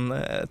ha en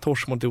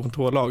torsk mot ett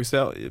lag.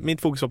 Så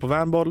mitt fokus var på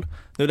Värnboll,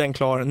 nu är den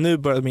klar, nu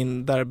börjar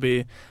min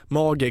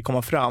derby-mage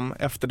komma fram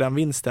efter den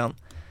vinsten.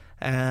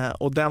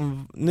 Och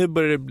nu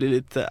börjar det bli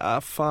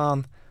lite,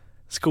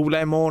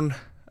 skola imorgon,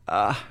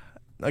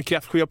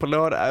 kräftskiva på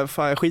lördag,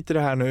 jag skiter i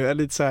det här nu, eller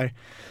lite så här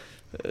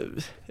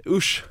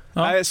usch.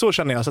 Nej, så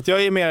känner jag. Så att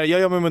jag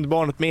gör mig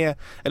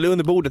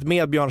under bordet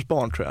med Björns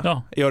barn, tror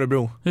jag. I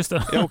Örebro. Just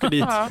det. Jag åker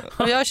dit.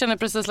 Och jag känner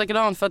precis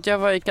likadant, för att jag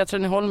var i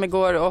Katrineholm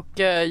igår och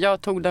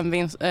jag tog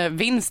den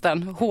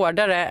vinsten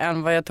hårdare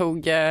än vad jag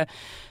tog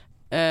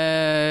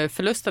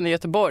förlusten i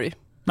Göteborg.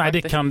 Nej,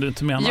 det kan du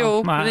inte mena.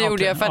 Jo, nej, det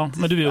gjorde jag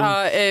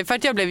för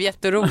att jag blev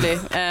jätterolig.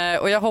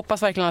 Och jag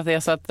hoppas verkligen att det är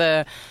så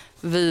att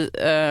vi...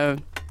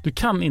 Du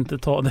kan inte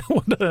ta det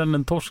hårdare än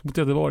en torsk mot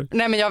Göteborg.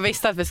 Nej, men jag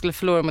visste att vi skulle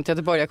förlora mot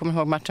Göteborg. Jag kommer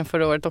ihåg matchen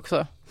förra året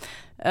också.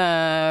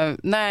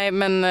 Nej,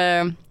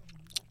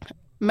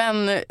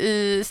 men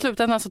i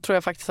slutändan så tror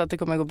jag faktiskt att det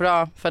kommer gå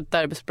bra, för att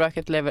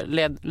derbyspråket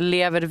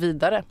lever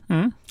vidare.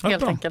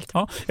 Helt enkelt.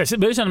 Ja. Jag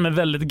känner mig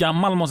väldigt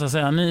gammal, måste jag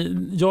säga.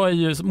 Jag är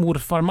ju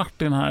morfar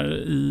Martin här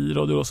i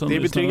Radio Råsund. Det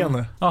är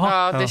betryggande.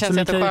 Ja, det känns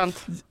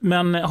jätteskönt.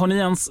 Men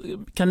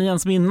kan ni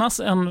ens minnas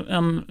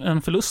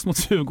en förlust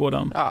mot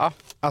Djurgården? Ja.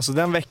 Alltså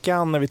den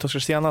veckan när vi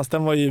torskade senast,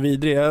 den var ju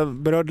vidrig. Jag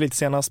berörde lite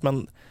senast,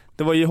 men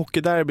det var ju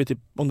hockeyderby typ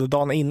under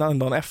dagen innan,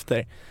 dagen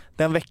efter.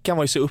 Den veckan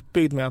var ju så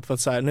uppbyggd med att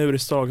så här, nu är det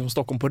slag som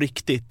Stockholm på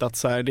riktigt, att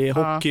så här, det är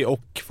hockey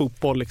och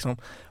fotboll liksom,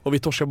 och vi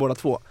torskar båda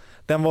två.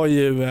 Den var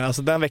ju,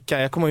 alltså den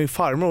veckan, jag kommer ju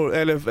farmor,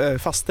 eller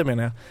faster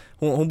menar jag,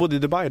 hon bodde i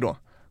Dubai då.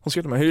 Hon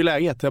skrev till mig, hur är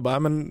läget? Jag bara,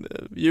 men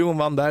Djurgården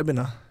vann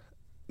derbyna.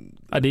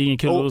 Ja, det är ingen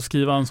kul att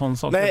skriva en sån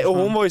sak. Nej, och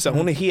hon var ju så här,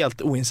 hon är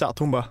helt oinsatt.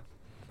 Hon bara,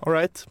 all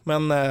right,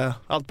 men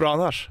allt bra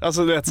annars.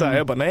 Alltså du vet så här,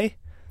 jag bara, nej.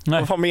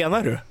 Vad fan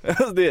menar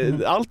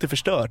du? Allt är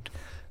förstört.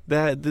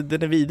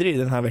 Den är vidrig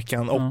den här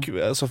veckan, och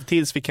alltså,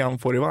 tills vi kan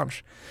få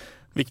revansch,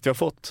 vilket vi har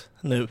fått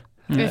nu.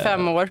 I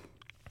 5 år.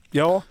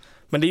 Ja,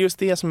 men det är just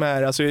det som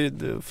är, alltså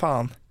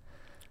fan.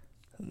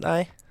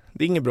 Nej,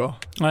 Det är inget bra.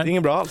 Nej. Det är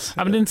inget bra alls.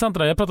 Ja, men det är intressant det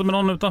där. Jag pratade med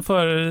någon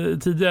utanför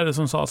tidigare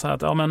som sa så här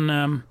att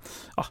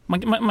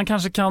man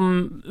kanske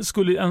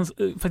skulle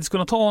faktiskt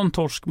kunna ta en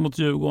torsk mot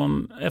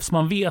Djurgården eftersom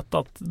man vet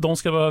att de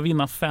ska behöva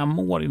vinna 5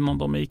 år innan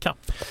de är i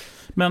kapp.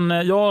 Men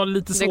jag har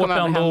lite svårt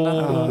ändå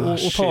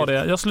att ta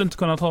det. Jag skulle inte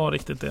kunna ta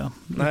riktigt det.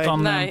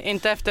 Nej,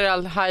 inte efter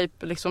all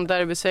hype, liksom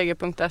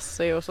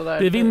derbyseger.se och sådär.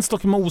 Det är vinst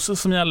och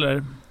mos som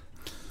gäller.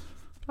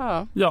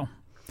 Ja.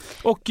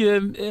 Och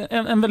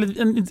en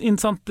väldigt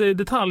intressant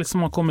detalj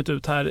som har kommit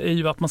ut här är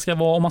ju att man ska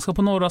vara, om man ska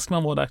på Norra ska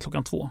man vara där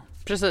 2:00.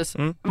 Precis.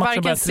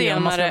 Varken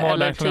senare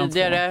eller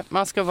tidigare.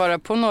 Man ska vara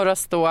på Norra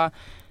Stå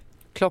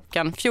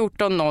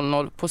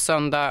 14:00 på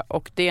söndag,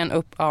 och det är en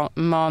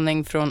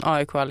uppmaning från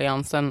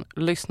AIK-alliansen.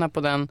 Lyssna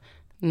på den,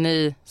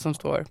 ni som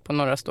står på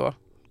Norra Stå.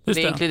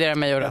 Det inkluderar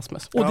mig och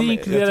Rasmus. Och det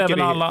inkluderar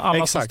även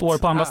alla som står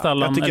på andra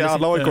ställen. Jag tycker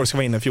alla AIK ska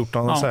vara inne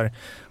 14. Så här.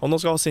 Om de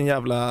ska ha sin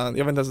jävla,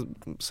 jag vet inte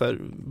så här,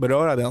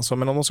 beröra den så,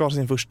 men om de ska ha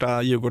sin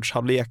första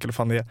Djurgårdshalvlek eller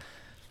fan det,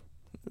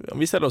 om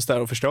vi ställer oss där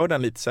och förstör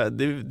den lite så här,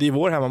 det är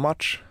vår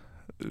hemmamatch.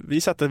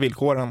 Vi sätter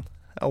villkoren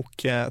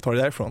och tar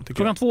det därifrån.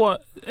 2:00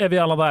 är vi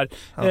alla där.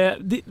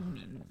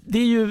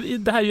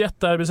 Det här är ju ett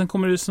derby, sen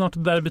kommer det snart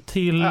ett derby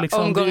till.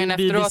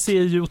 Vi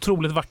ser ju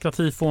otroligt vackra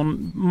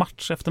tifon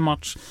match efter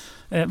match.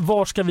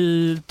 Var ska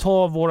vi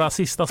ta våra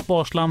sista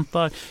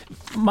sparslantar?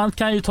 Man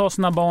kan ju ta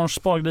sina barns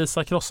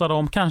spargrisar, krossa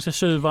dem, kanske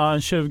tjuva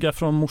en 20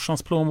 från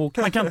morsans plånbok.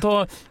 Man kan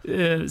ta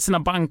sina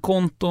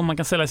bankkonton, man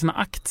kan sälja sina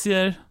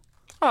aktier.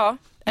 Ja,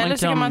 eller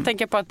så kan man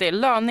tänka på att det är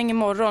löning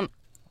imorgon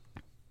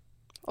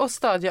och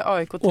stödja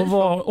AIK-tifo.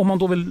 Och om man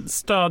då vill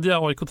stödja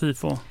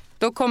AIK-tifo?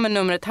 Då kommer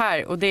numret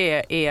här, och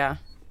det är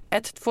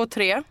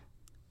 123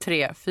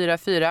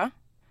 344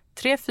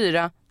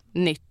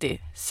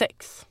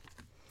 3496.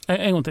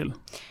 En gång till.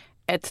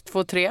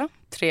 123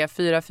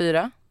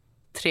 344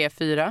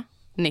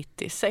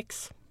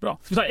 3496. Bra.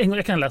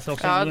 Jag kan läsa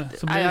också.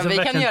 Vi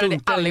kan göra det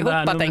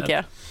allihopa, tänker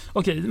jag.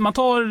 Okej, man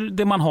tar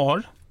det man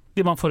har,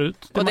 det man får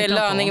ut. Och det är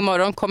löning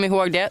imorgon, kom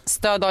ihåg det.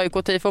 Stöd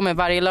AIK-tifo med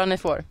varje lön ni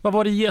får. Vad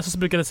var det Jesus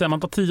brukade säga?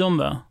 Man tar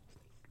 10.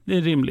 Det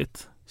är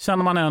rimligt.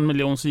 Tjänar man 1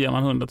 miljon så ger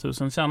man 100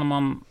 000. Tjänar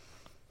man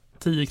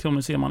 10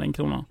 kronor så ger man 1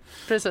 krona.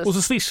 Precis. Och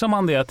så swishar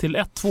man det till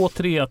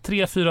 123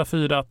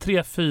 344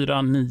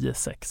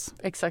 3496.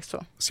 Exakt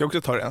så. Ska jag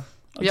också ta det?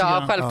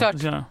 Ja, självklart.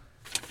 Ja.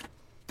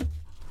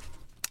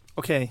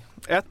 Okej,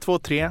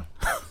 123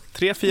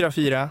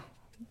 344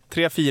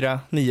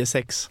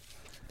 3496.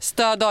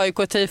 Stöd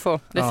AIK-tifo,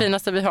 det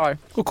finaste vi har.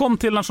 Och kom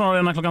till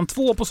Nationalarenan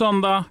 2:00 på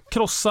söndag.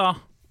 Krossa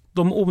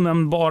de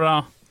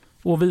onämnbara.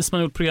 Och vi som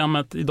har gjort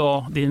programmet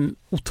idag, det är en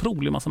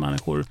otrolig massa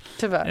människor.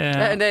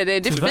 Tyvärr. Det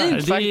är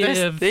fint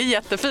faktiskt. Det är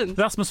jättefint.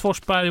 Rasmus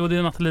Forsberg, och det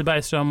är Nathalie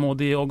Bergström, och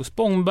det är August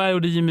Bångberg,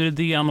 och det är Jimmy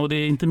Rydén, och det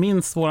är inte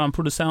minst våran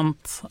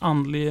producent,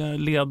 andlig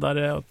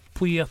ledare,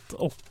 poet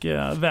och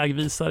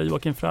vägvisare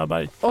Joakim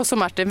Fröberg. Och så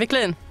Martin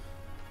Wiklin.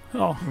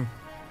 Ja.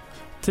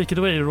 Take it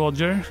away,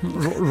 Roger.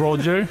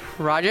 Roger.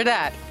 Roger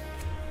that.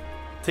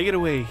 Take it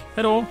away.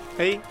 Hej då.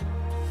 Hej.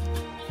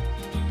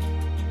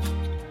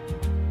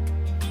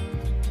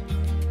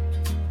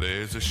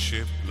 There's a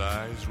ship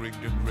lies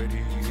rigged and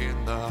ready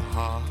in the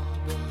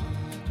harbor.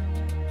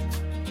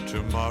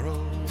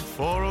 Tomorrow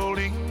for old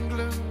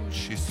England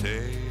she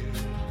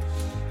sails,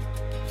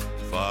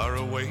 far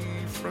away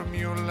from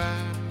your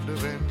land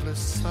of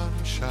endless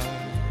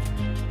sunshine,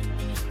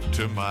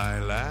 to my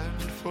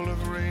land full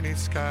of rainy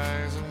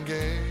skies and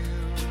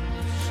gales.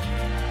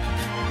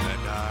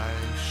 And I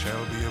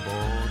shall be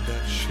aboard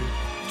that ship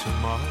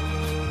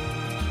tomorrow,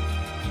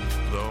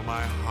 though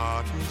my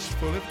heart is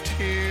full of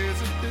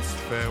tears at this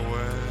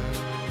farewell.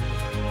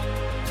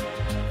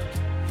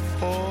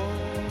 For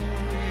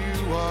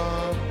you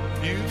are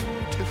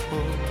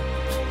beautiful,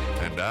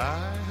 and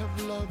I have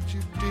loved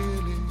you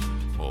dearly,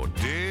 more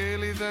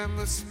dearly than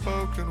the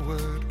spoken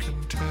word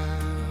can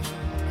tell.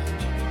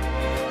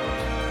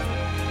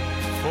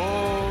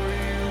 For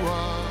you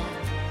are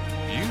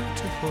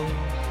beautiful,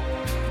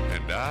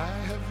 and I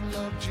have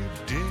loved you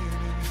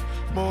dearly,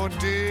 more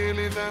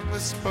dearly than the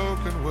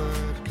spoken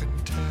word can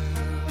tell.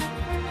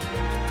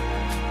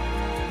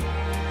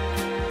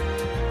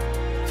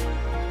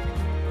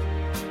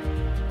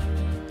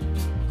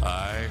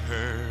 I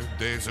heard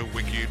there's a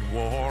wicked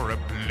war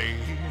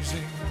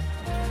a-blazing,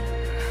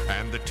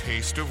 and the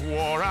taste of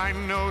war I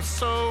know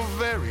so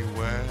very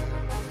well.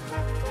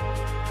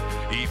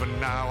 Even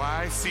now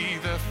I see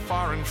the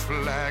foreign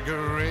flag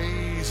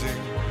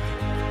a-raising,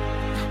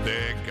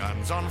 their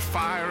guns on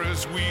fire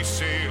as we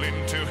sail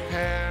into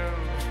hell.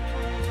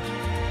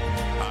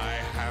 I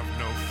have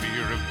no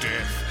fear of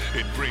death,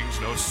 it brings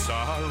no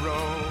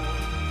sorrow,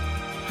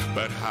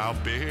 but how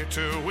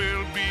bitter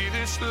will be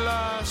this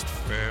last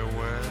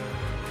farewell.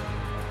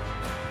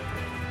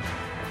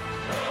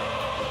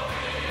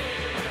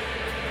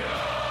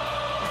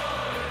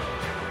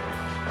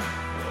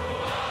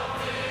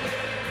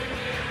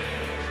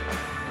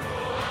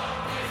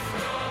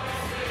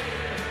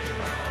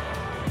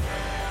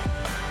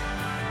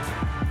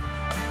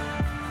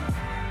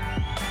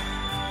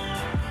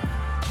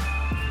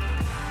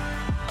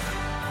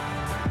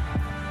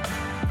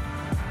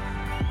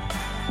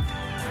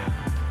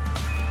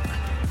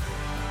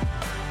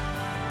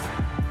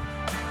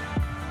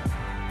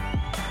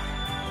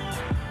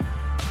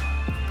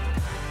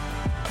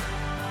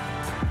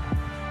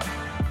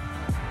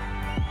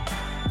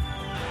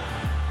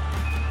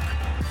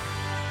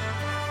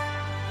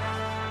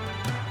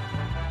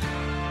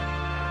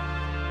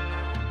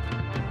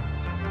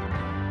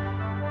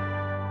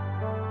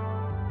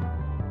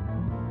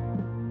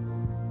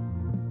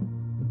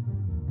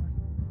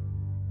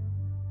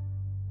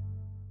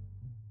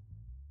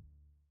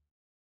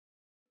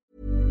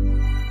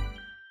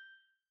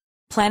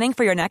 Planning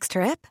for your next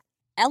trip?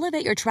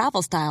 Elevate your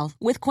travel style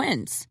with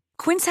Quince.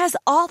 Quince has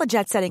all the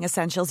jet-setting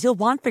essentials you'll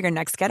want for your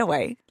next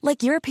getaway,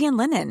 like European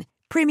linen,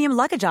 premium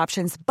luggage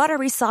options,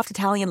 buttery soft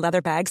Italian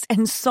leather bags,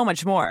 and so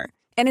much more.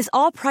 And is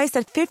all priced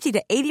at 50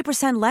 to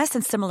 80% less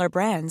than similar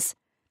brands.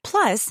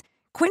 Plus,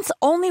 Quince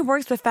only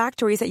works with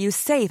factories that use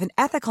safe and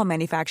ethical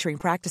manufacturing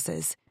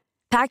practices.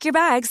 Pack your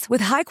bags with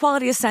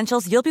high-quality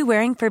essentials you'll be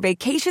wearing for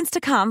vacations to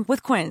come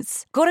with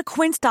Quince. Go to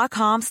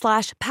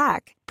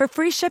quince.com/pack for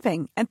free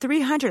shipping and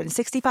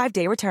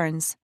 365-day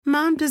returns.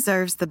 Mom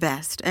deserves the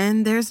best,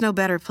 and there's no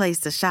better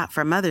place to shop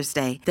for Mother's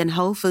Day than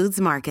Whole Foods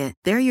Market.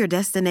 They're your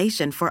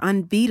destination for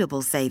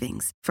unbeatable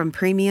savings, from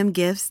premium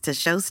gifts to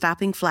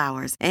show-stopping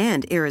flowers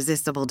and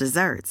irresistible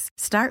desserts.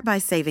 Start by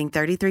saving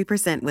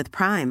 33% with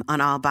Prime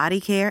on all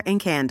body care and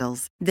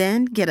candles.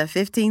 Then get a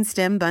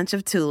 15-stem bunch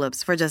of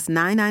tulips for just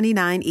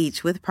 $9.99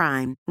 each with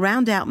Prime.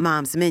 Round out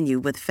Mom's menu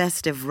with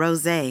festive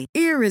rosé,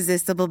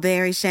 irresistible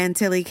berry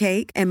chantilly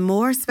cake, and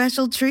more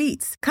special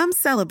treats. Come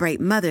celebrate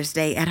Mother's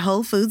Day at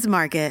Whole Foods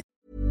Market.